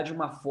empolgar de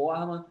uma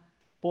forma.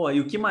 Pô,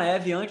 e o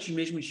Chimaev, antes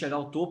mesmo de chegar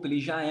ao topo,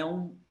 ele já é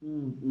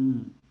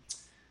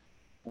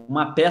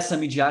uma peça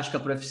midiática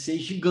para o UFC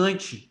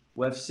gigante.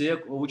 O UFC,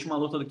 a última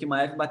luta do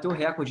Chimaev, bateu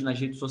recorde nas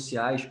redes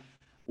sociais.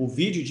 O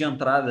vídeo de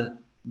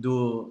entrada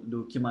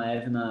do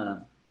Chimaev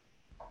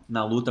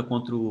na luta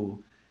contra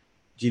o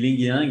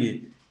Jiling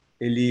Yang,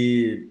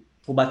 ele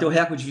bateu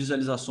recorde de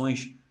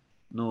visualizações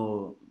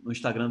no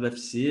Instagram do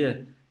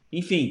UFC.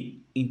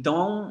 Enfim,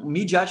 então,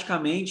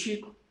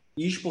 midiaticamente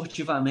e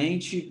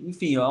esportivamente,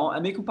 enfim, é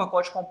meio que um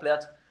pacote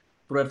completo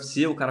pro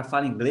UFC. O cara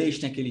fala inglês,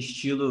 tem aquele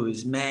estilo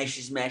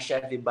smash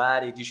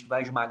everybody, diz que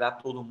vai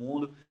esmagar todo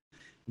mundo.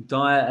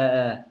 Então,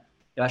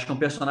 eu acho que é um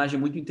personagem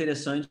muito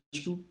interessante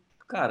que,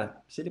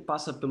 cara, se ele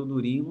passa pelo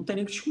Durinho, não tem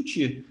nem o que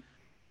discutir.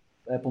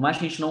 Por mais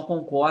que a gente não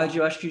concorde,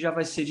 eu acho que já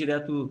vai ser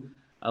direto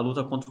a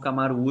luta contra o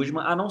Kamaru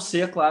Usman, a não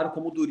ser, claro,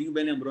 como o Durinho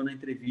bem lembrou na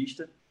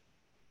entrevista,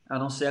 a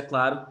não ser,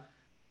 claro,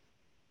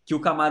 que o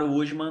Kamaru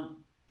Usman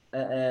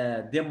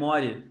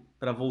demore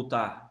para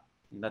voltar.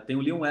 Ainda tem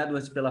o Leon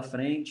Edwards pela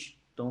frente,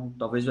 Então,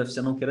 talvez o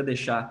UFC não queira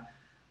deixar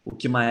o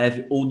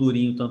Chimaev ou o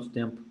Durinho tanto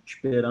tempo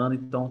esperando.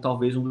 Então,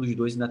 talvez um dos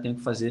dois ainda tenha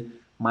que fazer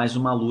mais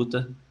uma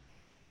luta,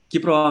 que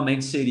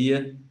provavelmente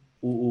seria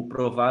o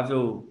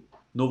provável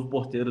novo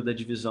porteiro da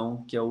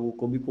divisão, que é o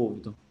Colby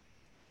Covington.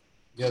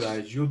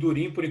 Verdade. E o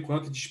Durinho, por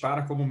enquanto,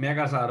 dispara como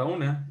mega azarão,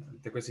 né?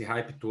 Tem com esse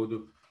hype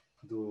todo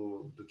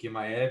do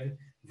Chimaev.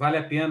 Vale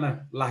a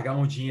pena largar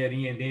um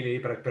dinheirinho nele aí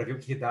para ver o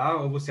que dá?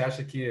 Ou você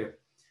acha que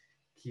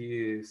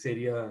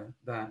seria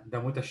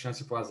dar muita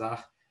chance pro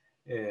azar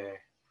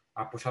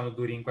apostar no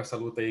Durinho com essa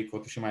luta aí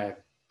contra o Chimaev?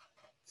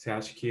 Você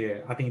acha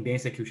que a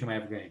tendência é que o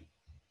Chimaev ganhe?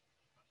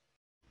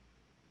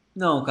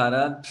 Não,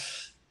 cara.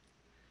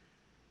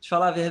 Te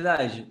falar a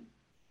verdade.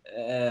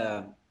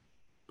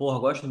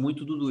 Gosto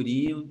muito do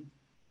Durinho.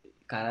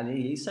 Caralho,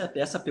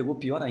 essa pegou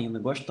pior ainda.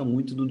 Gosto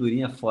muito do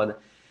Durinho, é foda.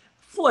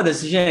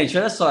 Foda-se, gente.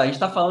 Olha só, a gente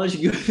tá falando de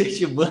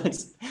Gilbert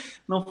Burns.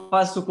 Não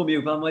faça isso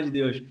comigo, pelo amor de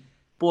Deus.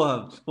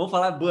 Porra, vamos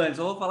falar Burns.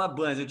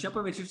 Eu tinha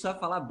prometido que você ia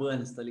falar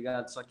Burns, tá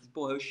ligado? Só que,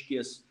 eu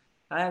esqueço.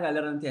 Aí a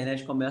galera na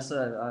internet começa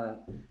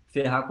a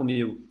ferrar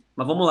comigo.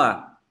 Mas vamos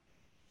lá.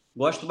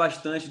 Gosto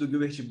bastante do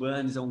Gilbert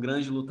Burns, é um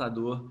grande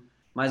lutador.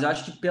 Mas eu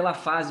acho que pela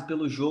fase,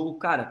 pelo jogo,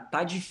 cara,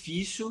 tá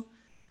difícil.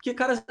 Porque,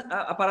 cara,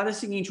 a parada é a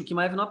seguinte, o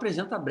Chimaev não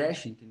apresenta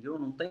brecha, entendeu?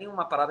 Não tem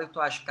uma parada que tu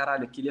acha,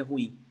 caralho, aquilo é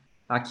ruim.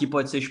 Aqui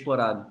pode ser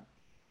explorado.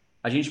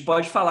 A gente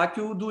pode falar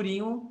que o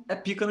Durinho é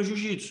pica no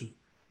jiu-jitsu.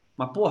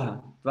 Mas, porra,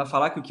 tu vai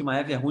falar que o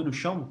Chimaev é ruim no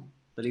chão?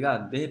 Tá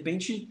ligado? De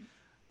repente,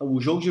 o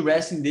jogo de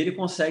wrestling dele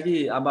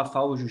consegue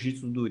abafar o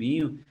jiu-jitsu do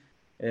Durinho.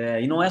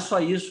 E não é só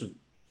isso.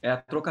 É a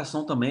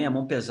trocação também, a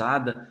mão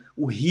pesada,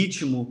 o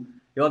ritmo.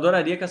 Eu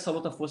adoraria que essa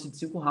luta fosse de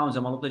 5 rounds. É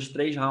uma luta de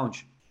 3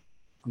 rounds.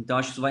 Então,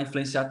 acho que isso vai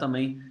influenciar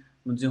também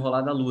no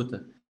desenrolar da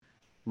luta.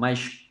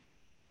 Mas,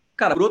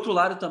 cara, por outro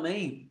lado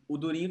também, o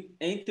Durinho,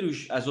 entre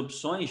as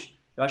opções,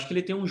 eu acho que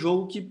ele tem um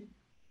jogo que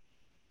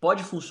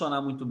pode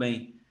funcionar muito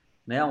bem,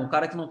 né? Um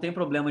cara que não tem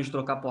problema de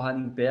trocar porrada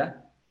em pé,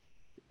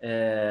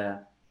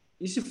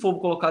 e se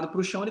for colocado para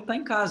o chão, ele tá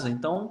em casa.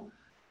 Então,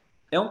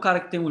 é um cara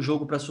que tem um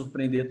jogo para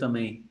surpreender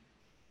também.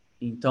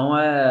 Então,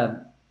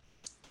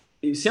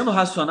 sendo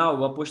racional,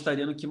 eu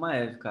apostaria no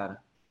Chimaev,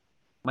 cara.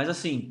 Mas,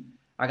 assim,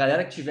 a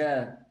galera que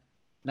tiver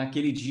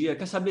naquele dia,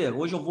 quer saber?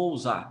 Hoje eu vou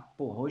usar.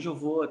 Porra, hoje eu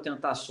vou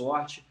tentar a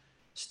sorte.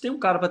 Se tem um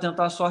cara para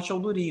tentar a sorte, é o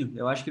Durinho.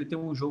 Eu acho que ele tem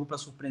um jogo para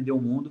surpreender o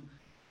mundo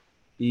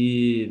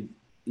e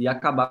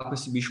acabar com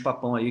esse bicho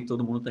papão aí que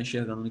todo mundo tá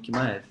enxergando no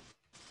Chimaev.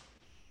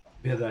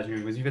 Verdade, meu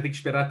amigo. A gente vai ter que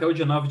esperar até o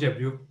dia 9 de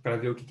abril para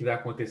ver o que vai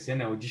acontecer,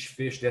 né? O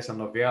desfecho dessa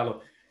novela.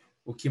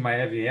 O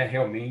Chimaev é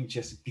realmente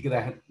esse pique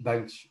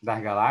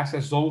das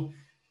galáxias ou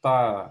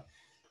tá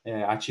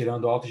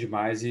atirando alto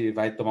demais e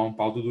vai tomar um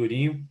pau do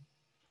Durinho,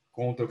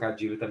 com o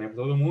trocadilho também para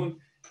todo mundo.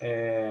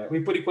 E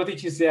por enquanto a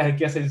gente encerra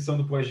aqui essa edição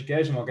do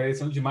podcast, irmão,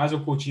 agradecendo demais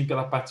ao Coutinho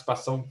pela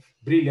participação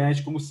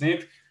brilhante, como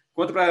sempre.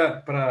 Conta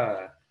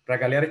para a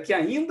galera que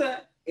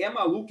ainda é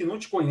maluco e não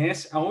te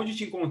conhece, aonde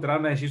te encontrar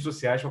nas redes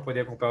sociais para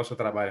poder acompanhar o seu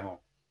trabalho, irmão.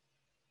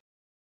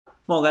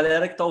 Bom,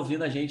 galera que tá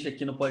ouvindo a gente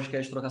aqui no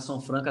podcast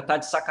Trocação Franca, tá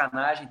de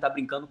sacanagem, tá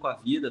brincando com a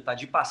vida, tá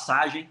de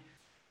passagem.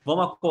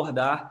 Vamos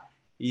acordar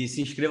e se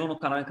inscrevam no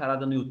canal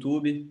Encarada no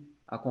YouTube,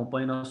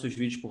 acompanhem nossos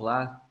vídeos por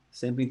lá.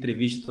 Sempre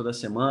entrevista toda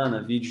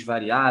semana, vídeos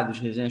variados,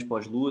 resenhas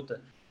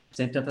pós-luta.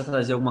 Sempre tenta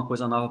trazer alguma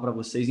coisa nova para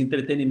vocês,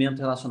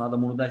 entretenimento relacionado ao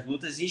mundo das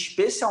lutas e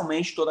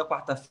especialmente toda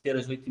quarta-feira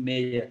às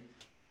 8h30,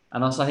 a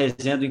nossa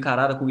resenha do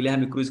Encarada com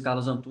Guilherme Cruz e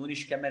Carlos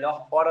Antunes, que é a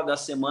melhor hora da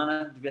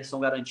semana, diversão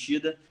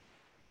garantida.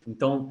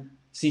 Então,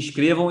 se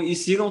inscrevam e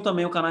sigam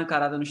também o canal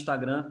Encarada no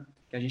Instagram,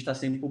 que a gente está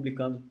sempre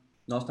publicando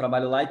nosso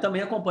trabalho lá. E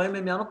também acompanha o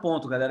MMA no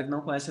Ponto. Galera que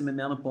não conhece o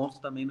MMA no Ponto,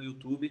 também no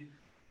YouTube,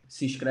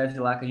 se inscreve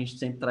lá que a gente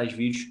sempre traz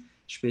vídeos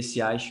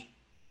especiais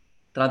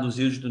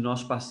traduzidos dos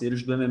nossos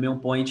parceiros do MMA On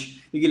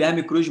Point. E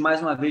Guilherme Cruz,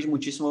 mais uma vez,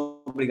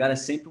 muitíssimo obrigado. É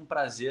sempre um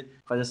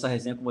prazer fazer essa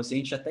resenha com você. A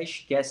gente até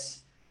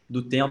esquece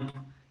do tempo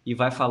e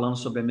vai falando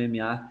sobre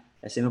MMA.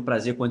 É sempre um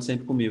prazer, conte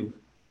sempre comigo.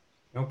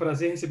 É um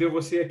prazer receber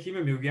você aqui,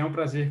 meu amigo. E é um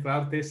prazer,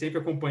 claro, ter sempre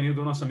a companhia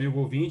do nosso amigo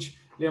ouvinte.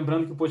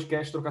 Lembrando que o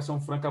podcast Trocação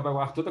Franca vai ao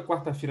ar toda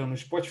quarta-feira no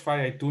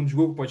Spotify, iTunes,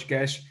 Google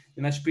Podcast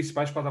e nas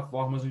principais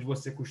plataformas onde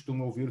você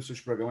costuma ouvir os seus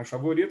programas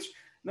favoritos.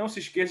 Não se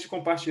esqueça de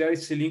compartilhar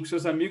esse link com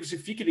seus amigos e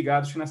fiquem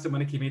ligados que na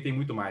semana que vem tem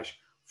muito mais.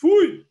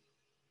 Fui!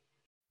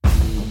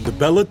 The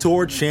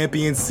Bellator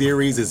Champion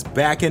Series is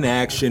back in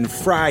action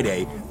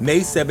Friday, May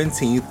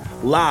 17th,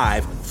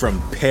 live from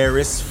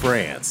Paris,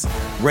 France.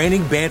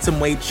 Reigning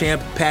bantamweight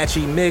champ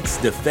Patchy Mix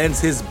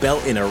defends his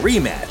belt in a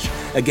rematch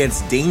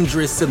against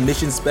dangerous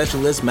submission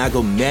specialist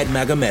Magomed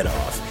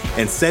Magomedov.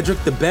 And Cedric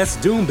the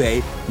Best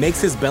Doumbé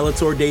makes his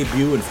Bellator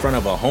debut in front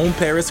of a home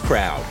Paris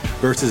crowd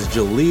versus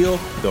Jaleel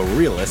the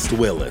Realist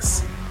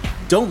Willis.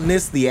 Don't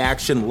miss the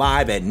action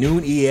live at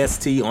noon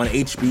EST on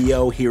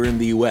HBO here in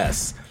the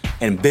US.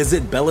 And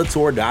visit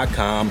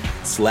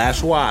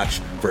Bellator.com/watch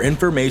for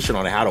information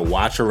on how to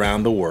watch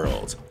around the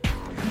world.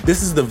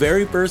 This is the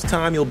very first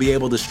time you'll be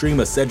able to stream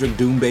a Cedric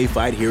Doumbé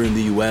fight here in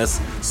the US,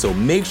 so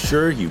make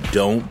sure you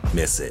don't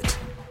miss it.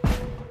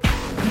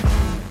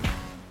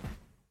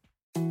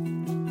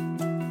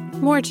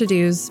 More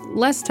to-dos,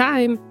 less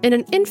time, and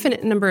an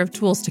infinite number of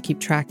tools to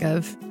keep track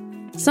of.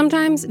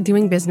 Sometimes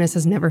doing business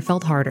has never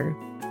felt harder,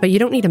 but you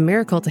don't need a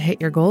miracle to hit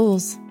your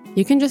goals.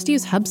 You can just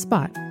use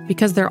HubSpot,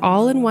 because their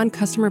all-in-one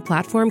customer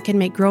platform can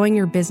make growing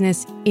your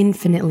business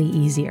infinitely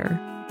easier.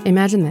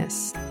 Imagine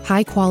this: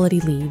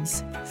 high-quality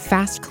leads,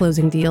 fast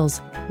closing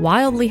deals,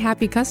 wildly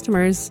happy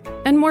customers,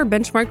 and more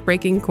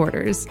benchmark-breaking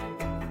quarters.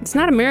 It's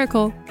not a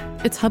miracle,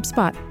 it's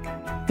HubSpot.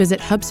 Visit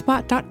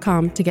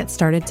HubSpot.com to get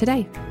started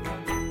today.